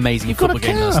exceptionally amazing You've football got a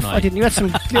game calf. last night. I didn't. You had some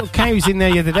little cows in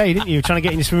there the other day, didn't you? Trying to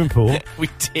get in the swimming pool. We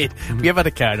did. We have had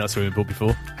a cow in our swimming pool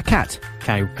before. A cat?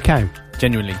 Cow. A cow?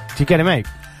 Genuinely. Did you get him out?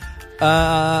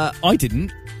 I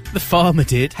didn't. The farmer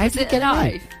did. Is it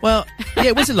alive? Well, yeah,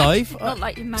 it was alive. Not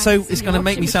like your man's So it's in going to the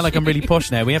make me washing sound like I'm really machine.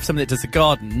 posh now. We have someone that does the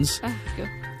gardens, Oh, good.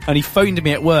 and he phoned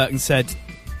me at work and said,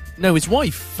 no, his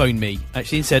wife phoned me,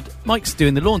 actually, and said, Mike's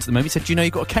doing the lawns at the moment. He said, do you know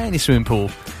you've got a cow in your swimming pool?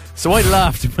 So I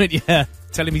laughed and went, yeah,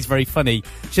 tell him he's very funny.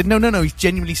 She said, no, he's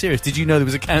genuinely serious. Did you know there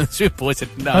was a cow in the swimming pool? I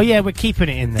said, no. Oh yeah, we're keeping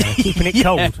it in there. Keeping it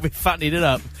cold. We're fattening it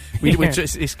up. Yeah.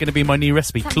 It's going to be my new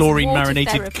recipe, That's chlorine water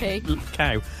marinated therapy.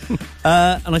 cow.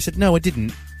 And I said, no, I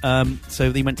didn't.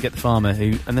 So they went to get the farmer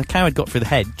and the cow had got through the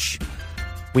hedge.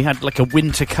 We had like a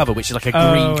winter cover, which is like a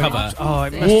green cover.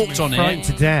 It Walked on frightened it,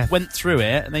 to death. went through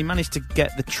it, and they managed to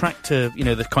get the tractor,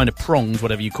 the kind of prongs,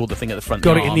 whatever you call the thing at the front.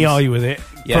 Got the it in the arms. eye with it.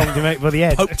 Yeah. Pronged him out by the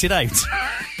head. Poked it out.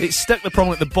 It stuck the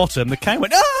prong at the bottom. The cow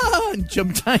went, ah, and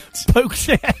jumped out. Poked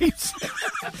it out.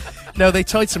 No, they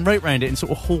tied some rope round it and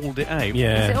sort of hauled it out.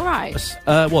 Yeah. Is it all right?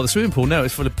 Well, the swimming pool, no,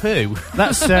 it's full of poo.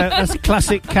 That's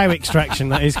classic cow extraction.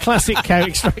 That is classic cow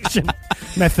extraction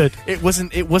method. It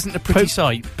wasn't a pretty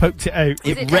sight. Poked it out.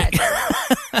 Is it dead?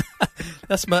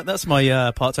 That's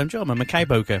my part-time job. I'm a cow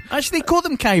poker. Actually, they call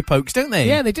them cow pokes, don't they?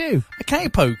 Yeah, they do. A cow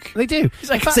poke. They do. It's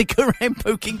like they go around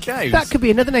poking cows. That could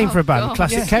be another name for a band. God.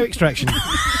 Classic Yeah. cow extraction.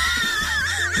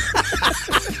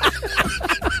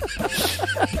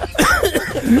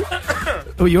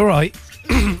 Oh, you're right.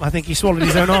 I think he swallowed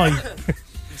his own eye.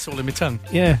 Swallowing my tongue.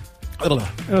 Yeah.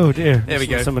 Oh dear. There we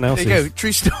go. Someone else's. There you go.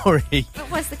 True story.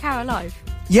 But was the cow alive?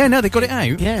 Yeah, no, they got it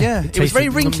out. Yeah. It was very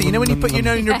wrinkly. You know when you put your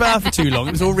nose in your bath for too long,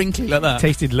 it was all wrinkly like that.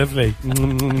 Tasted lovely.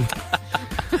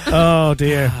 Oh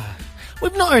dear.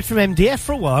 We've not heard from MDF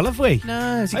for a while, have we? No,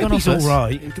 has he I hope gone he's off us? all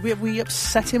right. Did we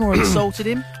upset him or insulted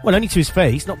him? Well, only to his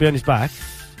face, not behind his back.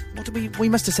 What did we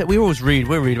must have said? We're always rude.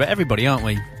 We're rude about everybody, aren't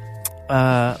we?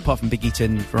 Apart from Big Eat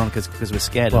and Veronica's, because we're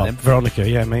scared Well, of them. Veronica,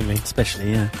 yeah, mainly.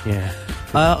 Especially, yeah. Yeah.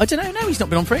 I don't know. No, he's not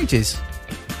been on for ages.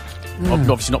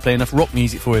 Obviously not playing enough rock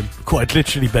music for him. Quite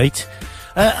literally, bait.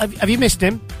 Have you missed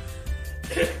him?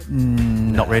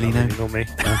 Not really, no. Not me.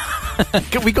 No.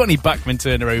 Have we got any Bachman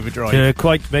Turner overdrive?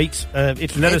 Quite, mate.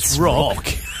 Let us rock.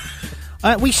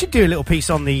 We should do a little piece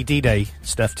on the D-Day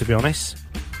stuff, to be honest.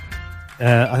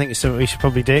 I think it's something we should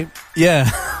probably do. Yeah,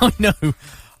 I know.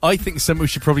 I think something we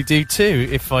should probably do too,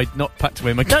 if I'd not packed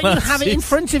away my glasses. Don't you have it in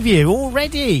front of you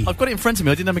already? I've got it in front of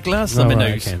me. I didn't have my glasses on my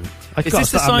nose. Okay. Is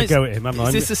this the size? Go at him, haven't I?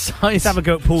 Is this the size? Let's have a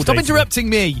go at Paul. Stop interrupting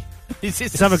me.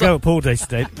 Let's have a go at Paul Day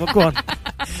today. Well, go on.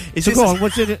 Go on.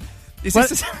 What's it? Is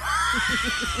this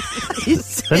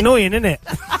It's annoying, isn't it?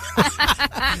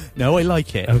 No, I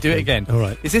like it. Okay. Do it again. All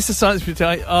right. Is this the science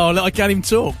between? Oh, look, I can't even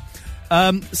talk.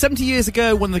 70 years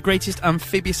ago, one of the greatest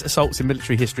amphibious assaults in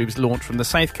military history was launched from the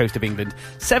south coast of England.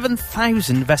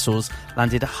 7,000 vessels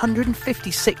landed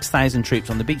 156,000 troops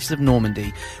on the beaches of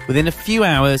Normandy within a few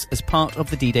hours as part of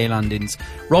the D-Day landings.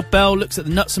 Rob Bell looks at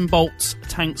the nuts and bolts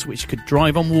tanks which could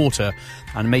drive on water,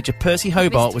 and Major Percy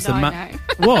Hobart was the man.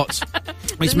 What?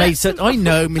 Which made such. I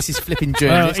know, Mrs. Flipping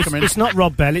journalist. It's not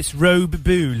Rob Bell, it's Robe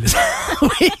Boole.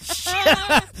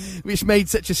 which made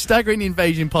such a staggering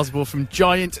invasion possible, from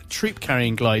giant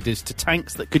troop-carrying gliders to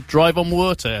tanks that could drive on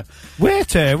water.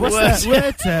 Water? What's that?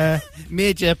 Water?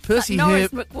 Major Percy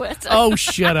Norris McWhirter. Oh,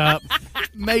 shut up.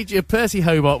 Major Percy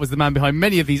Hobart was the man behind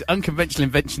many of these unconventional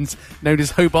inventions known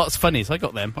as Hobart's Funnies. I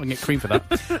got them. I can get cream for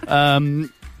that.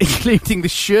 Including the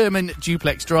Sherman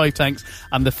duplex drive tanks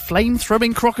and the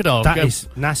flame-throwing crocodile. That is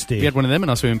nasty. We had one of them in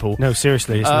our swimming pool. No,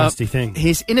 seriously, it's a nasty thing.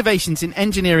 His innovations in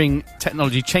engineering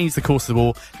technology changed the course of the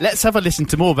war. Let's have a listen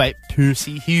to more about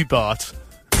Percy Hobart.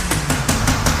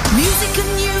 Music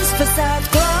and news for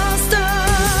South Gloucester.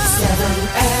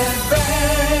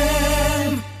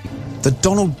 7FM. The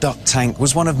Donald Duck tank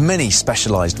was one of many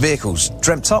specialised vehicles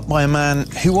dreamt up by a man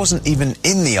who wasn't even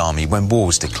in the army when war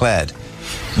was declared.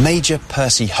 Major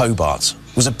Percy Hobart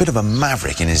was a bit of a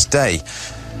maverick in his day.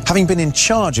 Having been in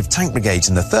charge of tank brigades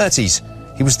in the 30s,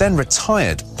 he was then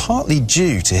retired, partly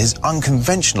due to his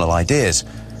unconventional ideas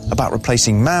about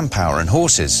replacing manpower and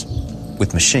horses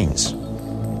with machines.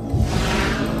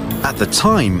 At the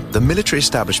time, the military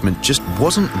establishment just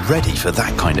wasn't ready for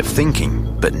that kind of thinking,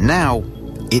 but now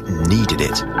it needed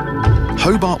it.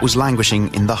 Hobart was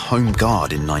languishing in the Home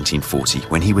Guard in 1940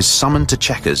 when he was summoned to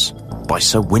Chequers by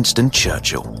Sir Winston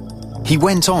Churchill. He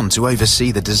went on to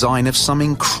oversee the design of some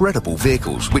incredible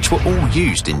vehicles which were all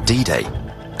used in D-Day.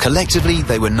 Collectively,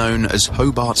 they were known as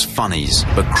Hobart's Funnies,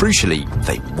 but crucially,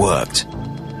 they worked.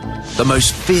 The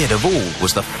most feared of all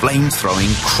was the flame-throwing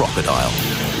crocodile.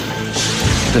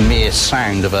 The mere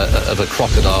sound of a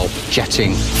crocodile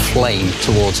jetting flame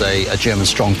towards a German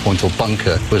strongpoint or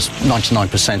bunker was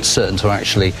 99% certain to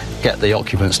actually get the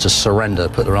occupants to surrender,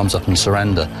 put their arms up and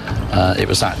surrender. It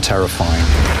was that terrifying.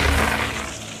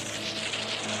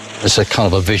 It's a kind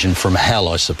of a vision from hell,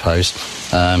 I suppose.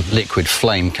 Liquid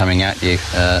flame coming at you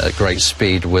at great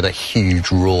speed with a huge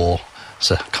roar.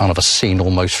 It's a kind of a scene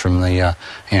almost from the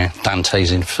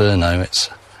Dante's Inferno.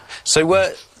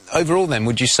 So overall, then,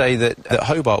 would you say that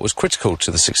Hobart was critical to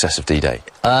the success of D-Day?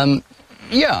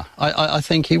 Yeah, I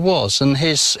think he was, and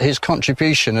his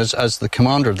contribution as the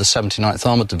commander of the 79th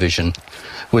Armoured Division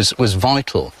was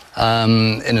vital,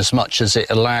 in as much as it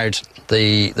allowed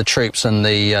the troops and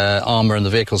the armour and the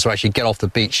vehicles to actually get off the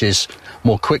beaches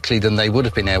more quickly than they would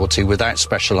have been able to without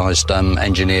specialised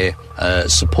engineer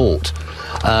support.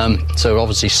 So it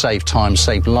obviously saved time,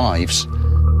 saved lives.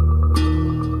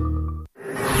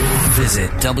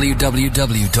 Visit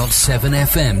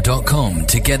www.7fm.com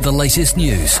to get the latest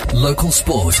news, local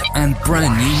sport and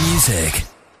brand new music.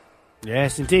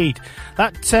 Yes, indeed.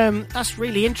 That's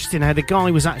really interesting how the guy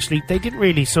was actually... They didn't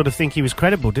really sort of think he was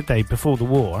credible, did they, before the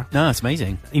war? No, it's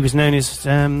amazing. He was known as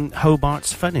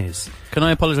Hobart's Funnies. Can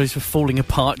I apologise for falling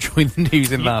apart during the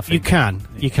news and laughing? You can.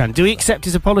 Do we accept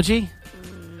his apology?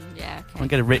 Yeah, okay. I'll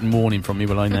get a written warning from you,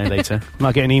 will I know later?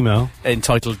 Might get an email.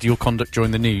 Entitled, Your Conduct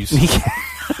During the News.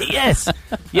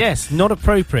 Yes, not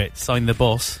appropriate. Sign the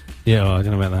boss. Yeah, I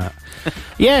don't know about that.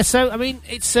 Yeah, so, I mean,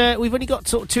 it's we've only got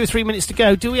sort of 2 or 3 minutes to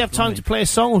go. Do we have time to play a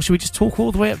song, or should we just talk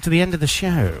all the way up to the end of the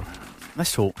show?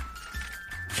 Let's talk.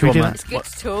 Should we do that? It's good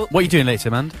to talk. What are you doing later,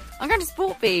 Amanda? I'm going to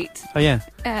Sport Beat. Oh, yeah.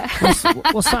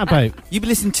 What's that about? You've been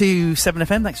listening to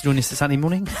 7FM. Thanks for joining us this Saturday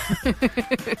morning. Do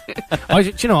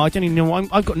you know, I don't even know.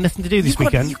 I've got nothing to do this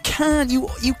weekend. You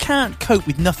can't cope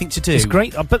with nothing to do. It's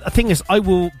great, but the thing is, I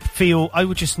would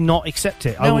just not accept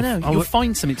it. No, I know. You'll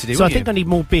find something to do. So I think I need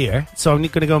more beer. So I'm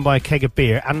going to go and buy a keg of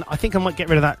beer, and I think I might get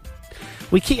rid of that.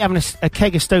 We keep having a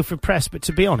keg of Stowford Press, but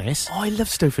to be honest... Oh, I love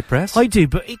Stowford Press. I do,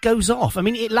 but it goes off. I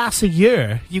mean, it lasts a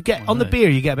year. You get on the beer,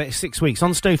 you get about 6 weeks.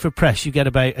 On Stowford Press, you get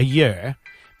about a year.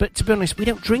 But to be honest, we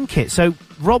don't drink it. So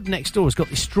Rob next door has got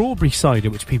this strawberry cider,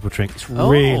 which people drink. It's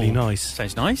really nice.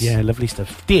 Sounds nice. Yeah, lovely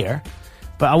stuff. Dear,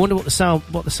 But I wonder what the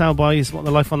sale by is, what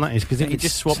the life on that is, because You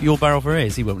just swap your barrel for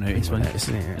his, he won't notice, won't he?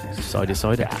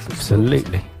 Cider.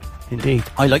 Absolutely. Indeed.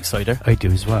 I like cider. I do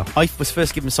as well. I was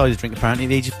first given cider drink apparently at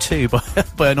the age of 2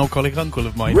 by an alcoholic uncle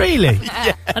of mine. Really?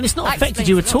 Yeah. And it's not affected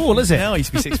you at all, is it? No, I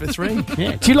used to be 6'3".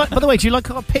 Yeah. Do you like? By the way, do you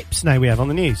like our pips now we have on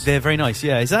the news? They're very nice.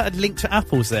 Yeah. Is that a link to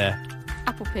apples there?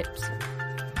 Apple pips.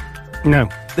 No.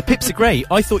 The pips are great.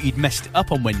 I thought you'd messed it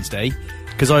up on Wednesday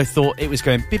because I thought it was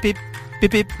going bip bip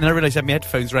bip bip, and I realised I had my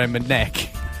headphones around my neck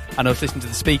and I was listening to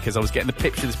the speakers. I was getting the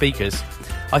pips through the speakers.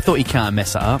 I thought you can't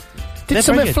mess that up. Did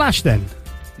something flash then?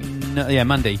 No, yeah,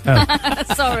 Mandy. Oh.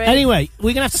 Sorry. Anyway,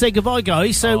 we're going to have to say goodbye,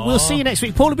 guys. So we'll see you next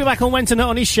week. Paul will be back on Wednesday night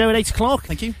on his show at 8 o'clock.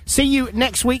 Thank you. See you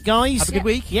next week, guys. Have a good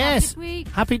week. Yes.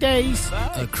 Happy days.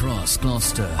 Across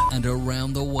Gloucester and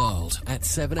around the world at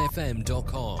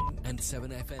 7fm.com and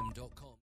 7fm.com.